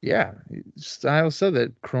 Yeah. Styles said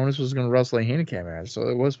that Cronus was going to wrestle a handicap match. So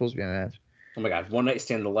it was supposed to be a match. Oh my god. One night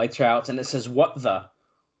stand, the lights are out, and it says, what the?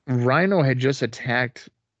 Rhino had just attacked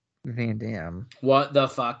Van Dam. What the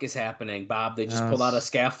fuck is happening, Bob? They just pulled out a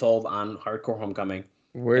scaffold on Hardcore Homecoming.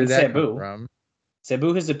 Where did that come from?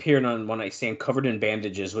 Sabu has appeared on One Night Stand covered in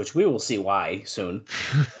bandages, which we will see why soon.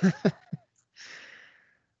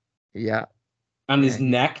 Yeah. On his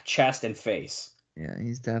neck, chest, and face. Yeah,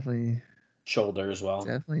 he's definitely... Shoulder as well.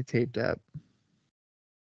 Definitely taped up.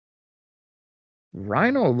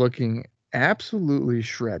 Rhino looking absolutely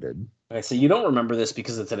shredded. Okay, so you don't remember this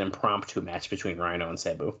because it's an impromptu match between Rhino and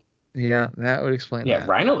Sabu. Yeah, that would explain that. Yeah,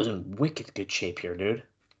 Rhino is in wicked good shape here, dude.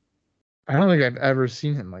 I don't think I've ever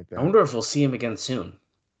seen him like that. I wonder if we'll see him again soon.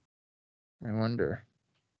 I wonder.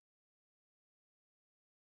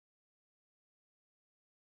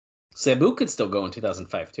 Sabu could still go in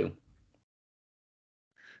 2005 too.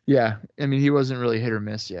 Yeah, I mean, he wasn't really hit or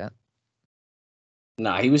miss yet.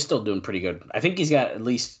 Nah, he was still doing pretty good. I think he's got at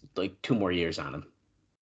least like 2 more years on him.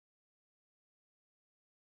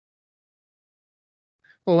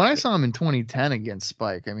 Well, when I saw him in 2010 against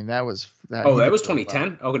Spike, I mean, that was... that was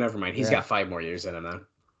 2010? Oh, never mind. He's got 5 more years in him then.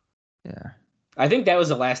 Yeah. I think that was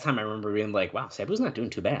the last time I remember being like, wow, Sabu's not doing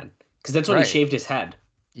too bad. Because that's when he shaved his head.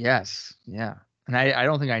 Yes, yeah. And I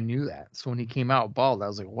don't think I knew that. So when he came out bald, I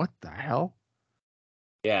was like, what the hell?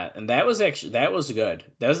 Yeah, and that was good. That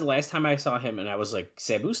was the last time I saw him, and I was like,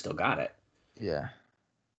 Sabu still got it. Yeah.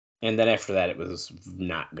 And then after that, it was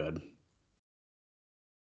not good.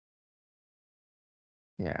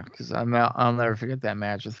 Yeah, because I'll never forget that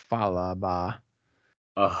match with Falaba.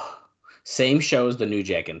 Oh, same show as the New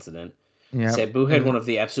Jack incident. Yeah. Sabu had one of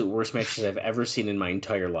the absolute worst matches I've ever seen in my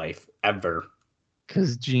entire life, ever.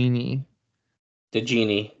 Because Genie, the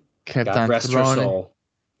Genie, kept God on rest her soul,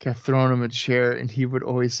 kept throwing him a chair, and he would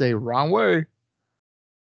always say, "Wrong way."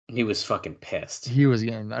 He was fucking pissed. He was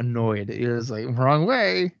getting annoyed. He was like, "Wrong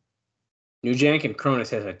way." New Jack and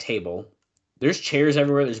Cronus has a table. There's chairs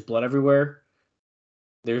everywhere. There's blood everywhere.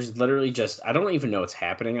 There's literally just... I don't even know what's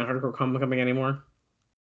happening on Hardcore Homecoming anymore.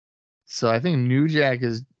 So I think New Jack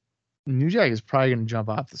is probably going to jump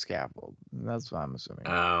off the scaffold. That's what I'm assuming.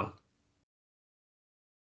 Oh.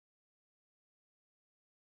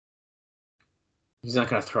 He's not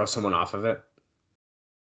going to throw someone off of it?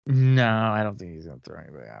 No, I don't think he's gonna throw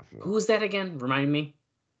anybody off. Who was that again? Remind me.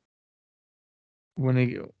 What do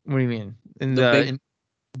you mean? The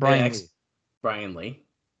Brian ex Lee. Brian Lee.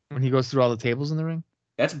 When he goes through all the tables in the ring?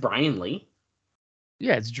 That's Brian Lee.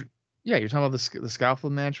 Yeah, you're talking about the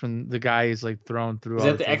Scaffold match when the guy is like thrown through Is all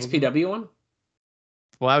that the tables? XPW one?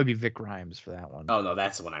 Well, that would be Vic Grimes for that one. Oh no,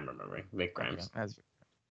 that's the one I'm remembering. Vic Grimes. Okay,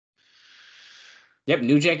 Yep,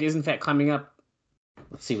 New Jack is in fact climbing up.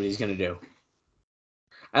 Let's see what he's gonna do.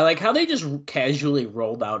 I like how they just casually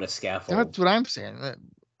rolled out a scaffold. That's what I'm saying.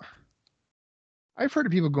 I've heard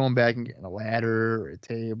of people going back and getting a ladder or a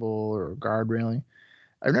table or a guard railing.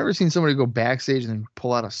 I've never seen somebody go backstage and then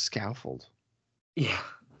pull out a scaffold. Yeah.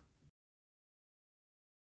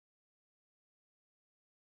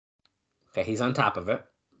 Okay, he's on top of it.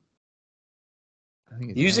 I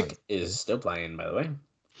think Music is still playing, by the way.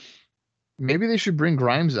 Maybe they should bring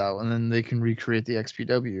Grimes out and then they can recreate the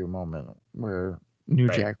XPW moment where New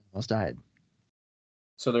Jack almost died.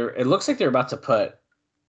 So it looks like they're about to put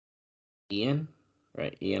Ian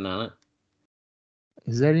on it.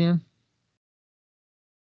 Is that Ian?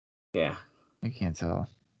 Yeah. I can't tell.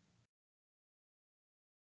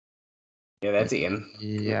 Yeah, that's Ian.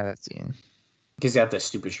 Yeah, that's Ian. He's got that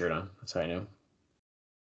stupid shirt on. That's how I know.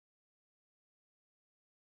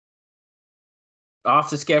 Off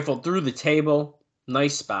the scaffold, through the table.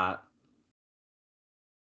 Nice spot.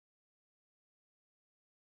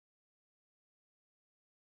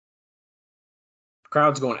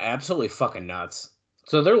 Crowd's going absolutely fucking nuts.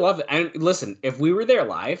 So they're loving. And listen, if we were there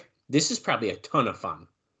live, this is probably a ton of fun.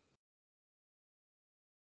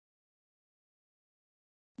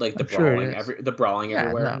 Like the brawling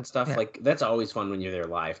everywhere and stuff. Yeah. Like that's always fun when you're there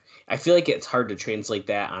live. I feel like it's hard to translate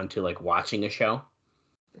that onto like watching a show.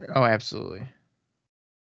 Oh, absolutely.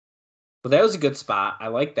 But that was a good spot. I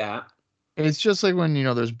like that. It's just like when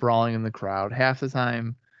there's brawling in the crowd. Half the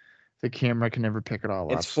time, the camera can never pick it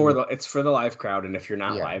all up. It's for the live crowd, and if you're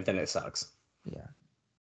not live, then it sucks. Yeah.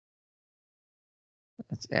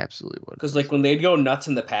 That's absolutely what. Because like when they'd go nuts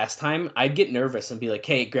in the pastime, I'd get nervous and be like,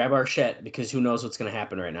 "Hey, grab our shit," because who knows what's gonna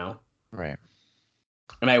happen right now. Right.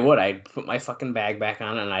 And I'd put my fucking bag back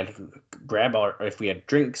on and I'd grab if we had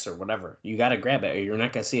drinks or whatever. You gotta grab it or you're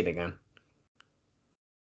not gonna see it again.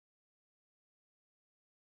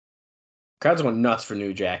 Crowd's going nuts for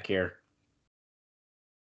New Jack here.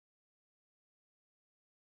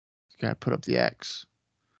 Gotta put up the X.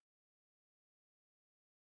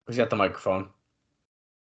 He's got the microphone.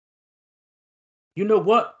 You know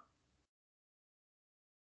what?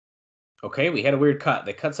 Okay, we had a weird cut.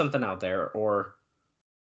 They cut something out there, or...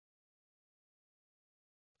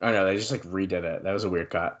 Oh no, they just like redid it. That was a weird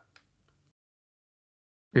cut.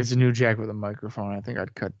 It's a New Jack with a microphone. I think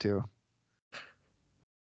I'd cut too.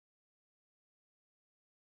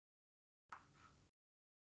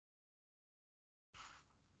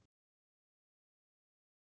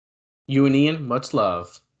 You and Ian, much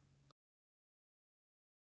love.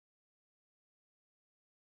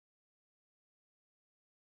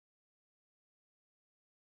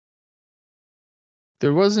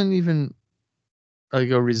 There wasn't even like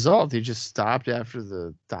a result. He just stopped after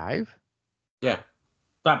the dive. Yeah.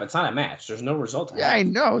 Stop. It's not a match. There's no result. Yeah, I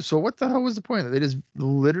know. So what the hell was the point? They just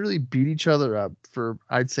literally beat each other up for,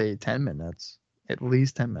 I'd say, 10 minutes. At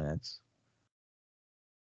least 10 minutes.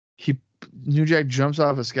 New Jack jumps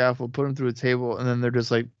off a scaffold, put him through a table, and then they're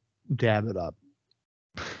just like, dab it up.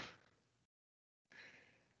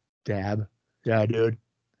 Dab. Yeah, dude.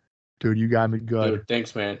 Dude, you got me good. Dude,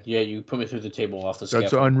 thanks, man. Yeah, you put me through the table off the scaffold.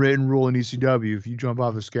 That's an unwritten rule in ECW. If you jump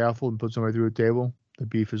off a scaffold and put somebody through a table, the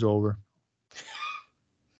beef is over.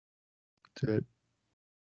 That's it.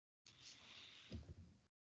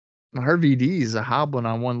 Harvey D is hobbling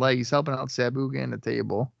on one leg. He's helping out Sabu getting the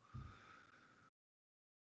table.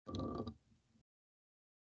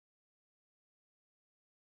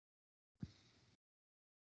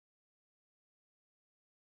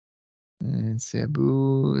 And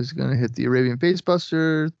Sabu is going to hit the Arabian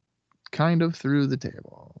Facebuster kind of through the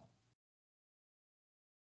table.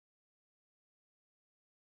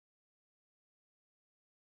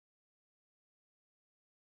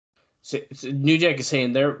 So New Jack is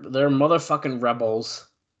saying they're motherfucking rebels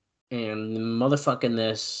and motherfucking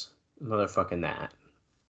this, motherfucking that.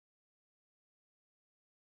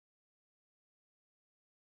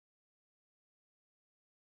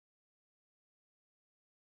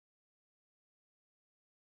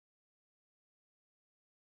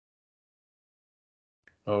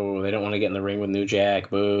 Oh, they don't want to get in the ring with New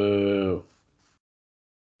Jack. Boo.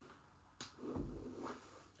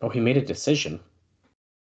 Oh, he made a decision.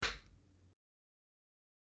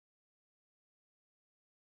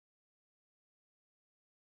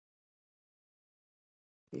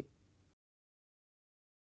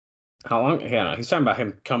 How long? Yeah, he's talking about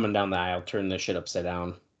him coming down the aisle, turning this shit upside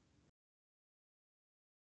down.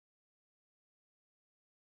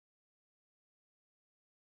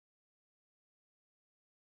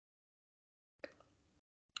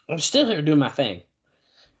 I'm still here doing my thing.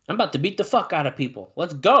 I'm about to beat the fuck out of people.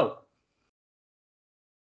 Let's go.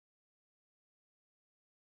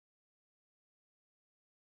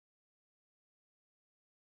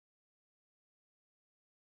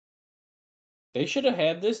 They should have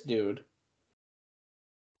had this dude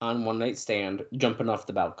on One Night Stand jumping off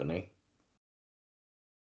the balcony.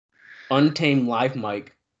 Untamed live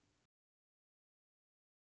mic.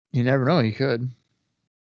 You never know. He could.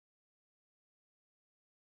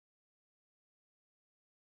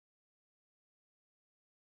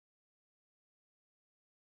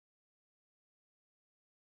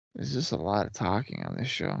 There's just a lot of talking on this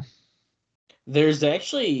show. There's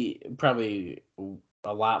actually probably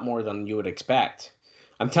a lot more than you would expect.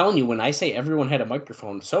 I'm telling you, when I say everyone had a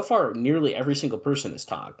microphone, so far nearly every single person has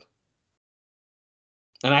talked.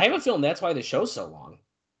 And I have a feeling that's why the show's so long.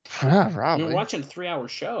 Yeah, probably. You're watching a 3-hour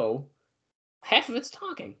show, half of it's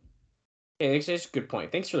talking. Hey, that's a good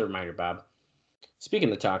point. Thanks for the reminder, Bob.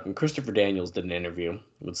 Speaking of talking, Christopher Daniels did an interview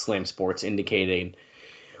with Slam Sports indicating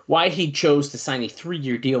why he chose to sign a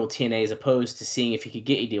 3-year deal with TNA as opposed to seeing if he could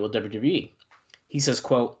get a deal with WWE. He says,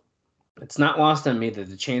 quote, "It's not lost on me that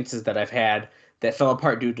the chances that I've had that fell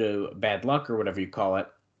apart due to bad luck or whatever you call it.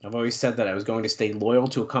 I've always said that I was going to stay loyal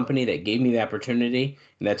to a company that gave me the opportunity,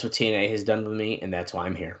 and that's what TNA has done with me, and that's why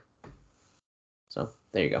I'm here." So,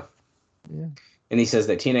 there you go. Yeah. And he says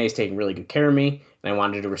that TNA is taking really good care of me, and I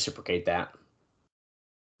wanted to reciprocate that.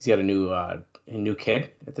 He's got a new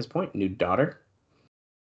kid at this point, new daughter.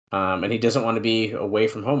 And he doesn't want to be away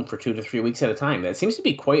from home for 2 to 3 weeks at a time. That seems to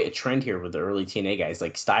be quite a trend here with the early TNA guys.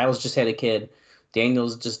 Like Styles just had a kid,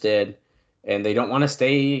 Daniels just did, and they don't want to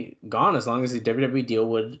stay gone as long as the WWE deal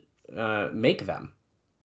would make them.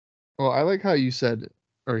 Well, I like how you said,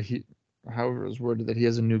 or however it was worded, that he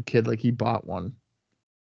has a new kid, like he bought one.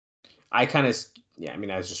 I was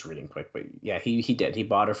just reading quick, but yeah, he did. He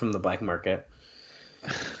bought her from the black market.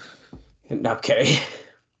 No, I'm kidding.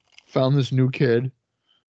 Found this new kid.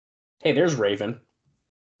 Hey, there's Raven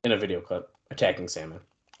in a video clip attacking Salmon.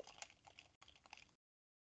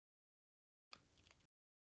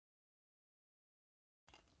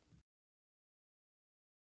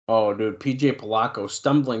 Oh, dude, PJ Polacco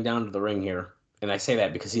stumbling down to the ring here. And I say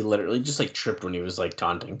that because he literally just like tripped when he was like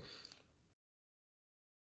taunting.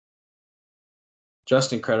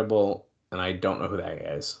 Just incredible, and I don't know who that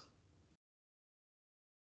guy is.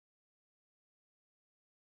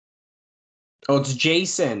 Oh, it's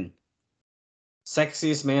Jason.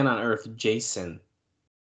 Sexiest man on earth, Jason.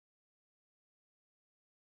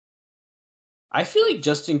 I feel like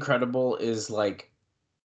Just Incredible is like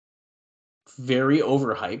very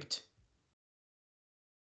overhyped.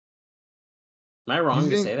 Am I wrong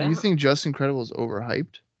to say that? You think Just Incredible is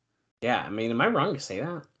overhyped? Yeah, I mean, am I wrong to say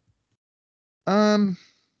that? And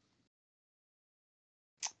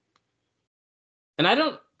I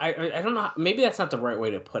don't know. Maybe that's not the right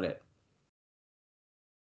way to put it.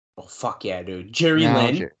 Oh, fuck yeah, dude. Jerry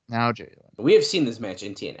Lynn. Jerry Lynn. We have seen this match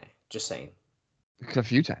in TNA. Just saying. A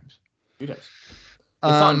few times. They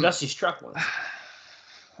fought in Dusty Struck once.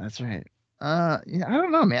 That's right. I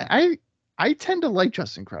don't know, man. I tend to like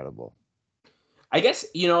Just Incredible. I guess,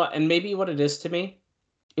 and maybe what it is to me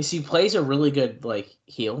is he plays a really good, like,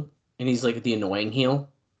 heel, and he's, like, the annoying heel.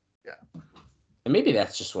 Yeah. And maybe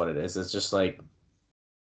that's just what it is. It's just, like,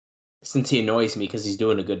 since he annoys me because he's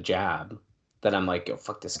doing a good job, that I'm like, yo,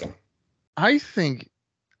 fuck this guy. I think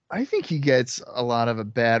he gets a lot of a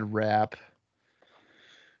bad rap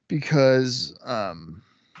because,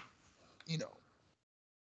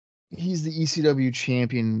 he's the ECW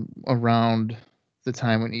champion around the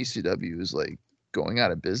time when ECW is, like, going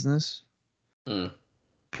out of business.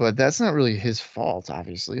 But that's not really his fault,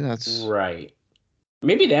 obviously. That's right.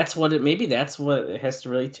 Maybe that's what it has to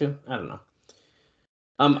relate to. I don't know.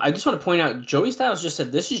 I just want to point out, Joey Styles just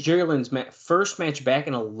said this is Jerry Lynn's first match back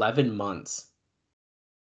in 11 months.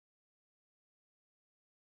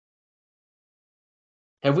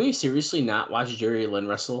 Have we seriously not watched Jerry Lynn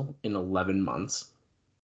wrestle in 11 months?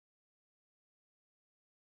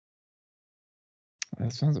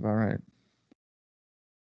 That sounds about right.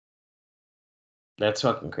 That's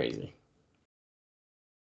fucking crazy.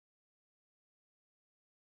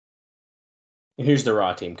 And here's the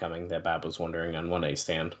Raw team coming that Bob was wondering on One Night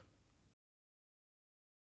Stand.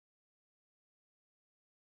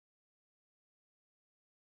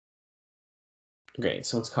 Great,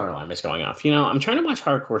 so it's car alarm is going off. I'm trying to watch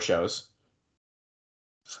hardcore shows.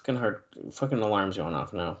 Fucking alarm's going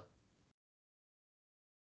off now.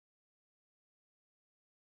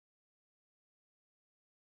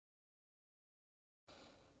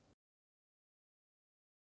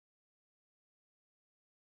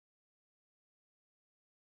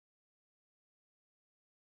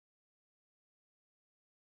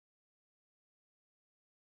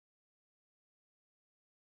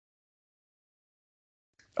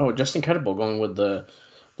 Oh, just incredible going with the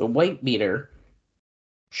white beater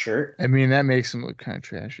shirt. I mean, that makes him look kind of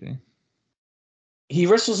trashy. He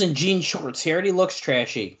wrestles in jean shorts. He already looks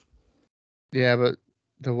trashy. Yeah, but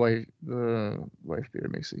the wife beater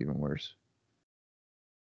makes it even worse.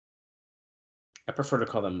 I prefer to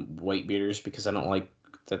call them white beaters because I don't like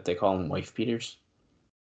that they call them wife beaters.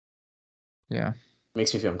 Yeah.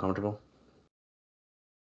 Makes me feel uncomfortable.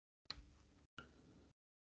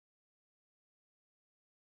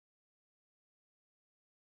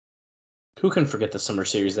 Who can forget the summer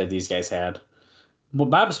series that these guys had? Well,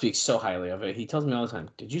 Bob speaks so highly of it. He tells me all the time,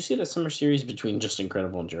 "Did you see the summer series between Just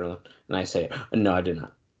Incredible and Jerlin?" And I say, "No, I did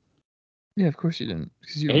not." Yeah, of course you didn't.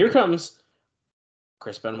 And here comes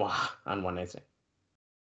Chris Benoit on One Night Stand.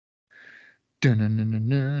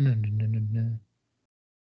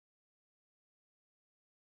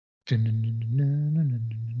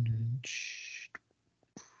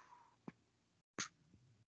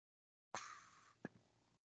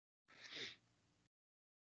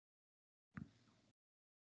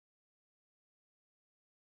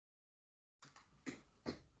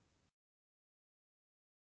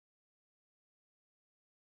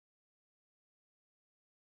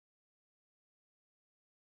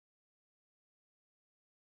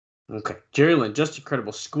 Okay, Jerry Lynn, Just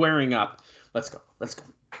Incredible, squaring up. Let's go. Let's go.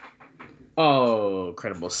 Oh,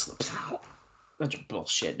 Incredible slips out. That's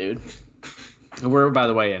bullshit, dude. We're, by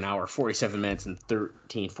the way, an hour, 47 minutes, and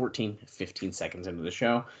 15 seconds into the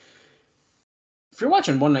show. If you're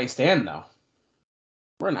watching One Night Stand, though,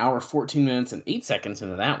 we're an hour, 14 minutes, and 8 seconds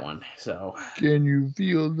into that one. So, can you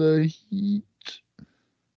feel the heat?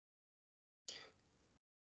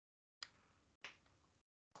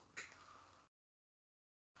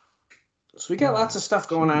 So we got lots of stuff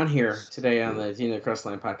going on here today on the TNA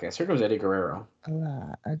Crossline podcast. Here comes Eddie Guerrero,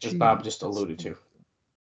 as Bob just alluded to.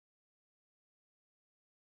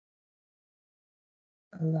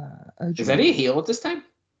 Is Eddie a heel at this time?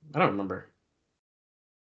 I don't remember.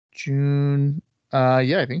 June.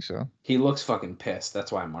 Yeah, I think so. He looks fucking pissed.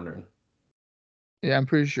 That's why I'm wondering. Yeah, I'm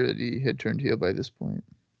pretty sure that he had turned heel by this point.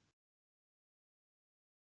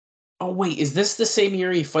 Oh, wait. Is this the same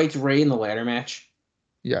year he fights Ray in the ladder match?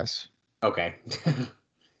 Yes. Okay.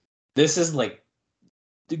 This is like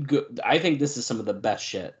good. I think this is some of the best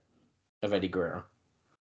shit of Eddie Guerrero.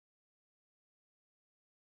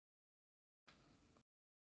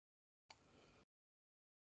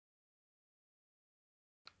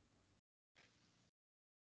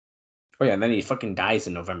 Oh yeah, and then he fucking dies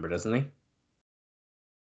in November, doesn't he?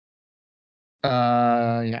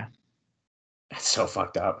 Yeah. That's so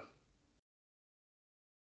fucked up.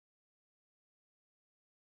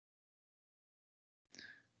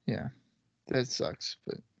 Yeah. That sucks,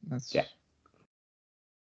 but that's Yeah.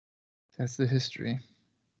 That's the history.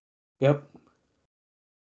 Yep.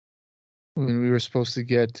 When we were supposed to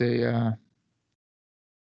get a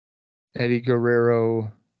Eddie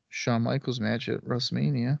Guerrero Shawn Michaels match at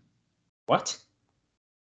WrestleMania. What?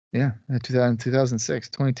 Yeah, 2006,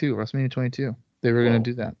 22, WrestleMania 22. They were going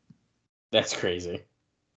to do that. That's crazy.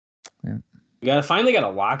 Yeah. We finally got a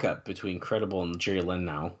lockup between Credible and Jerry Lynn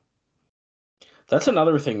now. That's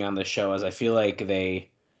another thing on the show, as I feel like they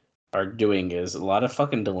are doing is a lot of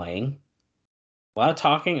fucking delaying. A lot of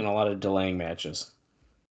talking and a lot of delaying matches.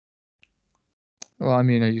 Well, I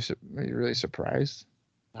mean, are you really surprised?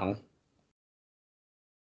 No.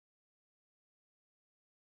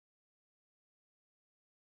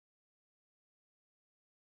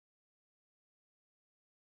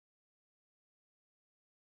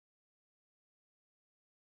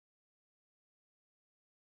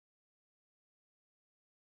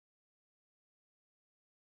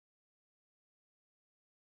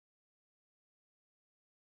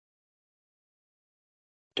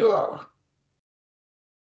 Ugh.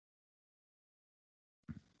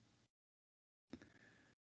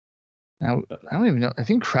 Now, I don't even know. I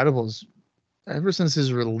think Credible's, ever since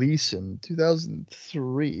his release in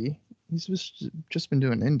 2003, he's just been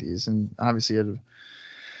doing indies, and obviously had a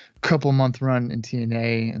couple month run in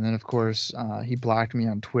TNA, and then of course he blocked me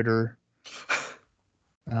on Twitter.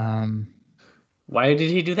 Why did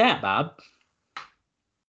he do that, Bob?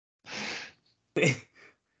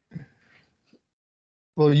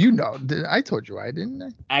 Well, you know, I told you why, didn't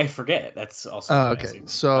I? I forget. That's also okay.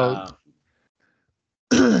 So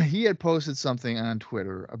he had posted something on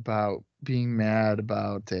Twitter about being mad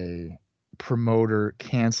about a promoter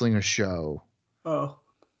canceling a show. Oh.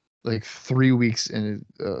 Like 3 weeks in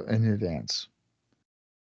advance.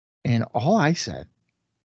 And all I said,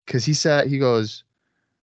 because he goes,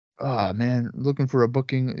 "Oh man, looking for a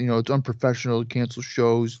booking. You know, it's unprofessional to cancel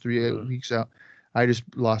shows 3 weeks out. I just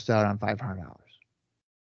lost out on $500."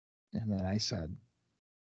 And then I said,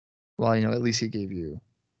 well, at least he gave you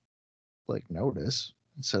like notice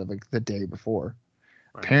instead of like the day before.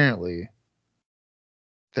 Right. Apparently,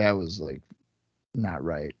 that was like not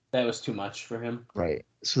right. That was too much for him. Right.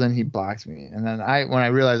 So then he blocked me. And then when I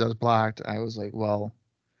realized I was blocked, I was like, well,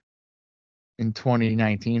 in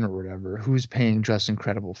 2019 or whatever, who's paying Justin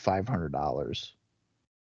Credible $500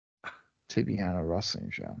 to be on a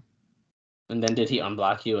wrestling show? And then did he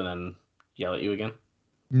unblock you and then yell at you again?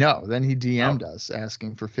 No, then he DM'd us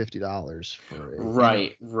asking for $50 for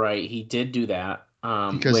it. Right. He did do that.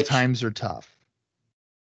 Because times are tough.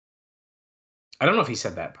 I don't know if he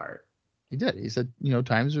said that part. He did. He said,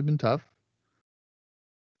 times have been tough.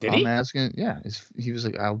 Did he? I'm asking, yeah. He was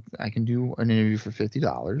like, I can do an interview for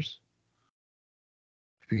 $50.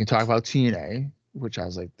 We can talk about TNA, which I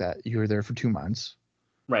was like, that you were there for 2 months.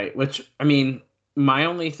 Right. Which, I mean, my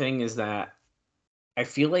only thing is that I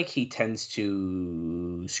feel like he tends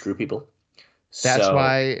to screw people. That's So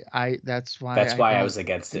why I was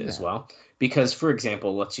against it as well. Because, for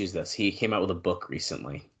example, let's use this. He came out with a book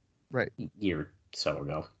recently. Right. A year or so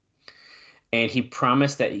ago. And he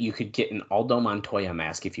promised that you could get an Aldo Montoya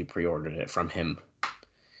mask if you pre-ordered it from him.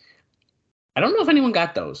 I don't know if anyone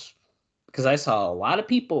got those. Because I saw a lot of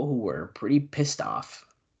people who were pretty pissed off.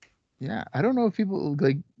 Yeah, I don't know if people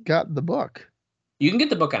like got the book. You can get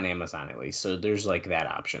the book on Amazon at least, so there's like that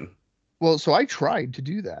option. Well, so I tried to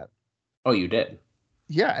do that. Oh, you did?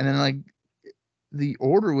 Yeah, and then like the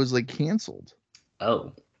order was like canceled.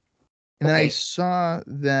 Oh. And then I saw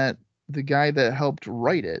that the guy that helped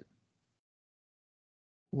write it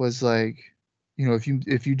was like, if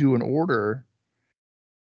you do an order,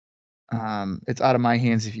 it's out of my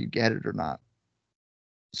hands if you get it or not.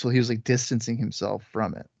 So he was like distancing himself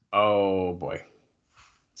from it. Oh boy.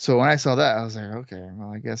 So when I saw that, I was like, okay,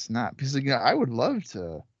 well, I guess not. Because I would love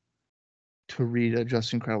to read a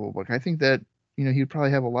Justin Credible book. I think that he'd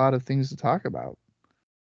probably have a lot of things to talk about.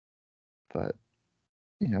 But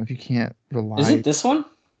if you can't rely, is it this one?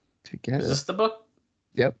 To get is this the book?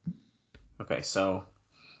 Yep. Okay, so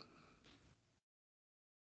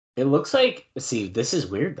it looks like. See, this is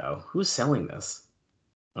weird though. Who's selling this?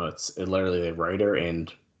 Oh, it's literally the writer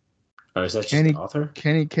and. Oh, is that just the author?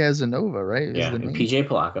 Kenny Casanova, right? Yeah, and PJ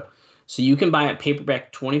Palaka. So you can buy it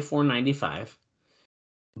paperback $24.95,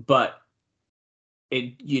 but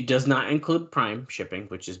it does not include Prime shipping,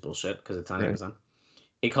 which is bullshit because it's on Amazon.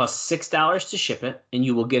 It costs $6 to ship it, and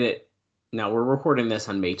you will get it. Now we're recording this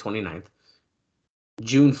on May 29th,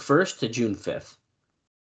 June 1st to June 5th,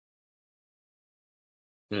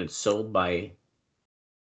 and it's sold by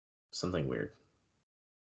something weird.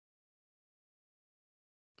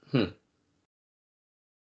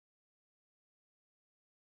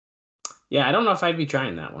 Yeah, I don't know if I'd be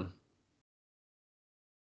trying that one.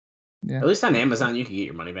 Yeah. At least on Amazon, you can get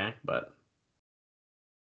your money back, but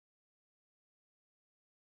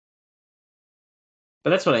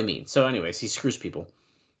that's what I mean. So anyways, he screws people.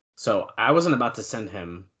 So I wasn't about to send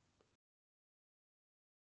him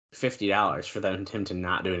 $50 for him to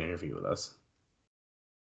not do an interview with us.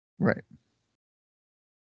 Right.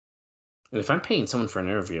 And if I'm paying someone for an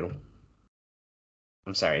interview,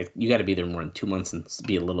 I'm sorry, you got to be there more than 2 months and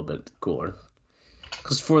be a little bit cooler.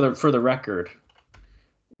 Because for the record,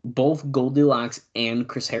 both Goldilocks and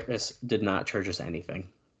Chris Harris did not charge us anything.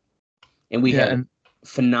 And we had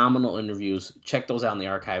phenomenal interviews. Check those out in the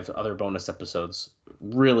archives, other bonus episodes.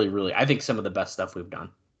 Really, really, I think some of the best stuff we've done.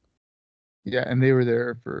 Yeah, and they were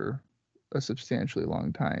there for a substantially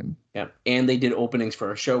long time. Yeah, and they did openings for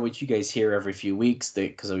our show, which you guys hear every few weeks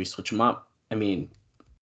because we switch them up. I mean,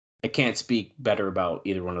 I can't speak better about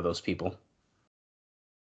either one of those people.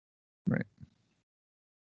 Right.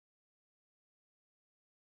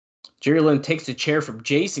 Jerry Lynn takes the chair from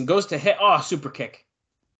Jace and goes to hit. Oh, super kick.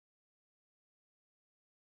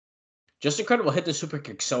 Justin Credible hit the super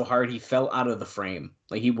kick so hard he fell out of the frame.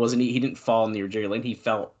 Like he didn't fall near Jerry Lynn. He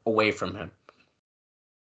fell away from him.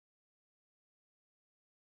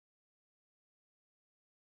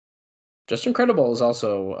 Justin Credible is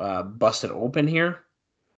also busted open here.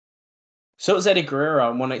 So is Eddie Guerrero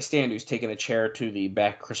on One Night Stand, who's taking a chair to the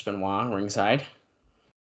back Chris Benoit ringside.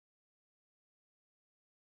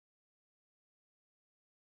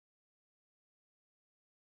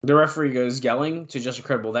 The referee goes yelling to Justin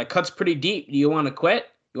Credible, "That cut's pretty deep. Do you want to quit?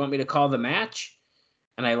 You want me to call the match?"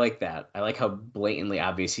 And I like that. I like how blatantly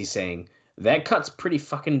obvious he's saying, "That cut's pretty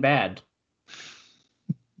fucking bad.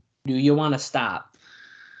 Do you want to stop?"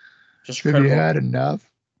 Just Have you had enough?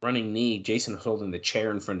 Running knee. Jason holding the chair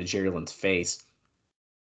in front of Jerry Lynn's face.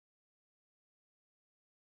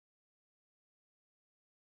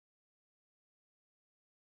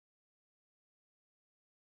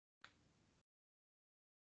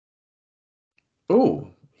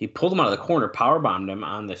 Ooh, he pulled him out of the corner, power bombed him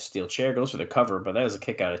on the steel chair, goes for the cover, but that was a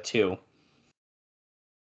kick out of 2.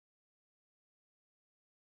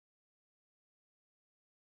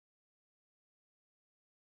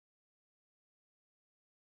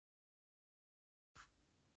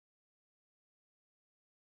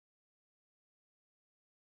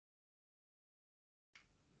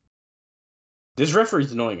 This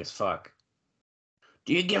referee's annoying as fuck.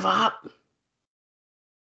 Do you give up?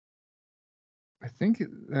 I think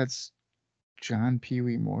that's John Pee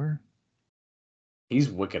Wee Moore. He's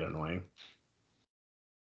wicked annoying.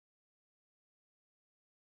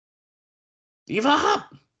 Give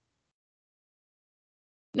up!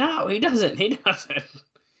 No, he doesn't. He doesn't.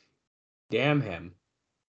 Damn him.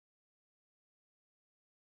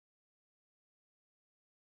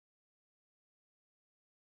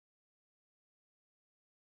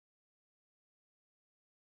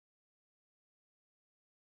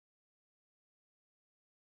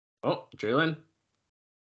 Oh, Jalen.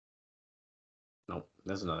 Nope,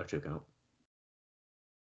 that's another 2 count.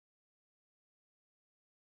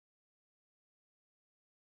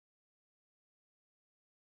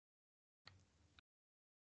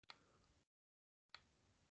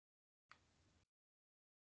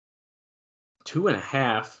 Two and a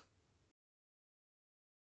half.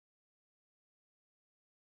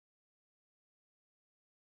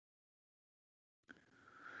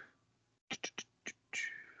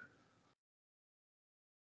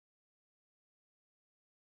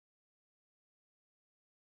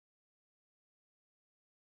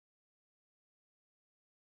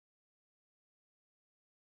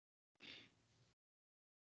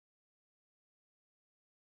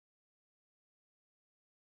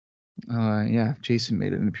 Yeah, Jason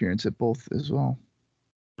made an appearance at both as well.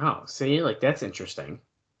 Oh, see, like that's interesting.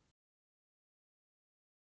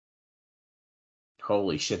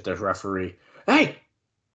 Holy shit, there's referee. Hey!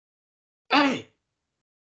 Hey!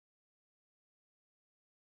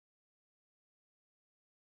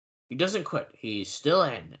 He doesn't quit. He's still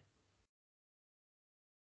in.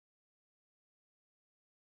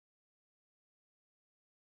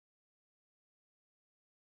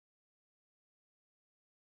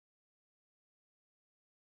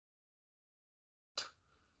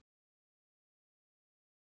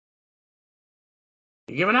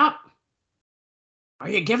 You giving up? Are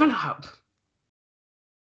you giving up?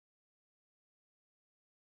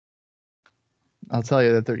 I'll tell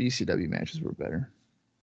you that their ECW matches were better.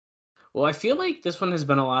 Well, I feel like this one has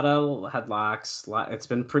been a lot of headlocks. It's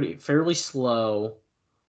been fairly slow.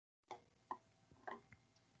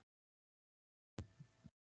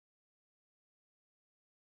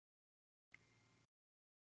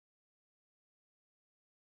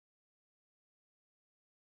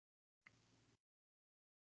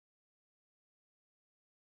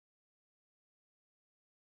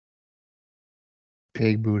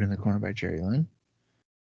 Pig boot in the corner by Jerry Lynn.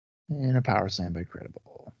 And a power slam by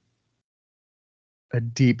Credible. A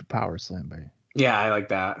deep power slam by. Yeah, I like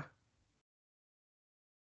that.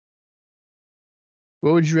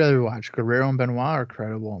 What would you rather watch, Guerrero and Benoit or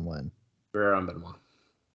Credible and Lynn? Guerrero and Benoit.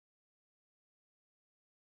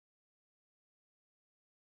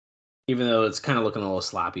 Even though it's kind of looking a little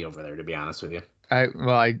sloppy over there, to be honest with you. I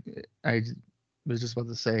was just about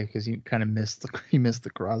to say because he kind of missed the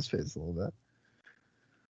crossface a little bit.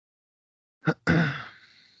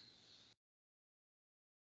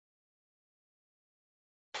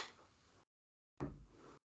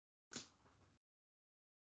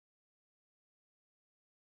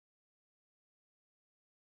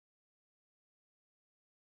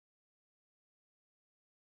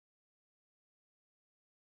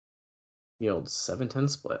 The old 7-10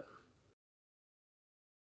 split.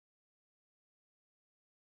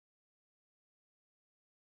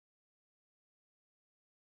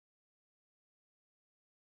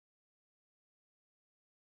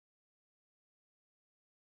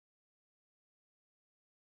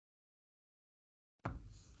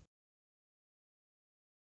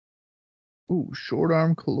 Ooh, short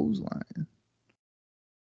arm clothesline.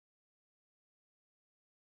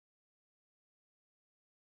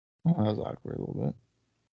 Oh, that was awkward a little bit.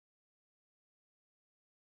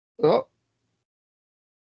 Oh.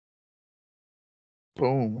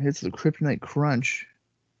 Boom. Hits the kryptonite crunch.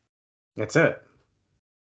 That's it.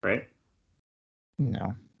 Right?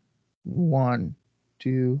 No. 1,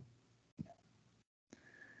 2.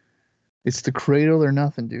 It's the cradle or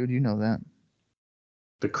nothing, dude. You know that.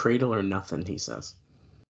 The cradle or nothing, he says.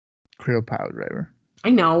 Cradle power driver.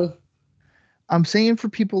 I know. I'm saying for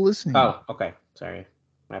people listening. Oh, okay. Sorry.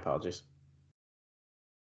 My apologies.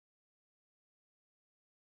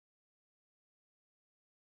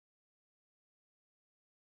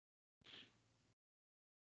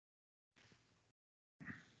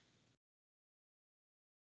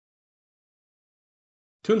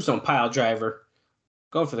 Tombstone pile driver.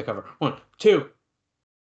 Going for the cover. 1, 2.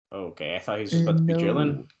 Okay, I thought he was just about to beat Jerry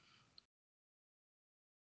Lynn.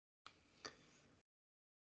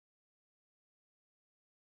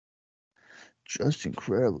 Just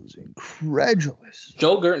incredible. Incredulous.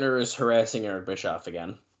 Joel Gertner is harassing Eric Bischoff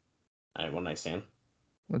again. All right, one night stand.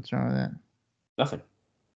 What's wrong with that? Nothing.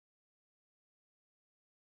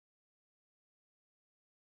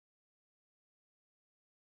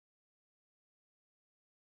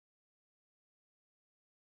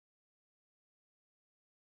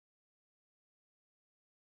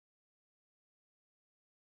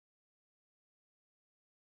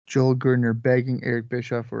 Joel Gertner begging Eric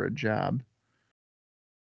Bischoff for a job.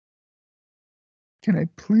 Can I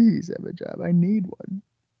please have a job? I need one.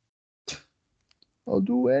 I'll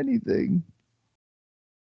do anything.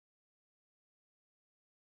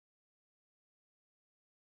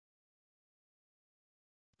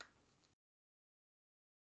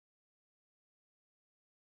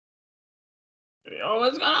 Oh,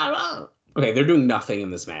 what's going on? Okay, they're doing nothing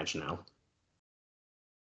in this match now.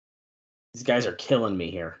 These guys are killing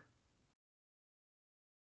me here.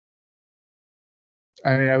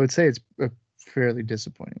 I mean, I would say it's a fairly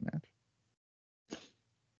disappointing match.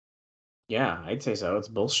 Yeah, I'd say so. It's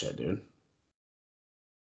bullshit, dude.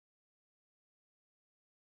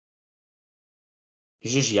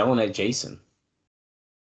 He's just yelling at Jason.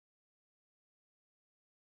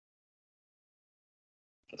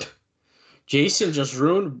 Jason just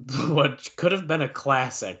ruined what could have been a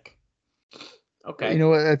classic. Okay. You know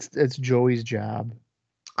what? That's Joey's job.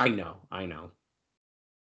 I know.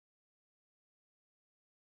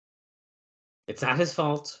 It's not his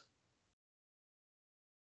fault.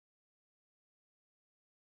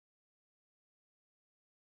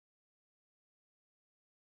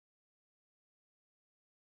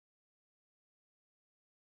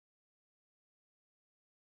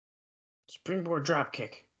 Springboard drop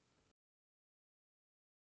kick.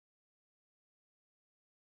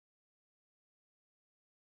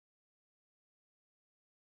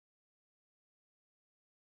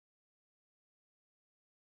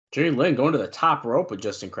 Jerry Lynn going to the top rope with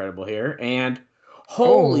just incredible here. And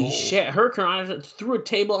holy shit, Hurricane threw a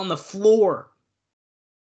table on the floor.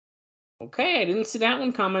 Okay, I didn't see that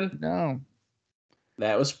one coming. No.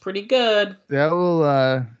 That was pretty good. That will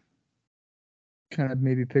kind of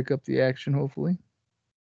maybe pick up the action, hopefully.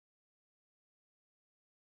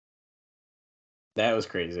 That was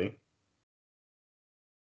crazy.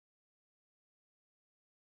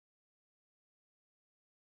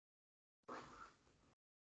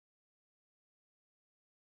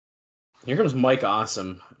 Here comes Mike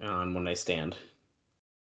Awesome on One Night Stand.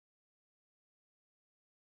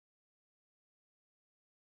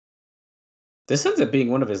 This ends up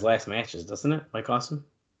being one of his last matches, doesn't it, Mike Awesome?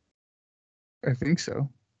 I think so.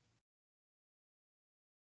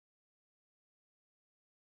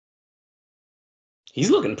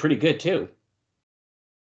 He's looking pretty good, too.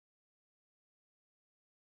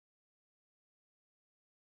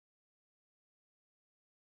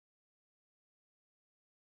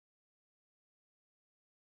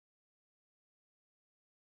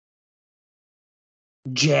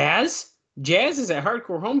 Jazz? Jazz is at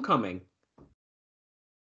Hardcore Homecoming.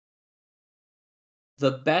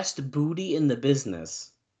 The best booty in the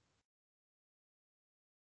business.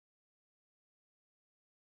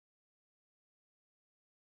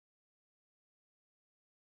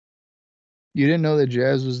 You didn't know that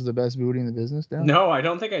Jazz was the best booty in the business, Dan? No, I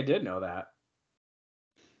don't think I did know that.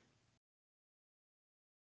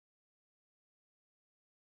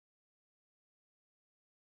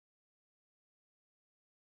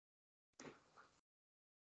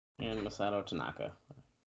 And Masato Tanaka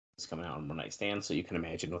is coming out on One Night Stand, so you can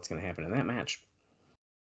imagine what's going to happen in that match.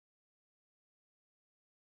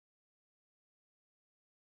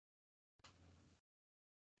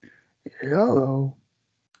 Hello.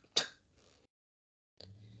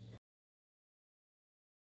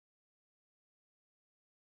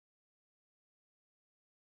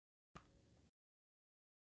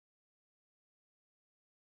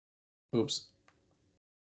 Oops.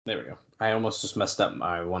 There we go. I almost just messed up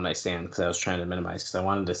my One Night Stand because I was trying to minimize because I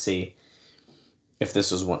wanted to see if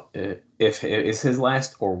this was one, if it is his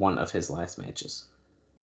last or one of his last matches.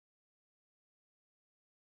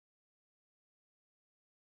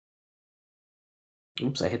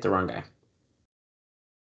 Oops, I hit the wrong guy.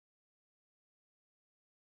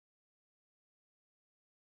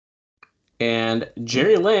 And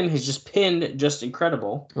Jerry Lynn has just pinned Just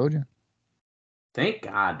Incredible. Told you. Thank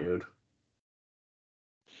God, dude.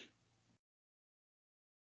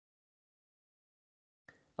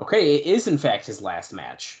 Okay, it is in fact his last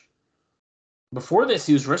match. Before this,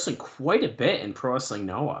 he was wrestling quite a bit in Pro Wrestling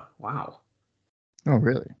Noah. Wow. Oh,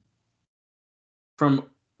 really? From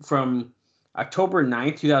October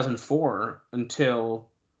 9th, 2004 until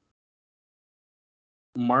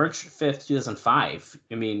March 5th, 2005.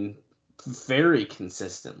 I mean, very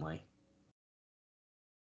consistently.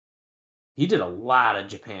 He did a lot of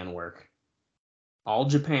Japan work. All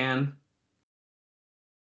Japan.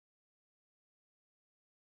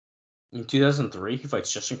 In 2003, he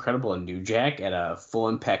fights Just Incredible and New Jack at a Full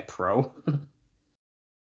Impact Pro. Of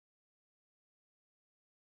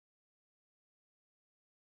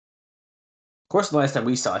course, the last time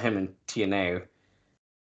we saw him in TNA, it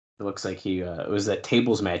looks like it was that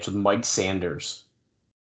tables match with Mike Sanders.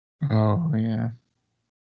 Oh, yeah.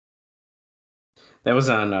 That was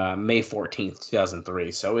on May 14th,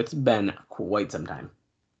 2003, so it's been quite some time.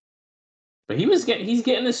 But he's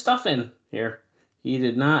getting his stuff in here. He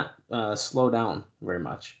did not slow down very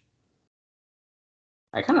much.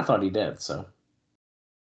 I kind of thought he did, so.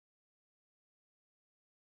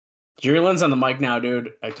 Jerry Lynn's on the mic now,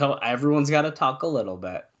 dude. I tell everyone's got to talk a little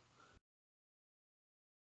bit.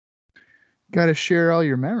 Got to share all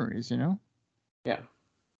your memories, you know? Yeah,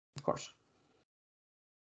 of course.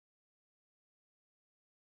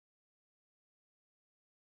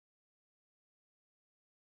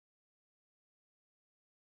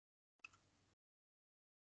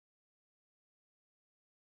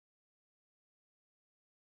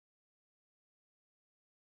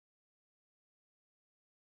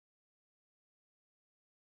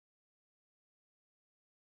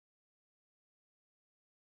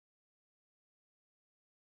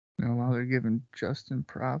 You know, while they're giving Justin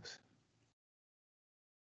props.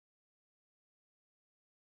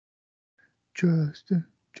 Justin.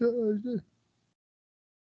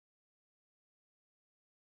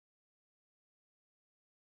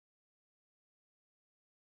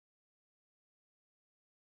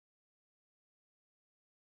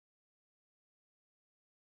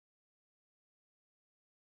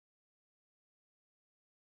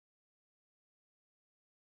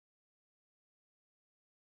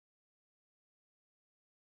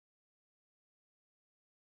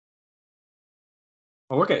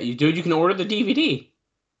 Oh, look at you, dude. You can order the DVD.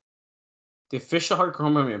 The official Hardcore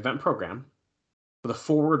Homecoming event program with a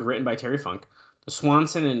foreword written by Terry Funk. The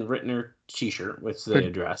Swanson and Rittner t-shirt with the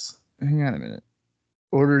address. Hang on a minute.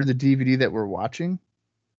 Order the DVD that we're watching?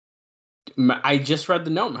 I just read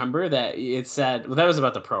the note, remember? That it said, well, that was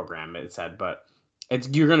about the program, it said, but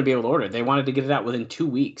you're going to be able to order it. They wanted to get it out within 2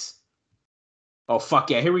 weeks. Oh, fuck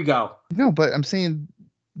yeah, here we go. No, but I'm saying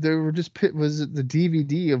there were was it the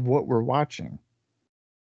DVD of what we're watching?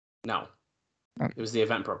 No. Okay. It was the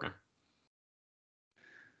event program.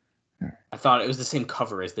 Right. I thought it was the same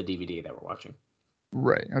cover as the DVD that we're watching.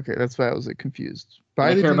 Right. Okay, that's why I was confused.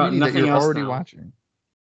 Buy the care about DVD that nothing you're else already now. watching.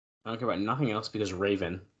 I don't care about nothing else because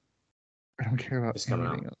Raven I don't care about is coming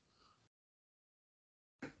anything out.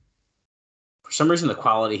 else. For some reason, the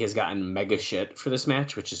quality has gotten mega shit for this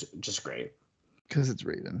match, which is just great. Because it's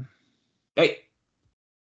Raven. Hey!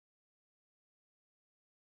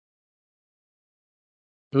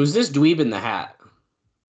 Who's this dweeb in the hat?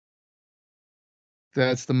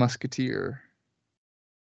 That's the Musketeer.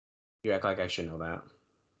 You act like I should know that.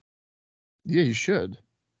 Yeah, you should.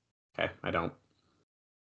 Okay, I don't.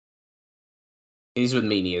 He's with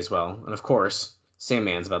Meanie as well. And of course,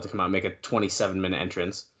 Sandman's about to come out and make a 27-minute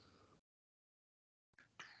entrance.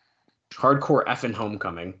 Hardcore effing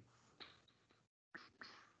Homecoming.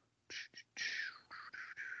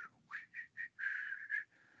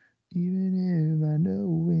 Even if I know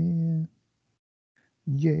when.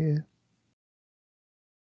 Yeah.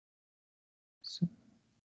 So,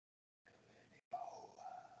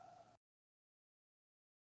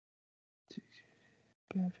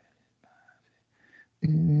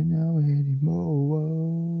 know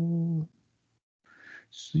anymore.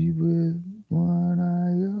 Sleep with one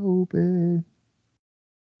eye open.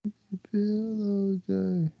 Pillow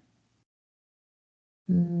day.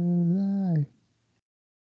 July.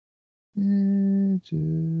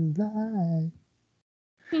 July.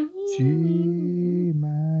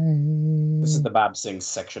 This is the Bob Sings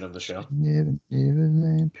section of the show. Never.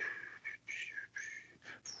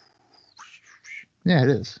 Yeah, it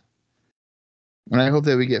is. And I hope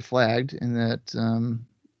that we get flagged and that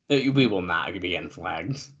We will not be getting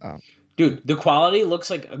flagged. Oh. Dude, the quality looks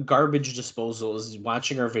like a garbage disposal is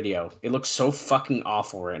watching our video. It looks so fucking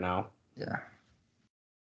awful right now. Yeah.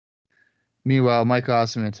 Meanwhile, Mike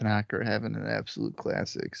Awesome and Tanaka are having an absolute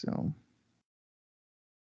classic, so.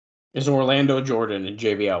 There's Orlando Jordan and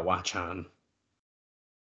JBL. Watch on.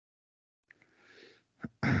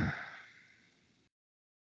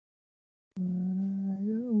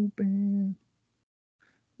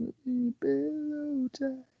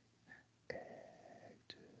 Oh,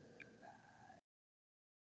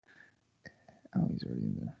 he's already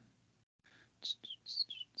in there.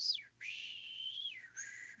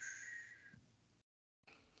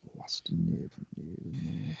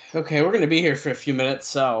 Okay, we're going to be here for a few minutes.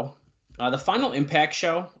 So, the final Impact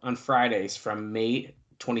show on Fridays from May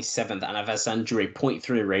 27th on FSN drew a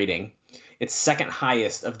 0.3 rating. It's second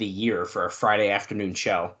highest of the year for a Friday afternoon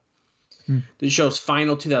show. The show's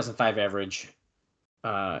final 2005 average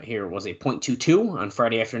here was a 0.22 on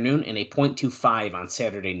Friday afternoon and a 0.25 on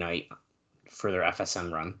Saturday night for their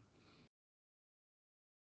FSN run.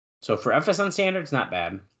 So for FSN standards, not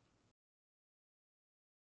bad.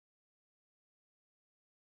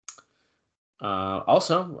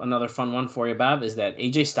 Also, another fun one for you, Bob, is that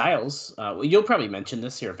AJ Styles, you'll probably mention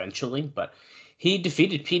this here eventually, but he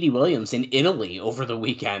defeated Petey Williams in Italy over the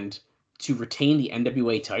weekend to retain the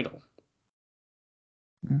NWA title.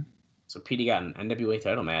 So Petey got an NWA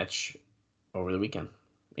title match over the weekend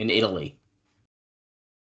in Italy.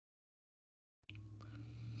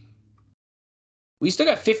 We still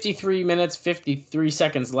got 53 minutes, 53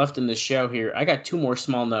 seconds left in the show here. I got two more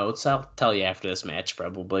small notes. I'll tell you after this match,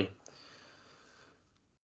 probably.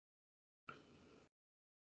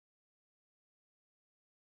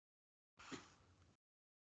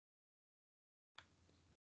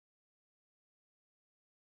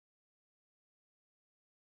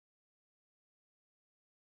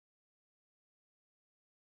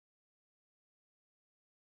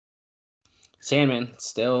 Sandman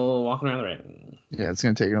still walking around the ring. Yeah, it's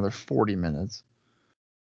going to take another 40 minutes.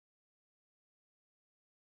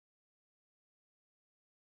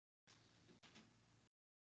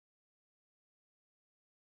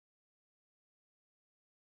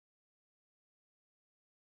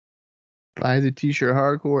 Buy the t-shirt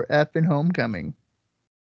Hardcore effing Homecoming.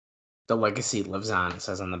 The legacy lives on, it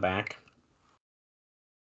says on the back.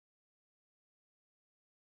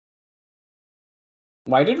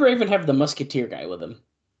 Why did Raven have the Musketeer guy with him?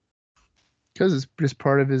 Because it's just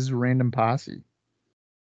part of his random posse.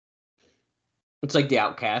 It's like the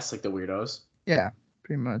Outcasts, like the weirdos. Yeah,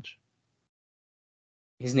 pretty much.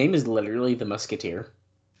 His name is literally the Musketeer.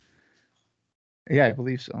 Yeah, I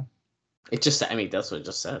believe so. It just, I mean, that's what it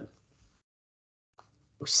just said.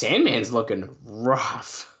 Sandman's looking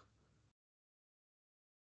rough.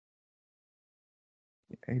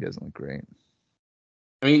 Yeah, he doesn't look great.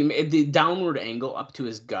 I mean, the downward angle up to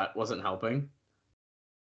his gut wasn't helping.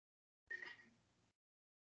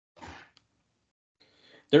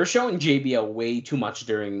 They're showing JBL way too much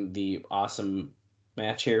during the awesome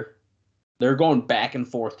match here. They're going back and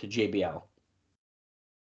forth to JBL.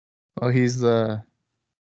 Oh, he's the,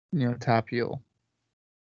 top heel.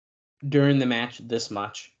 During the match this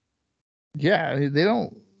much. Yeah, they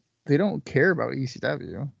don't care about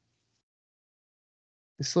ECW.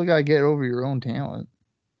 You still gotta get over your own talent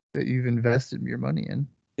that you've invested your money in.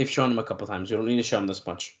 They've shown him a couple times. You don't need to show him this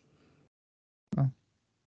much. Oh.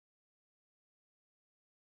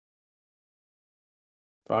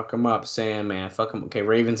 Fuck him up, Sandman. Fuck him. Okay,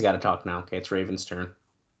 Raven's got to talk now. Okay, it's Raven's turn.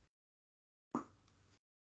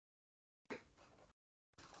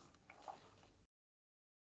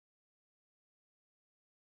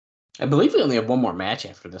 I believe we only have one more match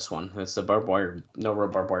after this one. It's the barbed wire, no real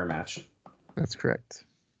barbed wire match. That's correct.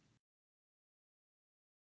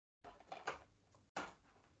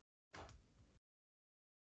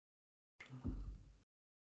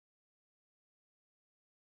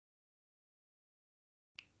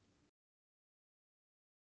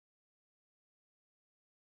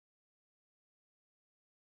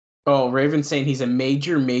 Oh, Raven's saying he's a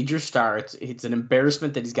major, major star. It's an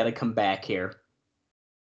embarrassment that he's got to come back here.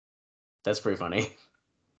 That's pretty funny.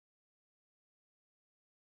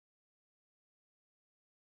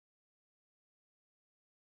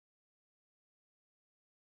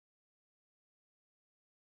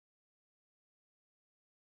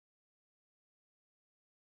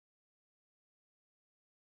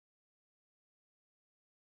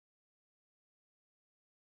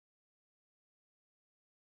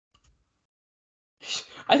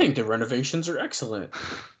 I think the renovations are excellent.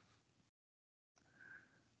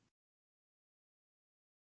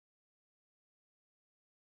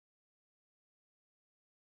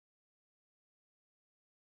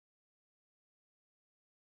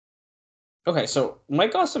 Okay, so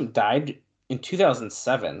Mike Awesome died in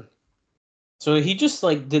 2007. So he just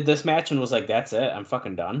did this match and was like, that's it, I'm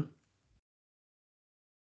fucking done.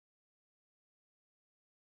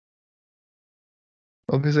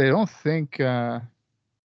 Well, because I don't think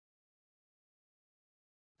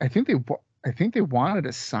I think they wanted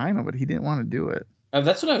to sign him, but he didn't want to do it.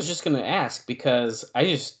 That's what I was just gonna ask, because I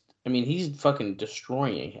just I mean, he's fucking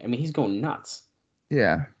destroying. I mean, he's going nuts.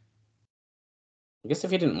 Yeah. I guess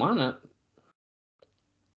if he didn't want it.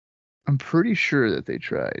 I'm pretty sure that they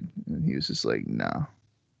tried. And he was just like, no.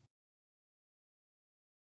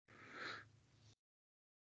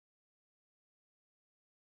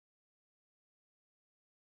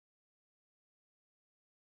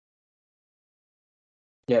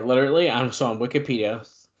 Yeah, literally. So on Wikipedia,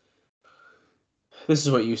 this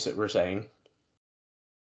is what you were saying.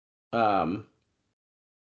 So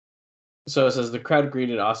it says the crowd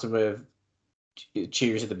greeted Austin with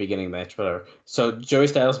cheers at the beginning of the match, whatever. So Joey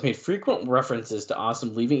Styles made frequent references to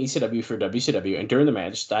Austin leaving ECW for WCW, and during the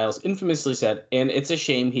match, Styles infamously said, "And it's a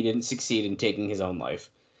shame he didn't succeed in taking his own life."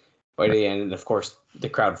 By the end, and of course, the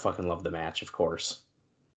crowd fucking loved the match, of course.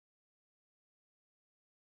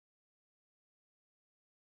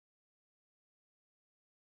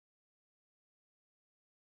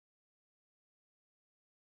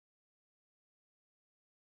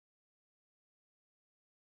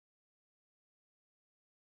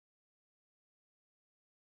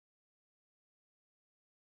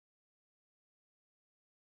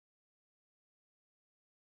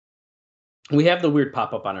 We have the weird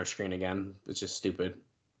pop-up on our screen again. It's just stupid.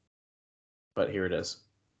 But here it is.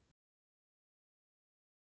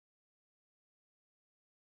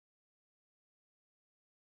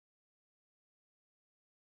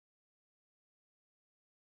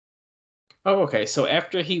 Oh, okay. So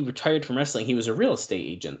after he retired from wrestling, he was a real estate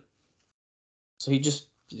agent. So he just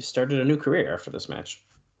started a new career after this match.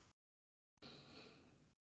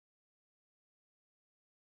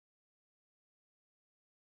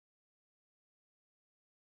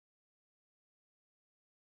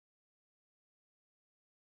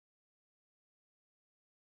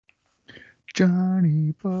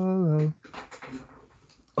 Johnny Polo.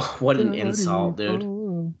 What an insult, dude.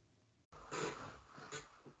 Polo.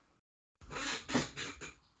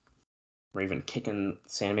 Raven kicking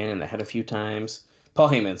Sandman in the head a few times. Paul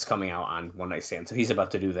Heyman's coming out on One Night Stand, so he's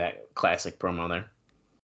about to do that classic promo there.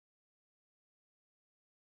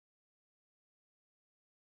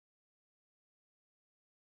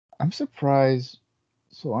 I'm surprised.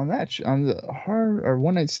 So on that, on the hard or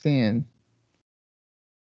One Night Stand,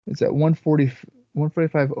 it's at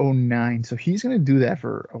 145.09. So he's gonna do that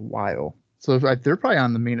for a while. So they're probably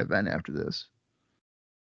on the main event after this.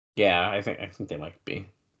 Yeah, I think they might be.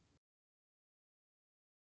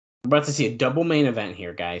 We're about to see a double main event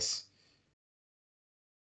here, guys.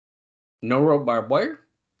 No rope barbed wire,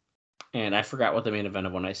 and I forgot what the main event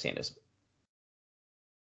of One Night Stand is.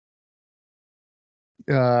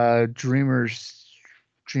 Dreamer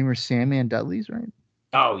Sandman Dudley's, right?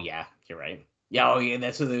 Oh yeah, you're right. Yeah, oh yeah,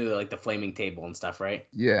 that's what they do, like the flaming table and stuff, right?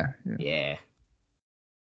 Yeah. Yeah.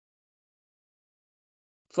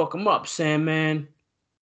 Fuck him up, Sandman.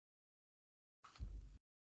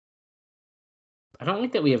 I don't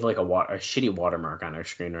like that we have like a shitty watermark on our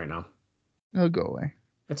screen right now. It'll go away.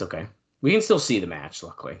 That's okay. We can still see the match,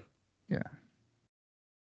 luckily. Yeah.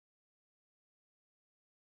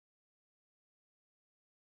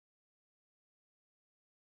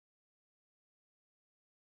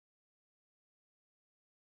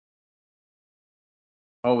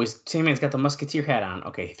 Oh, Sandman's got the musketeer hat on.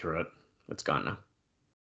 Okay, he threw it. It's gone now.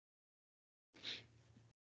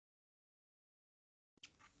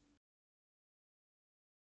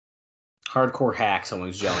 Hardcore hack,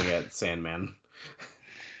 someone's yelling at Sandman.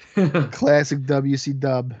 Classic WC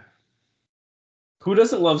dub. Who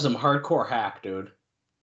doesn't love some hardcore hack, dude?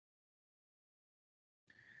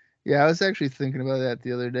 Yeah, I was actually thinking about that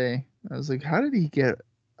the other day. I was like, how did he get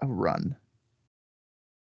a run?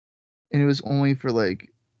 And it was only for like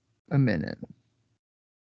a minute.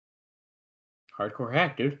 Hardcore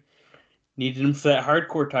hack, dude. Needed him for that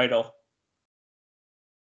hardcore title.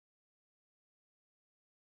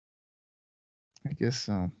 I guess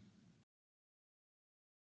so.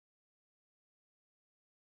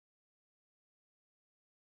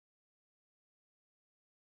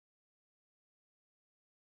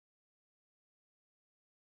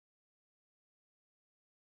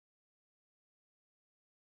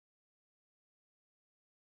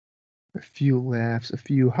 A few laughs, a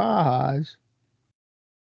few ha's.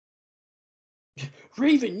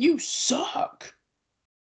 Raven, you suck.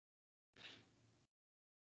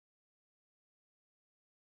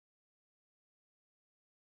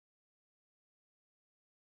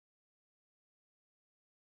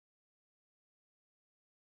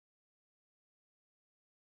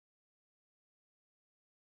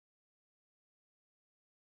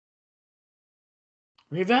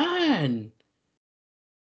 Raven!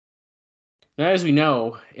 Now, as we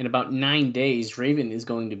know, in about 9 days, Raven is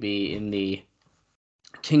going to be in the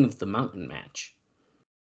King of the Mountain match.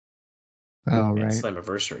 Oh, at right.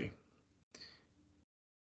 Slammiversary.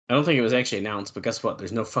 I don't think it was actually announced, but guess what?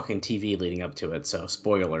 There's no fucking TV leading up to it, so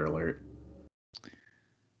spoiler alert.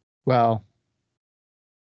 Well,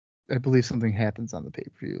 I believe something happens on the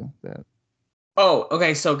pay-per-view that. Oh,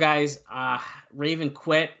 okay. So guys, Raven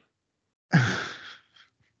quit. I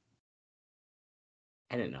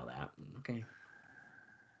didn't know that. Okay.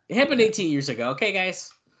 It happened 18 years ago. Okay,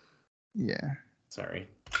 guys. Yeah. Sorry.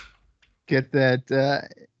 Get that.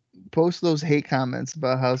 Post those hate comments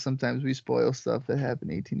about how sometimes we spoil stuff that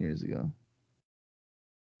happened 18 years ago.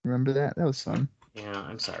 Remember that? That was fun. Yeah,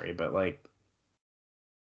 I'm sorry, but I'm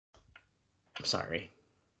sorry.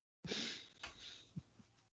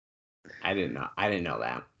 I didn't know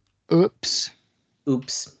that. Oops.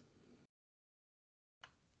 Oops.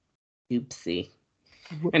 Oopsie.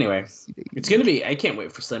 Anyway, it's gonna be. I can't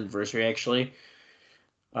wait for Slammiversary. Actually,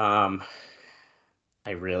 I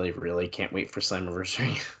really, really can't wait for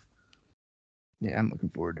Slammiversary. Yeah, I'm looking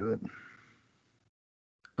forward to it.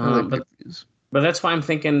 But that's why I'm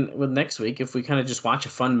thinking with next week, if we kind of just watch a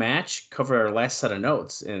fun match, cover our last set of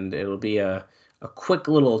notes, and it'll be a quick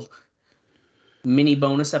little mini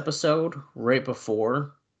bonus episode right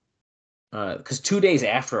before, because 2 days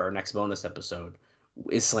after our next bonus episode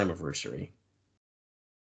is Slammiversary.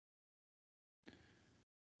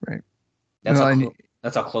 Right.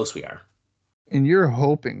 That's how close we are. And you're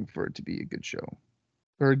hoping for it to be a good show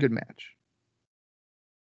or a good match.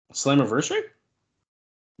 Slammiversary?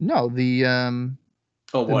 No,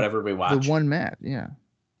 whatever we watch. The one match, yeah.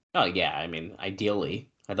 Oh yeah, I mean, ideally,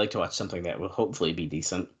 I'd like to watch something that will hopefully be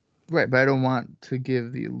decent. Right, but I don't want to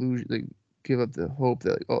give the illusion, give up the hope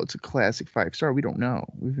that it's a classic 5-star. We don't know.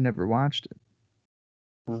 We've never watched it.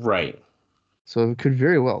 Right. So it could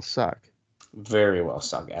very well suck. Very well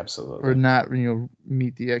suck, absolutely. Or not,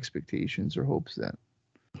 meet the expectations or hopes that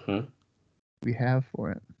we have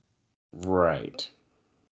for it. Right.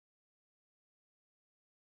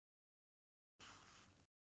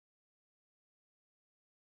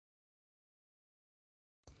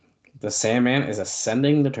 The Sandman is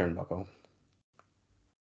ascending the turnbuckle.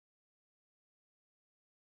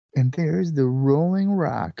 And there's the Rolling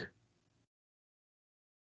Rock.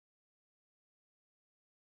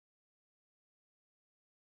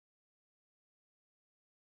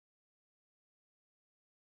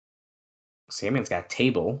 Sandman's got a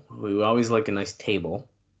table. We always like a nice table.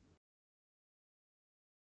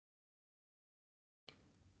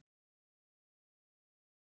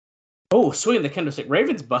 Oh, swinging the kendo stick.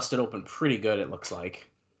 Raven's busted open pretty good, it looks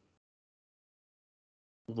like.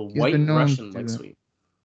 The White Russian leg sweep.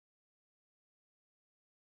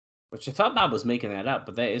 Which I thought Bob was making that up,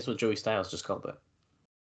 but that is what Joey Styles just called it.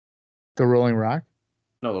 The Rolling Rock?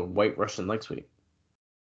 No, the White Russian leg sweep.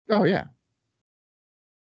 Oh, yeah.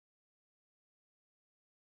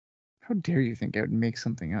 How dare you think I would make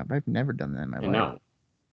something up? I've never done that in my life. No.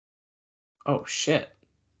 Oh, shit.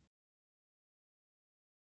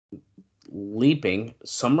 Leaping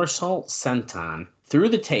somersault senton through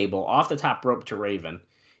the table off the top rope to Raven.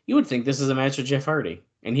 You would think this is a match with Jeff Hardy.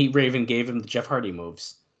 And Raven gave him the Jeff Hardy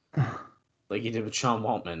moves. Like he did with Sean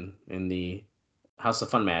Waltman in the House of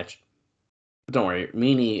Fun match. But don't worry,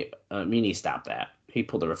 Meanie stopped that. He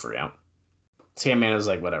pulled the referee out. Sandman is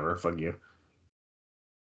like, whatever, fuck you.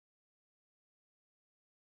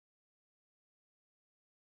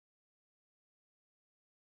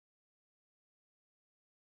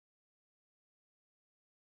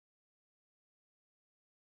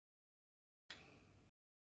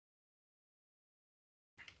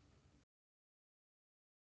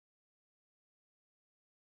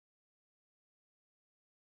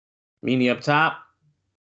 Meanie up top.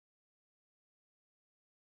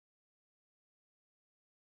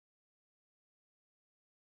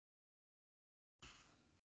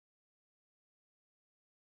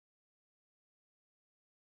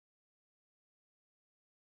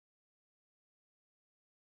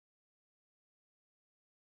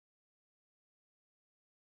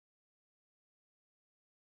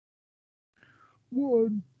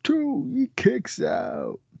 One, two, he kicks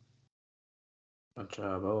out. Bunch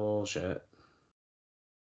of bullshit.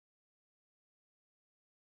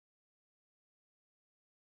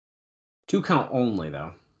 Two count only,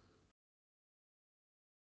 though.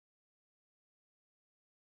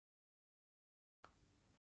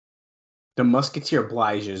 The Musketeer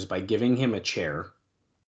obliges by giving him a chair.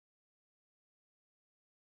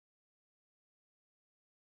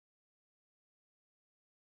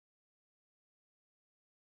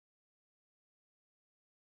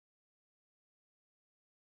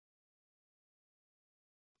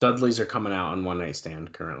 Dudleys are coming out on one night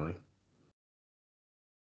stand currently.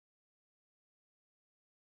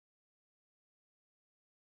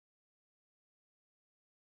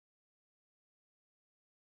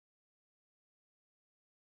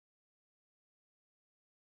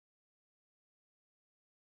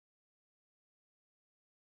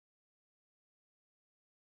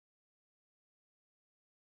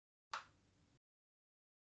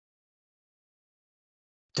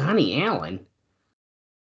 Donnie Allen?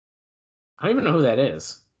 I don't even know who that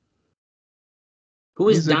is. Who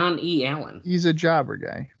is Don E. Allen? He's a jobber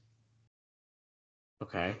guy.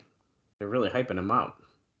 Okay. They're really hyping him up.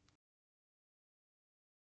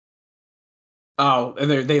 Oh, and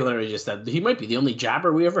they literally just said he might be the only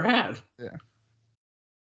jobber we ever had. Yeah.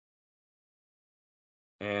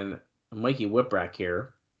 And Mikey Whipwreck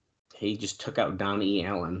here, he just took out Don E.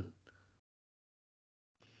 Allen.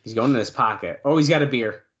 He's going in his pocket. Oh, he's got a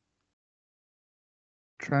beer.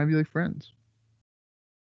 Trying to be like friends.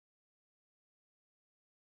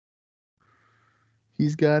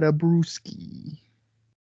 He's got a brewski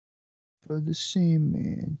for the same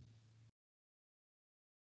man.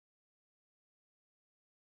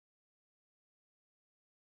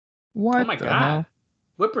 What Oh my the God. hell?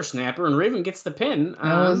 Whippersnapper and Raven gets the pin.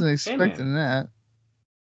 I wasn't expecting Sandman. that.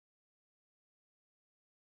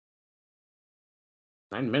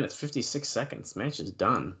 9 minutes, 56 seconds. Match is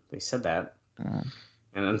done. They said that. Oh.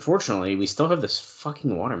 And unfortunately, we still have this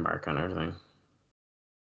fucking watermark on everything.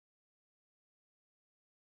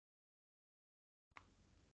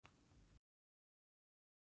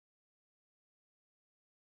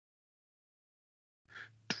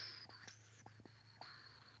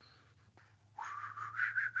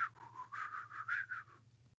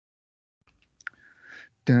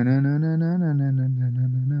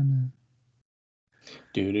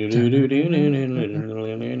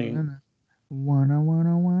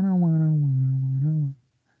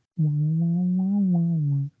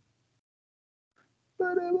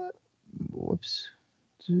 Whoops.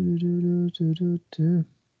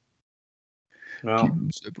 Well, Keep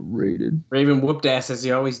them separated. Raven whooped ass as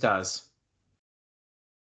he always does.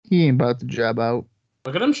 He ain't about to job out.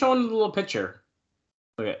 Look at him showing the little picture.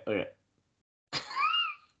 Look at.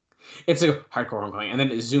 It's a hardcore homecoming, and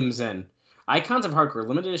then it zooms in. Icons of Hardcore,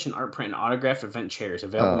 limited edition art print and autographed event chairs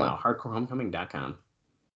available now. HardcoreHomecoming.com.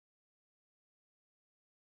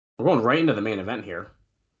 We're going right into the main event here.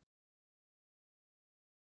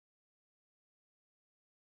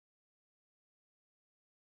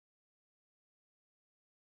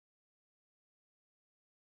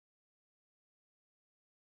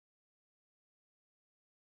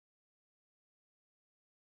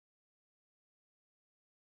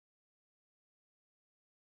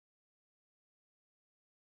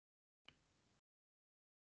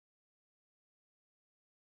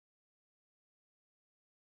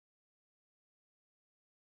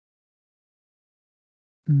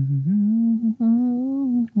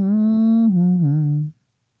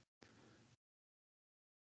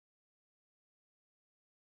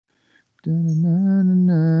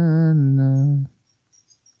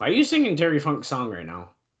 Why are you singing Terry Funk's song right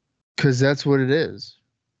now? Because that's what it is.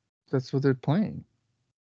 That's what they're playing.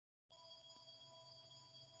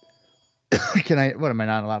 What am I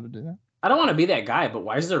not allowed to do that? I don't want to be that guy, but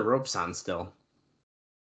why is there ropes on still?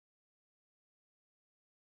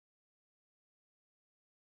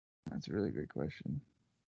 That's a really great question.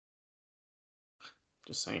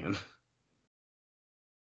 Just saying.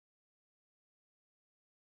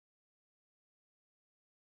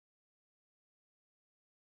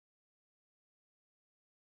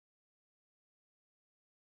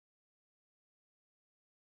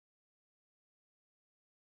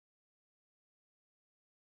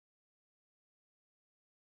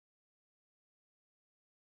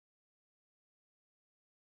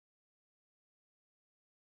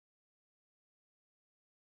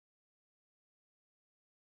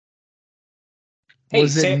 Hey,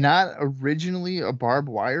 Was it not originally a barbed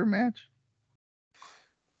wire match?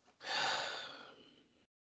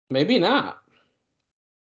 Maybe not.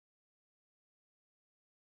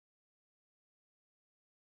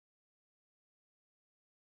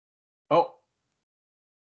 Oh.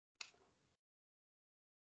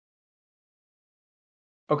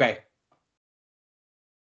 Okay.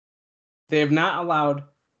 They have not allowed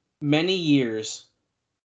many years.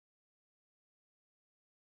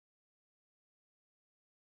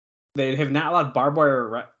 They have not allowed barbed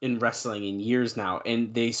wire in wrestling in years now,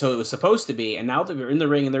 and so it was supposed to be, and now that they're in the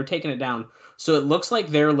ring and they're taking it down, so it looks like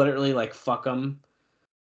they're literally like, fuck them.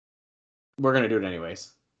 We're gonna do it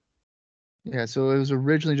anyways. Yeah, so it was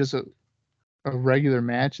originally just a regular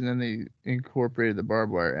match, and then they incorporated the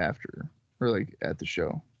barbed wire after, or like at the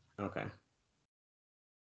show. Okay.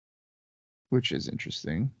 Which is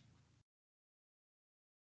interesting.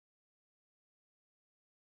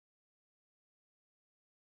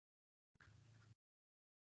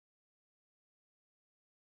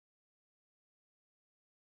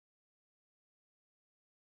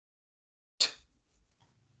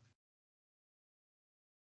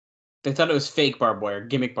 They thought it was fake barbed wire,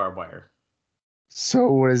 gimmick barbed wire.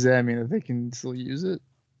 So what does that mean? That they can still use it?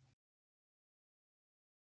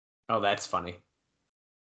 Oh, that's funny.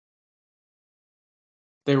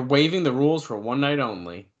 They're waiving the rules for one night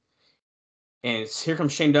only. And here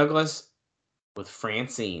comes Shane Douglas with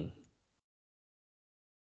Francine.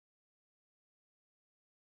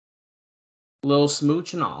 Little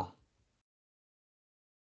smooch and all.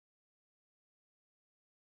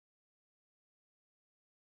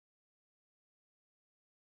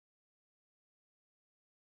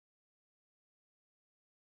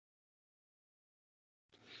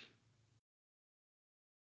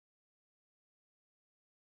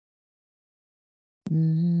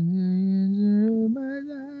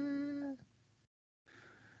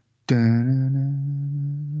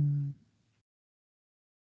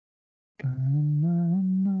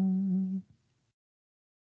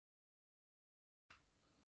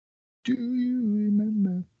 Do you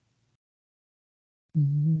remember?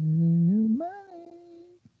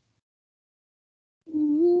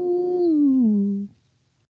 Ooh.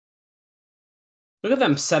 Look at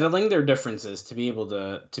them settling their differences to be able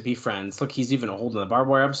to be friends. Look, he's even holding the barbed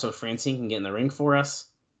wire up so Francine can get in the ring for us.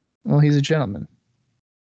 Well, he's a gentleman.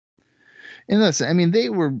 And listen, I mean, they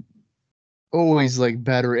were always like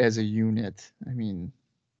better as a unit. I mean,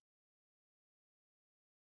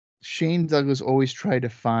 Shane Douglas always tried to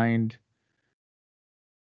find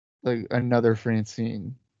like another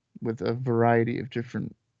Francine with a variety of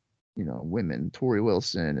different, women, Tori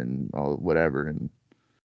Wilson and all whatever, and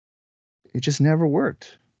it just never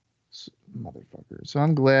worked, motherfucker. So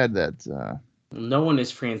I'm glad that No one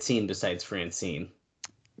is Francine besides Francine.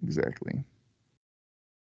 exactly.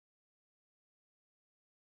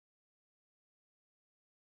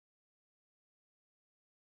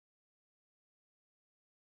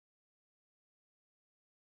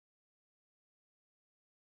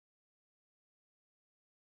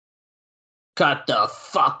 Cut the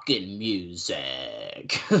fucking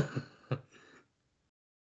music.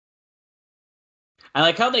 I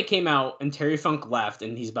like how they came out and Terry Funk left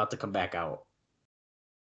and he's about to come back out.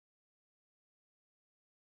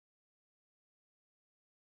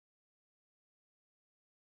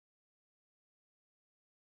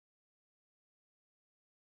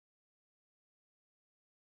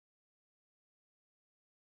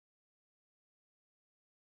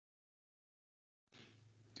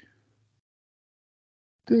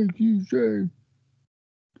 Thank you, Shane.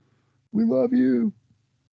 We love you.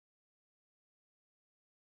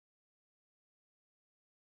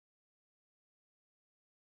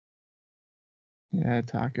 Yeah,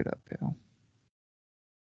 talk it up, pal.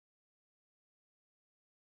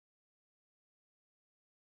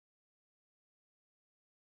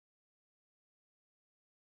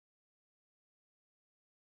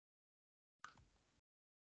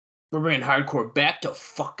 We're bringing hardcore back to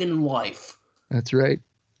fucking life. That's right.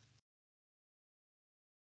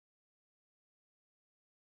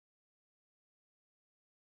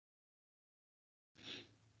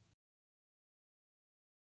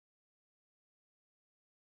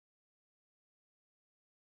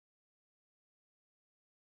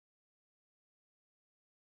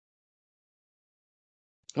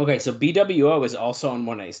 Okay, so BWO is also on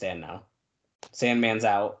One Night Stand now. Sandman's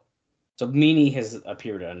out. So Meanie has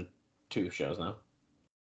appeared on 2 shows now.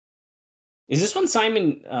 Is this when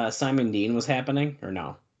Simon Dean was happening or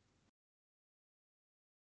no?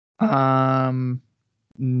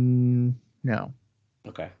 No.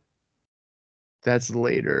 Okay. That's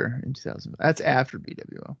later in 2000. That's after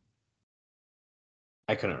BWO.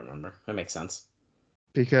 I couldn't remember. That makes sense.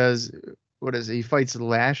 Because what is it? He fights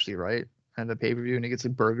Lashley, right? At the pay-per-view and he gets a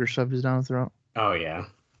burger shoved down his throat. Oh yeah.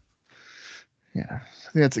 Yeah.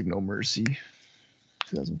 I think that's like No Mercy.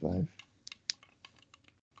 2005.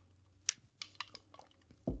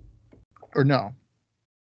 Or no.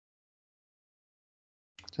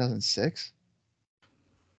 2006?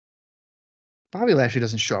 Bobby Lashley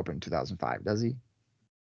doesn't show up in 2005, does he?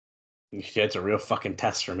 It's a real fucking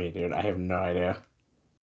test for me, dude. I have no idea.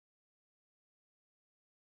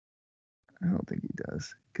 I don't think he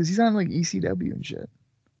does. Because he's on like ECW and shit.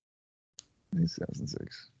 I think it's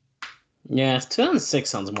 2006. Yeah, 2006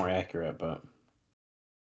 sounds more accurate, but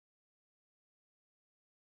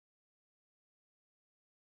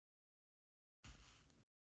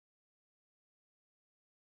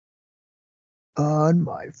On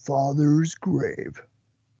my father's grave.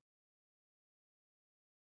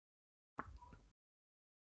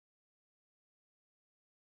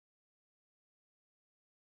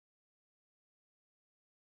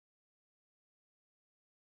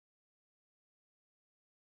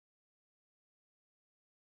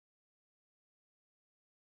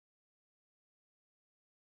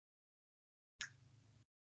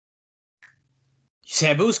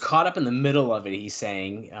 Sabu's caught up in the middle of it, he's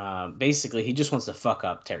saying. Basically, he just wants to fuck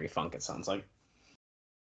up Terry Funk, it sounds like.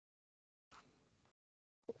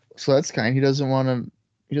 So that's kind. He doesn't want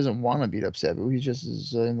to beat up Sabu. He just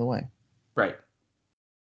is in the way. Right.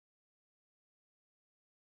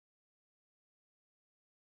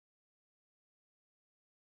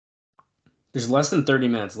 There's less than 30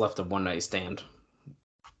 minutes left of One Night Stand.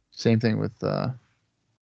 Same thing with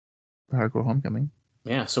Hardcore Homecoming.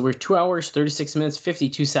 Yeah, so we're 2 hours, 36 minutes,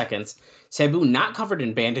 52 seconds. Sabu not covered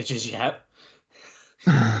in bandages yet.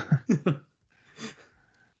 I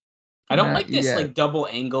don't like this like double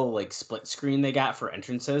angle like split screen they got for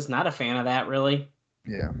entrances. Not a fan of that, really.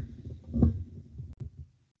 Yeah.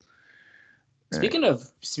 Speaking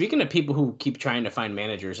of people who keep trying to find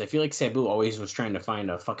managers, I feel like Sabu always was trying to find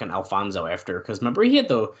a fucking Alfonso after, because remember he had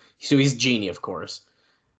so he's Genie, of course,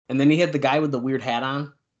 and then he had the guy with the weird hat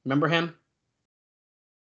on. Remember him?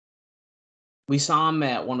 We saw him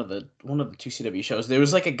at one of the 2CW shows. There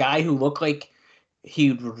was like a guy who looked like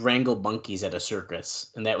he would wrangle monkeys at a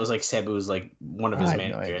circus, and that was like Sabu's like one of his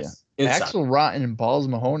managers. No Axel Rotten and Balls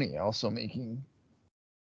Mahoney also making.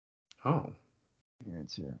 Oh.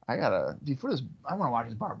 Appearance here. I want to watch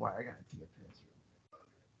his barbed wire. I gotta see appearance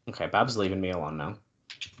here. Okay, Bob's leaving me alone now.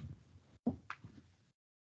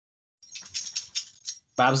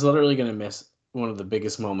 Bob's literally gonna miss one of the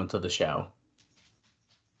biggest moments of the show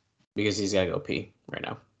because he's gotta go pee right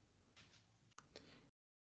now.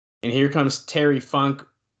 And here comes Terry Funk.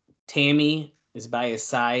 Tammy is by his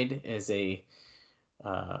side as a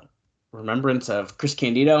remembrance of Chris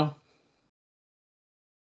Candido.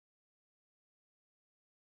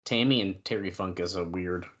 Tammy and Terry Funk is a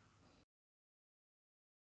weird.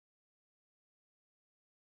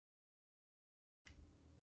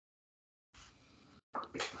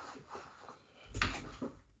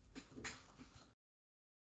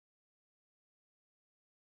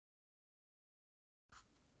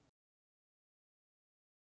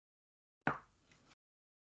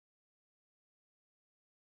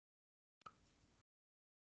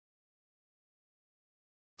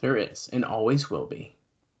 There is, and always will be.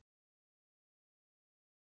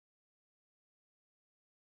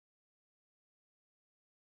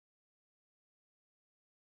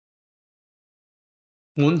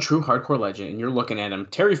 One true hardcore legend, and you're looking at him.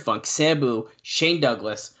 Terry Funk, Sabu, Shane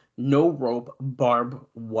Douglas, no rope barbed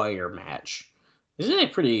wire match. This is a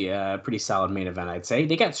pretty solid main event, I'd say.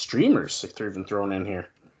 They got streamers if they're even thrown in here.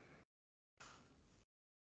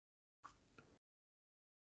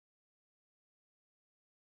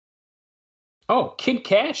 Oh, Kid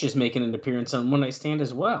Cash is making an appearance on One Night Stand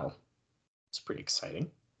as well. It's pretty exciting.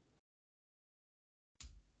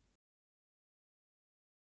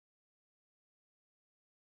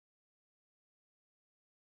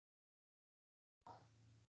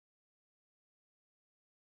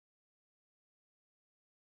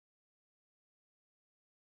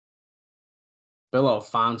 Bill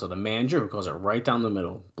Alfonso, the manager, who goes it right down the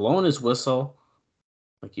middle, blowing his whistle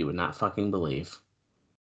like you would not fucking believe.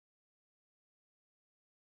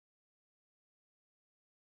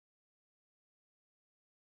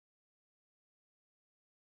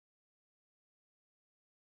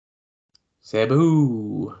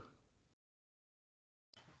 Sabu.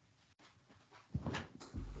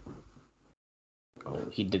 Oh,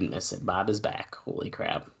 he didn't miss it. Bob is back. Holy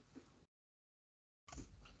crap.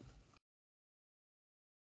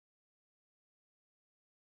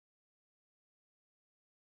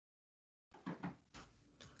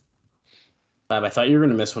 Bob, I thought you were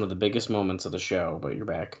going to miss one of the biggest moments of the show, but you're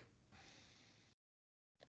back.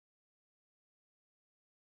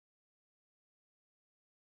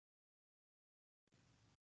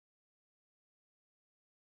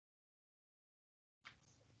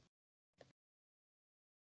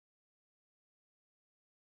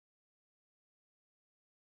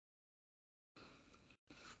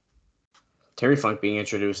 Terry Funk being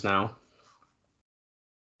introduced now.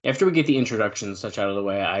 After we get the introduction such out of the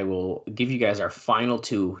way, I will give you guys our final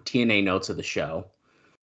two TNA notes of the show.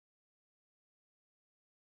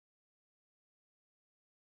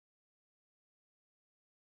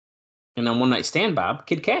 And on One Night Stand, Bob,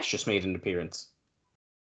 Kid Cash just made an appearance.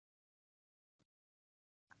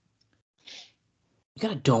 You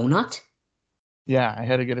got a donut? Yeah, I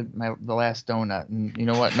had to get the last donut. And you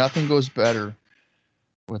know what? Nothing goes better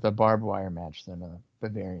with a barbed wire match than a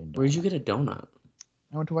Bavarian donut. Where'd you get a donut?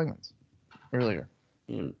 I went to Wegmans earlier.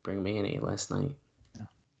 You didn't bring me any last night? No.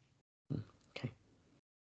 Okay.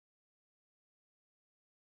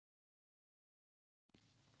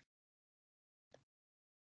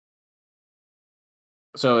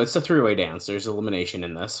 So it's a three-way dance. There's elimination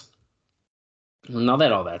in this. Now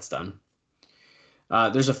that all that's done,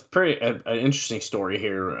 There's an interesting story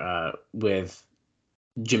here with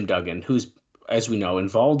Jim Duggan, who's, as we know,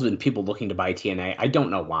 involved in people looking to buy TNA. I don't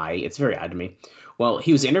know why. It's very odd to me. Well,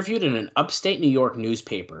 he was interviewed in an upstate New York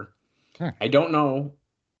newspaper. I don't know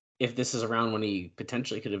if this is around when he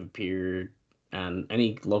potentially could have appeared on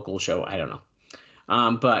any local show. I don't know.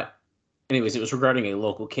 But anyways, it was regarding a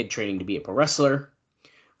local kid training to be a pro wrestler.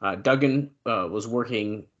 Duggan was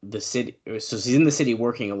working the city. So he's in the city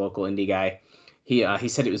working a local indie guy. He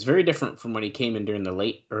said it was very different from when he came in during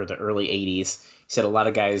the early 80s. He said a lot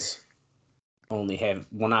of guys only have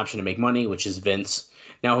one option to make money, which is Vince.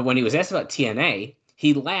 Now, when he was asked about TNA,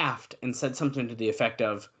 he laughed and said something to the effect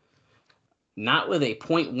of, not with a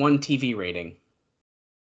 0.1 TV rating,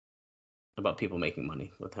 about people making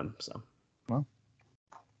money with him. So, well,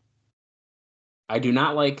 I do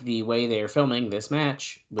not like the way they are filming this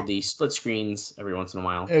match with the split screens every once in a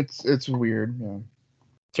while. It's weird, yeah.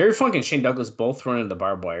 Terry Funk and Shane Douglas both thrown into the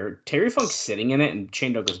barbed wire. Terry Funk's sitting in it, and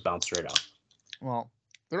Shane Douglas bounced right off. Well,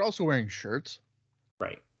 they're also wearing shirts.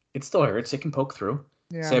 Right. It still hurts. It can poke through.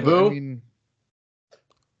 Yeah, Sabu, I mean,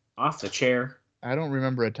 off the chair. I don't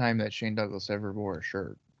remember a time that Shane Douglas ever wore a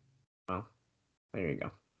shirt. Well, there you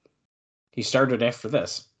go. He started after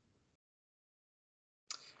this.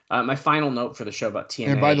 My final note for the show about TNA.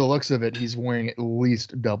 And by the looks of it, he's wearing at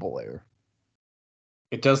least double layer.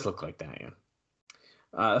 It does look like that, yeah.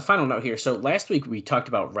 The final note here. So last week we talked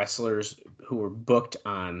about wrestlers who were booked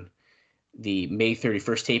on the May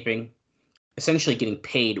 31st taping, essentially getting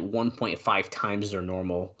paid 1.5 times their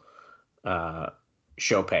normal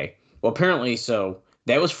show pay. Well, apparently, so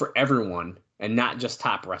that was for everyone and not just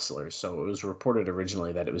top wrestlers. So it was reported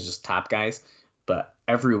originally that it was just top guys, but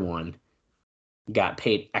everyone got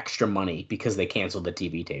paid extra money because they canceled the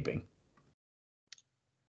TV taping.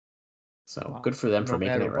 So Wow. Good for them for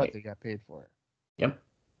making it right. What they got paid for it. Yep.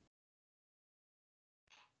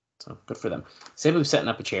 So good for them. Sabu's setting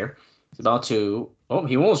up a chair. He's about to. Oh,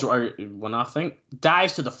 he almost went off thing.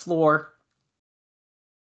 Dives to the floor.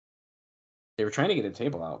 They were trying to get a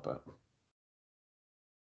table out, but.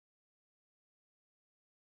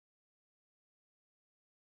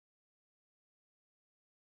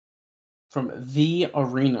 From the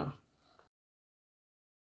arena.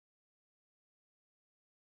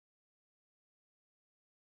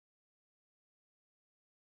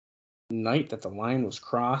 Night that the line was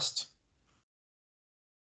crossed.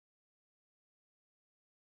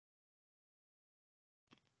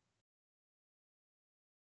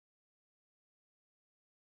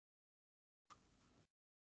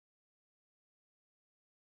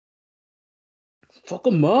 Fuck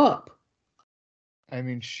him up. I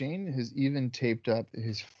mean, Shane has even taped up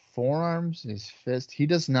his forearms, his fist. He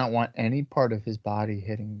does not want any part of his body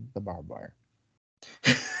hitting the barbed wire.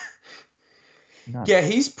 Yeah,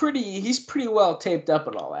 he's pretty well taped up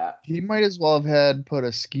and all that. He might as well have had put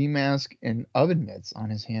a ski mask and oven mitts on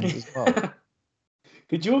his hands as well.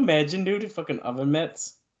 Could you imagine, dude, fucking oven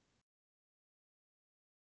mitts?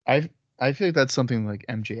 I feel like that's something like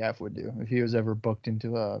MJF would do. If he was ever booked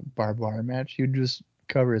into a barbed wire match, he would just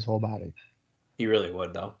cover his whole body. He really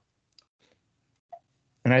would, though.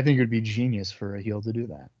 And I think it would be genius for a heel to do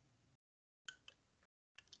that.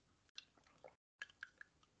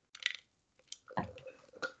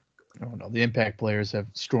 Oh no, the Impact players have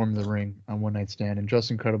stormed the ring on One Night Stand, and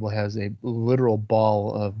Justin Credible has a literal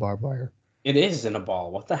ball of barbed wire. It is in a ball.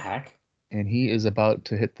 What the heck? And he is about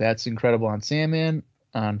to hit That's Incredible on Sandman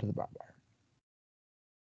onto the barbed wire.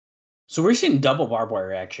 So we're seeing double barbed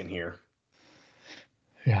wire action here.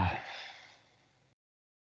 Yeah.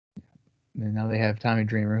 And now they have Tommy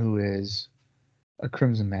Dreamer, who is a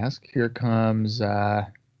Crimson Mask. Here comes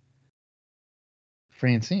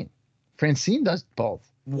Francine. Francine does both.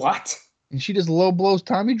 What? And she just low blows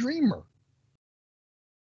Tommy Dreamer.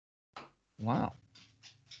 Wow.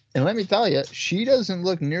 And let me tell you, she doesn't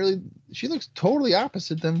look nearly, she looks totally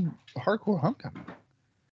opposite than Hardcore Homecoming.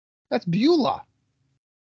 That's Beulah.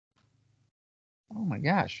 Oh my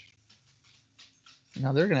gosh.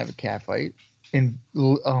 Now they're going to have a cat fight.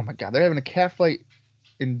 Oh my God, they're having a cat fight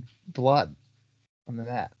in blood on the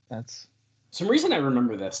mat. That's some reason I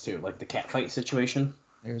remember this too, like the cat fight situation.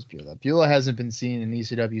 There's Beulah. Beulah hasn't been seen in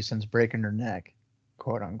ECW since breaking her neck,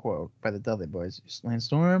 quote unquote, by the Dudley Boys. Lance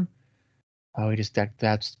Storm. Oh, he just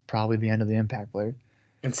that's probably the end of the Impact player.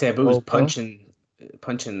 And Sabu was punching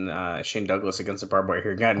Shane Douglas against the barbed wire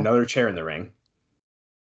here. Got another chair in the ring.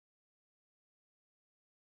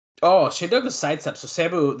 Oh, Shane Douglas sidestep. So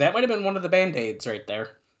Sabu, that might have been one of the Band-Aids right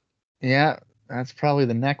there. Yeah, that's probably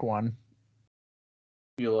the neck one.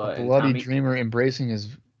 Beulah and Bloody Tommy. Dreamer embracing his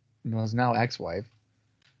now ex-wife.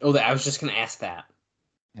 Oh, I was just going to ask that.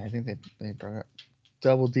 I think they broke up.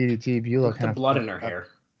 double DDT. Beulah Look at the kind of blood in her hair.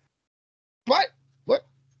 What? What?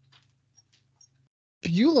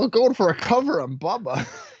 Beulah going for a cover on Bubba.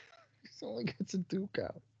 He only gets a Duke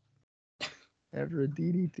out after a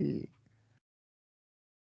DDT.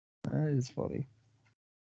 That is funny.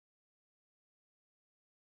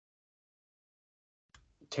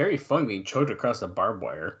 Terry Funk being choked across the barbed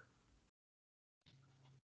wire.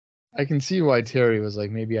 I can see why Terry was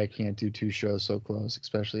like, maybe I can't do 2 shows so close,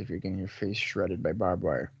 especially if you're getting your face shredded by barbed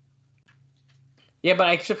wire. Yeah, but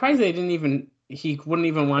I'm surprised he wouldn't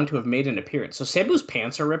even want to have made an appearance. So Sabu's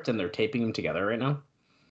pants are ripped and they're taping him together right now?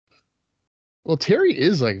 Well, Terry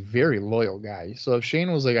is like very loyal guy. So if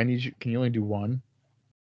Shane was like, I need you, can you only do 1?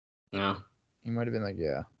 No. He might have been like,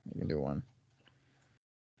 yeah, you can do 1.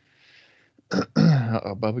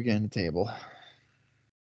 Uh-oh, Bubba getting the table.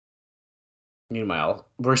 Meanwhile,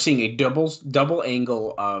 we're seeing a double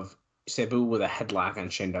angle of Sabu with a headlock on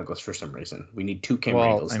Shane Douglas for some reason. We need 2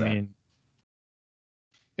 camera angles there. I mean,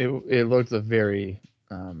 it looked very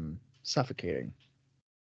suffocating.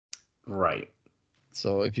 Right.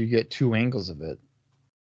 So if you get 2 angles of it,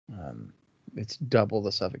 it's double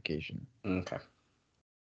the suffocation. Okay.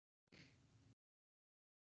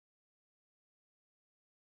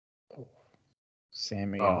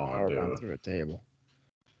 Sammy powerbomb through a table.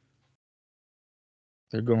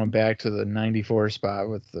 They're going back to the 94 spot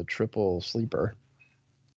with the triple sleeper.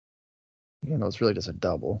 You know, it's really just a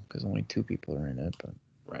double because only 2 people are in it, but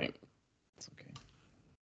right. It's okay.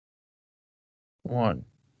 1,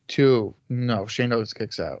 2, no, Shane Douglas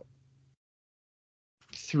kicks out.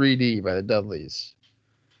 3D by the Dudleys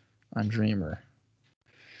on Dreamer.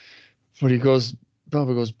 But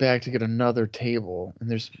Bubba goes back to get another table, and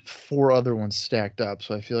there's 4 other ones stacked up,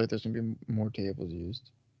 so I feel like there's going to be more tables used.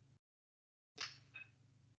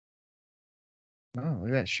 Oh, look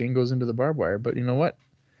at that. Shane goes into the barbed wire, but you know what?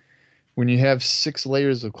 When you have 6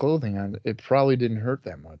 layers of clothing on, it probably didn't hurt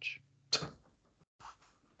that much.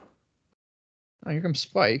 Oh, here comes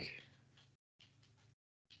Spike,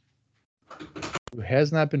 who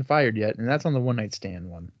has not been fired yet, and that's on the one night stand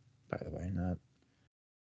one, by the way, not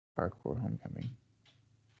Hardcore Homecoming.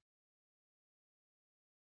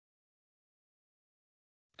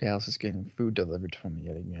 Dallas is getting food delivered to him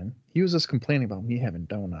yet again. He was just complaining about me having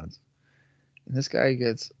donuts. And this guy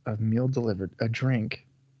gets a meal delivered, a drink.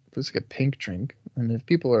 It's like a pink drink. And if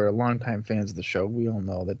people are longtime fans of the show, we all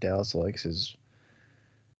know that Dallas likes his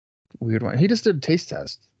weird one. He just did a taste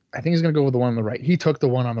test. I think he's going to go with the one on the right. He took the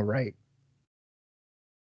one on the right.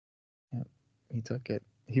 Yep, he took it.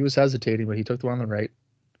 He was hesitating, but he took the one on the right.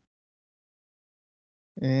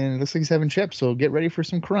 And it looks like he's having chips, so get ready for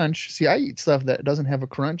some crunch. See, I eat stuff that doesn't have a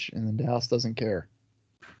crunch, and then Dallas doesn't care.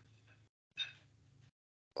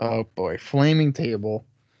 Oh, boy. Flaming table.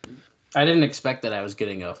 I didn't expect that I was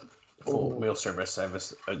getting a full meal service. I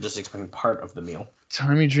was just expecting part of the meal.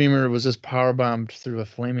 Tommy Dreamer was just powerbombed through a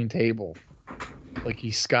flaming table like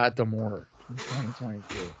he's Scott D'Amore in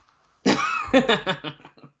 2022.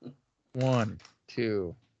 1,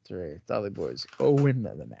 2, 3. Dolly Boys win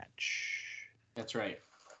the match. That's right.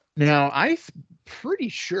 Now, I'm pretty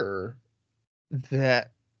sure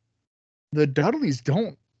that the Dudleys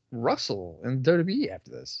don't wrestle in WWE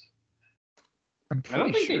after this. I'm pretty I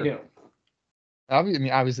don't think sure. they do.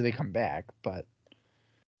 Obviously they come back, but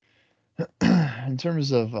in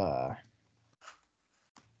terms of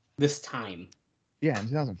this time. Yeah, in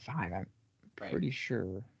 2005, I'm pretty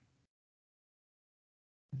sure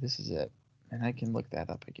this is it. And I can look that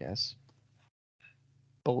up, I guess.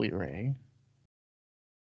 Bully Ray,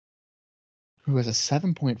 who has a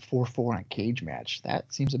 7.44 on Cage Match.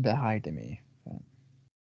 That seems a bit high to me. But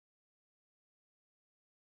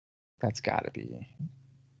that's got to be.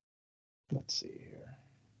 Let's see here.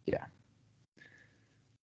 Yeah.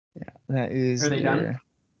 Yeah, that is. Are they done?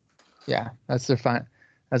 Yeah, that's their final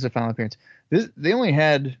appearance. They only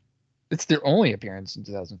had. It's their only appearance in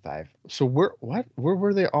 2005. So where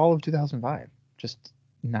were they all of 2005? Just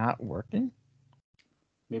not working?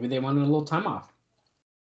 Maybe they wanted a little time off.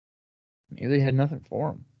 Maybe they had nothing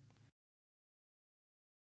for them.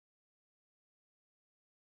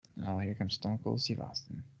 Oh, here comes Stone Cold Steve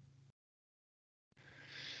Austin.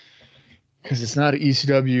 Because it's not an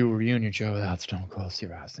ECW reunion show without Stone Cold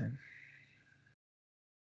Steve Austin.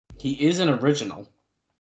 He is an original.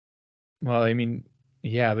 Well, I mean,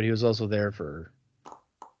 yeah, but he was also there for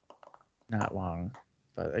not long.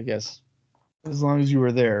 But I guess as long as you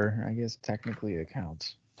were there, I guess technically it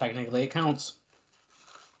counts. Technically it counts.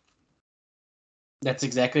 That's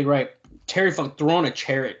exactly right. Terry Funk throwing a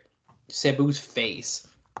chair at Sabu's face.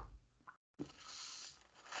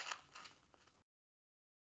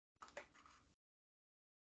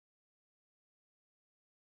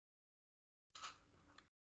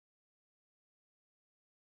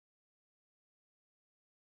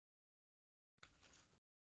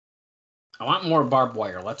 I want more barbed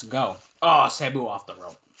wire. Let's go. Oh, Sabu off the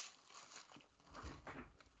rope.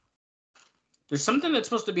 There's something that's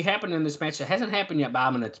supposed to be happening in this match that hasn't happened yet,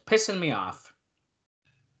 Bob, and it's pissing me off.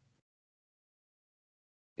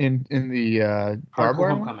 In the barbed Hardcore wire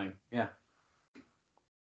Homecoming. Yeah.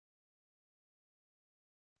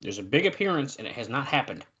 There's a big appearance, and it has not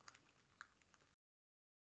happened.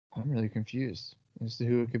 I'm really confused as to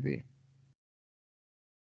who it could be.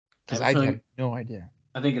 Because I I have no idea.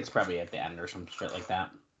 I think it's probably at the end or some shit like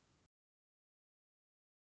that.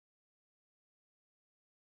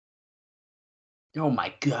 Oh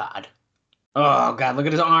my god. Oh god, look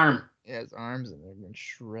at his arm. Yeah, his arms and they've been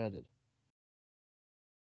shredded.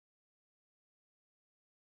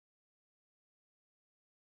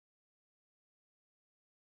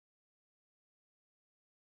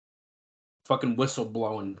 Fucking whistle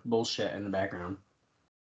blowing bullshit in the background.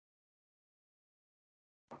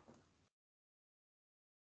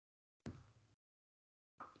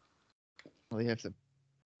 Well, they have to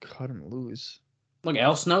cut him loose. Look,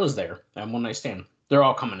 Al Snow's there. And One Night Stand. They're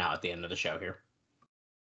all coming out at the end of the show here.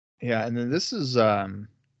 Yeah, and then this is the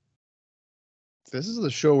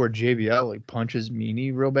show where JBL like punches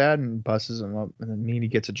Meanie real bad and busses him up, and then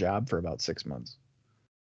Meanie gets a job for about 6 months.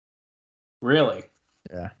 Really?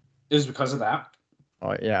 Yeah. Is it because of that?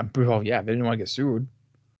 Oh yeah. Well, yeah. They didn't want to get sued.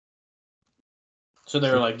 So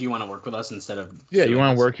they were like, "Do you want to work with us instead of?" Yeah, you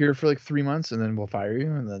want us? to work here for like 3 months, and then we'll fire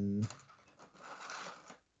you, and then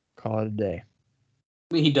call it a day.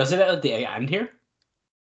 Wait, he does it at the end here.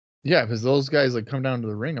 Yeah, because those guys like come down to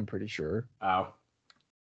the ring, I'm pretty sure. Oh.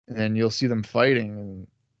 And then you'll see them fighting, and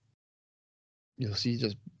you'll see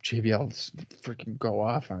just JBL just freaking go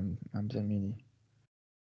off on Meanie.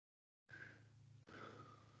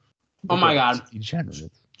 Oh my god.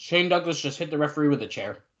 Degenerate. Shane Douglas just hit the referee with a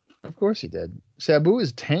chair. Of course he did. Sabu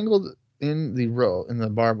is tangled in the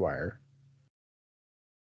barbed wire.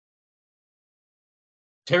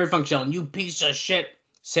 Terry Funk yelling, "You piece of shit!"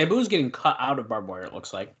 Sabu's getting cut out of barbed wire, it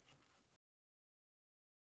looks like.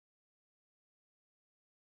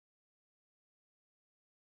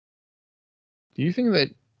 Do you think that...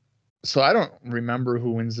 So I don't remember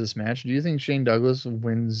who wins this match. Do you think Shane Douglas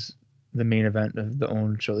wins the main event of the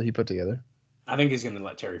own show that he put together? I think he's going to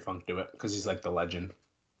let Terry Funk do it because he's like the legend.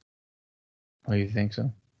 Oh, you think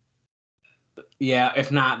so? Yeah,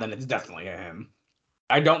 if not, then it's definitely him.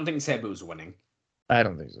 I don't think Sabu's winning. I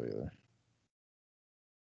don't think so either.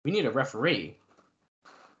 We need a referee.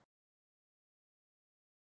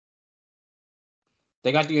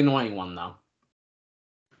 They got the annoying one, though.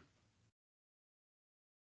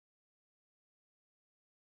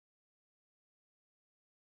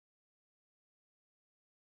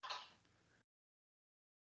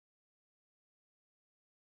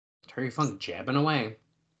 Terry Funk jabbing away.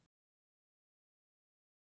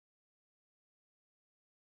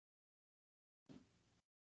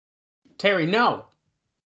 Terry, no!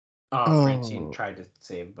 Oh, Francine tried to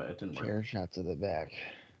save, but it didn't work. Chair shot to the back.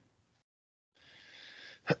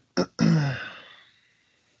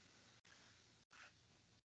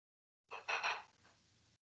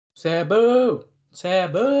 Sabu!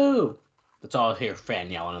 Sabu! That's all I hear fan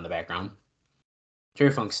yelling in the background.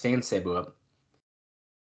 Terry Funk stands Sabu up.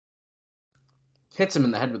 Hits him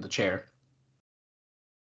in the head with the chair.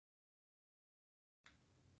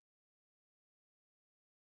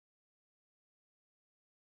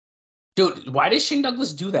 Dude, why does Shane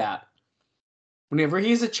Douglas do that? Whenever he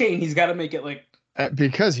has a chain, he's got to make it like...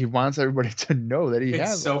 Because he wants everybody to know that he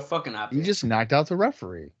has It's so it. fucking obvious. He just knocked out the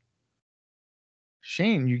referee.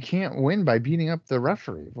 Shane, you can't win by beating up the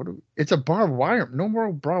referee. It's a barbed wire. No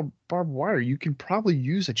more barbed wire. You can probably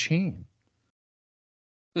use a chain.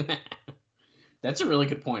 That's a really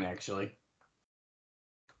good point, actually.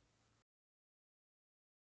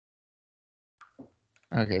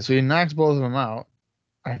 Okay, so he knocks both of them out.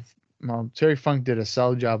 Terry Funk did a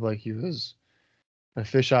solid job, like he was a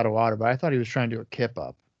fish out of water, but I thought he was trying to do a kip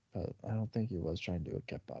up. But I don't think he was trying to do a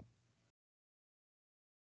kip up.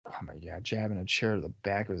 Oh my god, jabbing a chair to the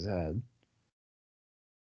back of his head.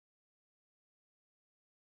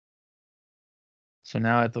 So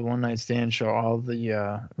now at the One Night Stand show, all the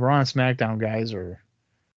Raw and SmackDown guys are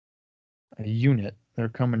a unit. They're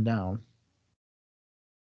coming down.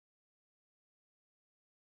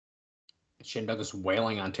 Shane Douglas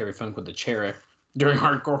wailing on Terry Funk with the chair during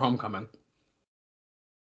Hardcore Homecoming.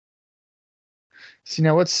 See,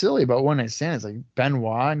 now what's silly about One Night Stand is like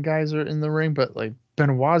Benoit and guys are in the ring, but like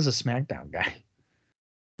Benoit's a SmackDown guy.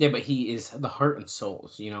 Yeah, but he is the heart and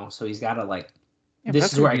souls, you know, so he's got to like, Yeah,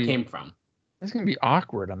 this is where I came from. It's going to be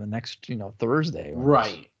awkward on the next, Thursday.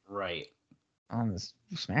 Right. On this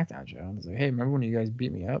SmackDown show. I was like, hey, remember when you guys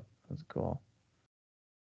beat me up? That's cool.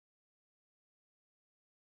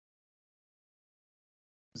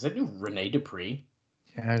 Is that new Rene Dupree?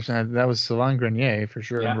 Yeah, that was Sylvain Grenier for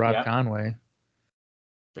sure, and Rob Yeah. Conway.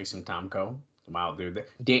 Jason Tomko. Wow, dude.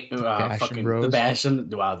 Bastion Fucking Bros. the Bastion.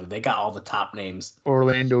 Wow, dude. They got all the top names.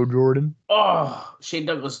 Orlando Jordan. Oh, Shane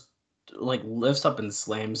Douglas like lifts up and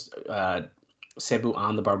slams Sabu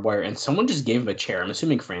on the barbed wire, and someone just gave him a chair. I'm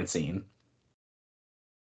assuming Francine.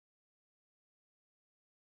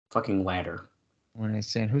 Fucking ladder. When he's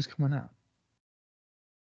saying, who's coming out?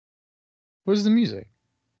 Where's the music?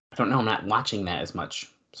 I don't know. I'm not watching that as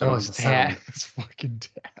much. So Oh, it's Taz. It's fucking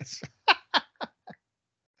Taz.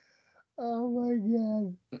 Oh my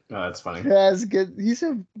god. Oh, that's funny. He's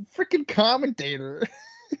a freaking commentator.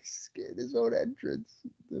 He's getting his own entrance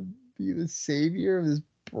to be the savior of this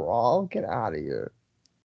brawl. Get out of here.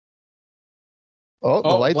 Oh, the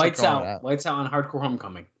lights out. Lights out on Hardcore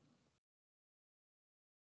Homecoming.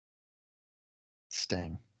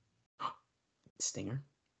 Sting. Stinger.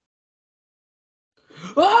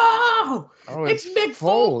 Oh, it's Mick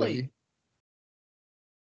Foley.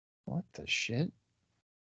 What the shit?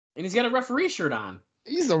 And he's got a referee shirt on.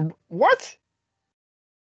 He's a what?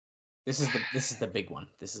 This is the big one.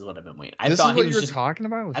 This is what I've been waiting. I thought he was just talking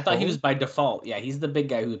about. I thought he was by default. Yeah, he's the big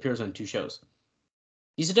guy who appears on 2 shows.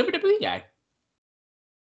 He's a WWE guy.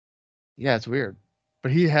 Yeah, it's weird,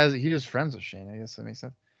 but he is friends with Shane. I guess that makes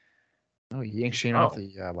sense. No, he yanked Shane off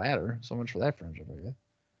the ladder. So much for that friendship, I guess.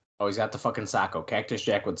 Oh, he's got the fucking Sacco. Cactus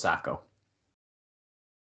Jack with Sacco.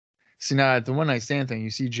 See, now at the one night stand thing,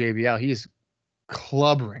 you see JBL. He's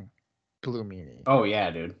clubbering Blue Meanie. Oh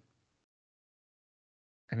yeah, dude.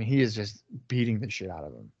 I mean, he is just beating the shit out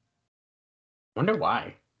of him. Wonder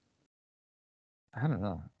why. I don't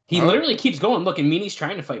know. He literally keeps going. Look, and Meanie's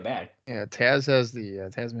trying to fight back. Yeah, Taz has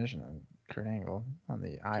the Taz mission on Kurt Angle on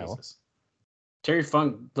the aisle. Jesus. Terry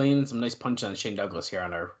Funk laying some nice punches on Shane Douglas here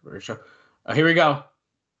on our show. Here we go.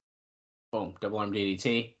 Boom, double arm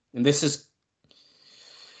DDT, and this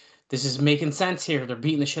is making sense here. They're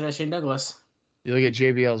beating the shit out of Shane Douglas. You look at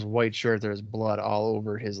JBL's white shirt. There's blood all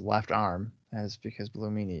over his left arm. That's because Blue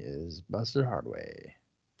Meanie is busted hard way.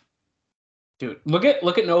 Dude, look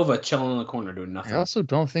at Nova chilling in the corner doing nothing. I also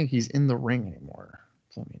don't think he's in the ring anymore.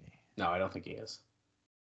 Blue Meanie. No, I don't think he is.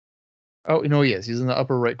 Oh, no, he is. He's in the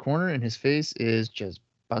upper right corner, and his face is just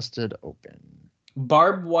busted open.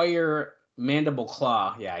 Barbed wire mandible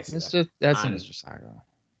claw. Yeah, I see that. That's Mr. Sacco.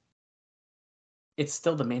 It's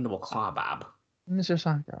still the mandible claw, Bob. Mr.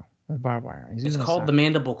 Sacco. With barbed wire. It's called the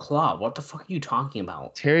mandible claw. What the fuck are you talking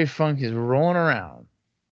about? Terry Funk is rolling around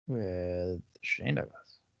with Shane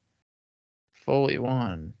Douglas. Foley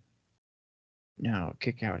 1. No,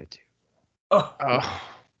 kick out at 2. Oh.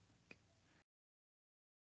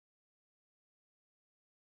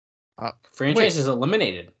 Franchise is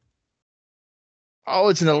eliminated. Oh,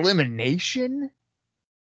 it's an elimination?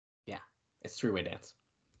 Yeah, it's 3-way dance.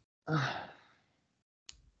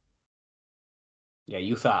 Yeah,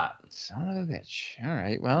 you thought. Son of a bitch. All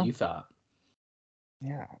right, well. You thought.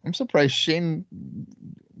 Yeah, I'm surprised Shane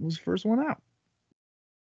was the first one out.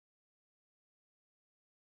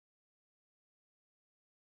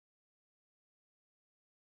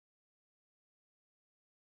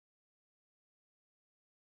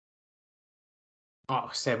 Oh,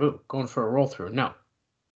 Sabu going for a roll through. No.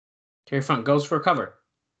 Terry Funk goes for a cover.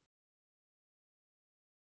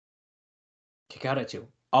 Kick out at 2.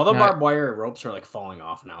 All the barbed wire ropes are like falling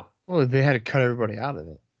off now. Well, they had to cut everybody out of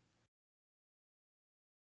it.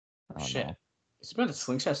 Oh, shit. No. He's about to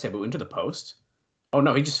slingshot Sabu into the post. Oh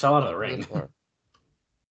no, he just fell out of the ring.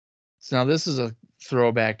 So now this is a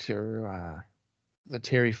throwback to the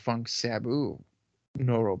Terry Funk Sabu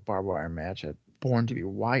no rope barbed wire match at Born to be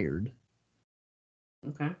Wired.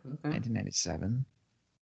 Okay. 1997.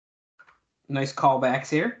 Nice callbacks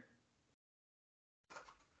here.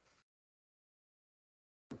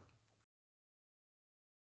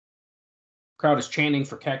 Crowd is chanting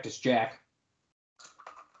for Cactus Jack.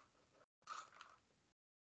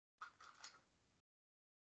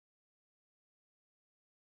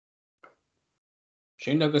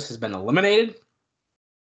 Shane Douglas has been eliminated.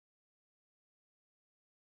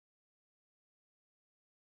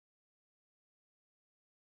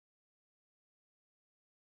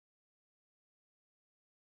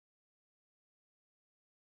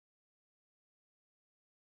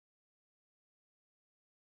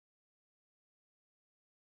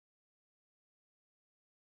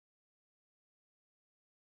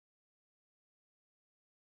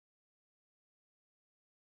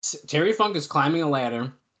 Terry Funk is climbing a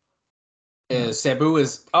ladder. Sabu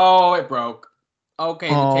is... Oh, it broke. Okay,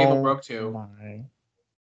 the table broke too. Oh, my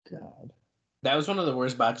God. That was one of the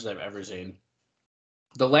worst botches I've ever seen.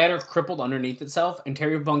 The ladder crippled underneath itself, and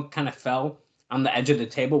Terry Funk kind of fell on the edge of the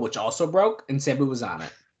table, which also broke, and Sabu was on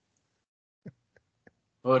it.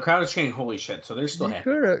 Well, the crowd is chanting, holy shit, so they're still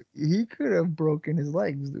happy. He could have broken his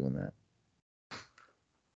legs doing that.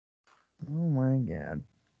 Oh my god.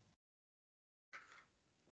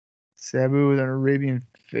 Sabu with an Arabian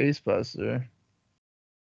facebuster.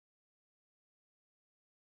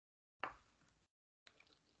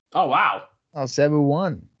 Oh, wow. Oh, Sabu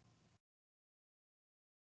won.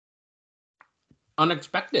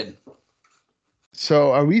 Unexpected.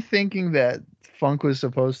 So are we thinking that Funk was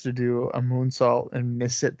supposed to do a moonsault and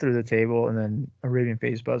miss it through the table and then Arabian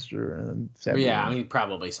facebuster and then Sabu Yeah, won? I mean,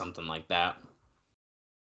 probably something like that.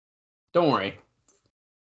 Don't worry.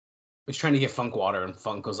 He's trying to get Funk water, and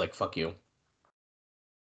Funk goes like, fuck you.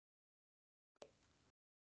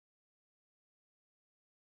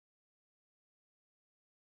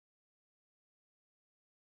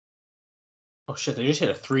 Oh, shit, they just hit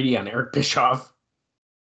a 3D on Eric Bischoff.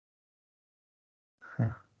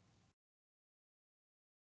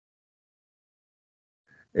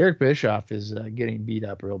 Eric Bischoff is getting beat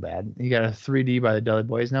up real bad. He got a 3D by the Dudley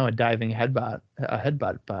Boys. Now a diving headbutt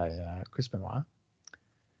by Chris Benoit.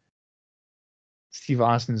 Steve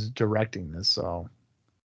Austin's directing this, so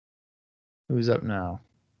who's up now?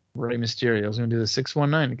 Rey Mysterio's going to do the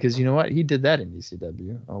 619 because you know what? He did that in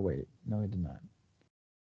ECW. Oh, wait. No, he did not.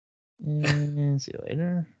 And see you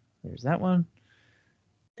later. There's that one.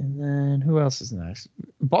 And then who else is next?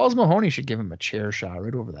 Balls Mahoney should give him a chair shot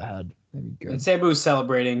right over the head. That'd be good. And Sabu's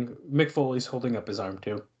celebrating. Mick Foley's holding up his arm,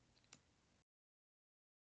 too.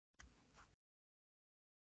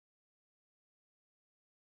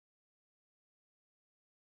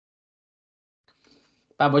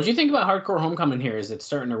 Bob, what do you think about Hardcore Homecoming here? Is it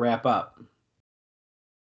starting to wrap up?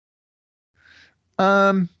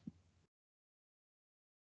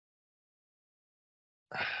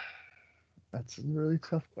 That's a really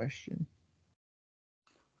tough question.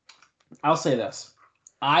 I'll say this.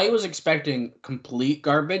 I was expecting complete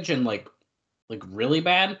garbage and like really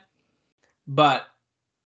bad, but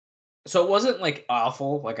so it wasn't like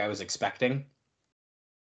awful like I was expecting,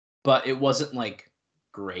 but it wasn't like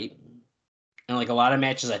great. And like a lot of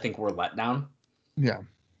matches I think were let down. Yeah.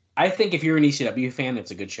 I think if you're an ECW fan,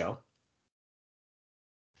 it's a good show.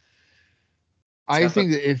 I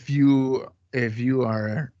think that if you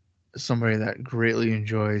are somebody that greatly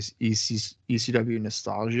enjoys ECW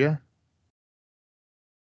nostalgia,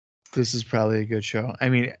 this is probably a good show. I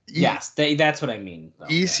mean, yes, that's what I mean. Though.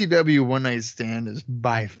 ECW One Night Stand is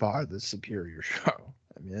by far the superior show.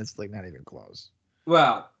 I mean, it's like not even close.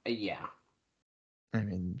 Well, yeah. I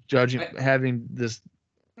mean, having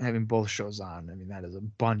both shows on, I mean, that is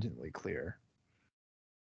abundantly clear.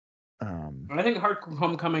 I think Hardcore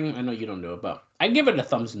Homecoming, I know you don't do it, but I'd give it a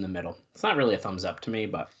thumbs in the middle. It's not really a thumbs up to me,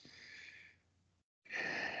 but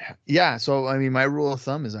yeah, so I mean, my rule of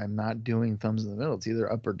thumb is I'm not doing thumbs in the middle. It's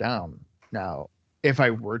either up or down. Now, if I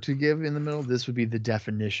were to give in the middle, this would be the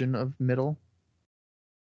definition of middle.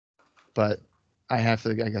 But I have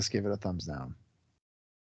to, I guess, give it a thumbs down.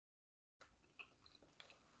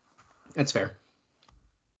 That's fair.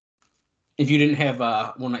 If you didn't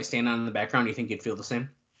have One Night Stand on in the background, you think you'd feel the same?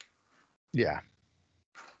 Yeah.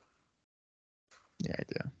 Yeah, I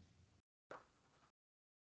do.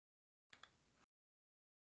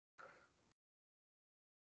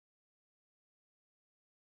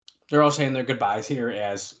 They're all saying their goodbyes here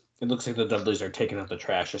as it looks like the Dudleys are taking out the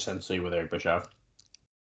trash, essentially, with Eric Bischoff.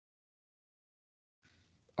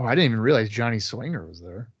 Oh, I didn't even realize Johnny Swinger was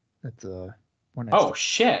there at the One Night Stand.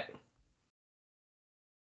 Shit.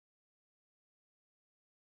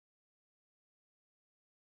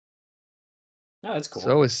 Oh, that's cool.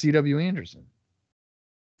 So is C.W. Anderson.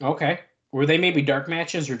 Okay. Were they maybe dark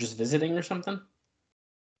matches or just visiting or something?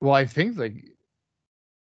 Well, I think like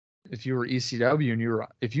if you were ECW and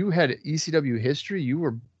if you had ECW history, you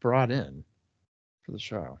were brought in for the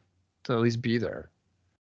show to at least be there.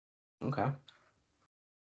 Okay.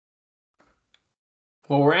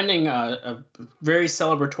 Well, we're ending a very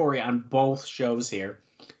celebratory on both shows here.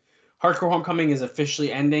 Hardcore Homecoming is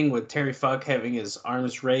officially ending with Terry Funk having his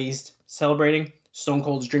arms raised, celebrating. Stone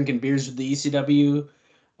Cold's drinking beers with the ECW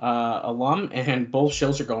alum, and both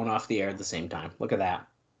shows are going off the air at the same time. Look at that.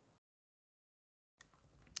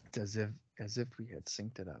 It's as if we had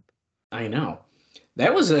synced it up. I know.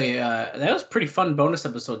 That was a pretty fun bonus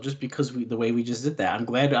episode just because the way we just did that. I'm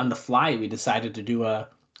glad on the fly we decided to do a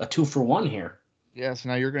 2-for-1 here. Yeah, so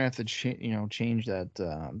now you're gonna have to change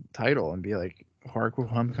that title and be like Hardcore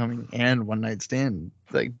Homecoming and One Night Stand,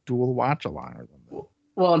 like dual watch along or something.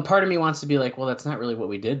 Well, and part of me wants to be like, well, that's not really what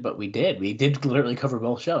we did, but we did. We did literally cover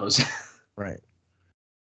both shows. Right.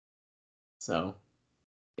 So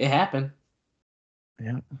it happened.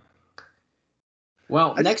 Yeah.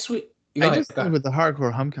 Well, I next week. I just think with the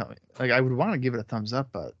hardcore homecoming, like I would want to give it a thumbs up,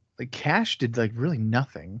 but like Cash did like really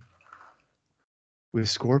nothing with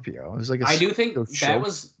Scorpio. It was like I do think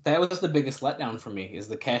Scorpio that was the biggest letdown for me is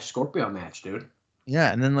the Cash Scorpio match, dude.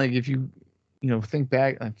 Yeah, and then like if you think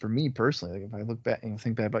back, like for me personally, like if I look back and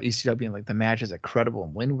think back about ECW and like the matches that Credible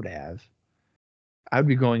and Win would have, I would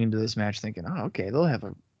be going into this match thinking, oh, okay, they'll have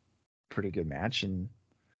a pretty good match. And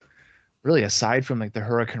really, aside from like the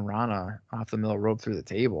Hurricane Rana off the middle rope through the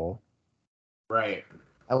table, Right.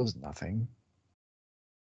 that was nothing.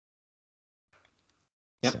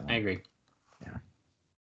 Yep, So, I agree. yeah.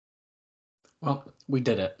 Well, we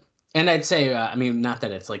did it. And I'd say, I mean, not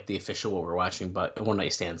that it's like the official what we're watching, but One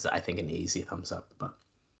Night Stands, I think, an easy thumbs up. But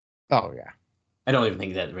Oh yeah. I don't even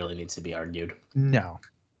think that really needs to be argued. No.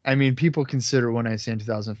 I mean, people consider One Night Stand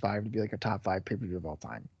 2005 to be like a top 5 pay-per-view of all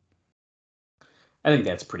time. I think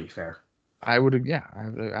that's pretty fair. I would agree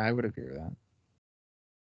with that.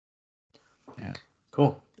 Yeah.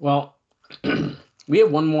 Cool. Well, we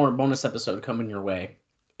have one more bonus episode coming your way.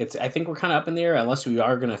 I think we're kind of up in the air, unless we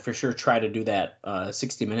are going to for sure try to do that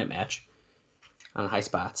 60-minute match on High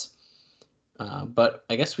Spots. But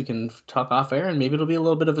I guess we can talk off air, and maybe it'll be a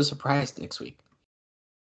little bit of a surprise next week.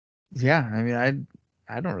 Yeah, I mean,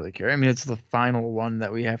 I don't really care. I mean, it's the final one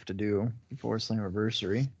that we have to do before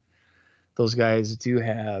Slammiversary. Those guys do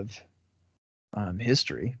have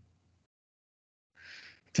history.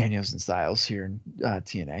 Daniels and Styles here in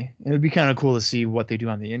TNA. It would be kind of cool to see what they do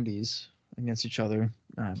on the Indies against each other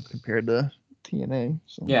compared to TNA.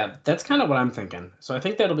 So. Yeah, that's kind of what I'm thinking. So I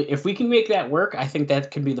think that'll be, if we can make that work, I think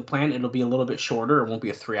that could be the plan. It'll be a little bit shorter. It won't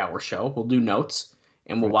be a 3-hour show. We'll do notes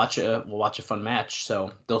and we'll watch a fun match.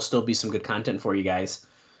 So there'll still be some good content for you guys.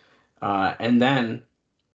 And then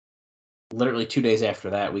literally 2 days after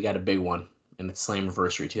that, we got a big one, and it's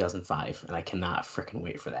Slammiversary 2005, and I cannot freaking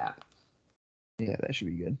wait for that. Yeah, that should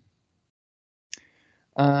be good.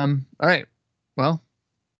 All right. Well,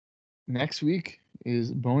 next week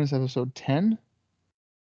is bonus episode 10.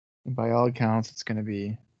 And by all accounts, it's going to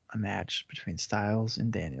be a match between Styles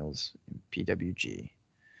and Daniels in PWG.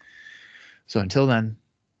 So until then,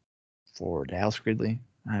 for Dallas Gridley,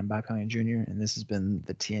 I'm Bob Conley Jr., and this has been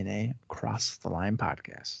the TNA Cross the Line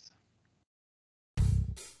podcast.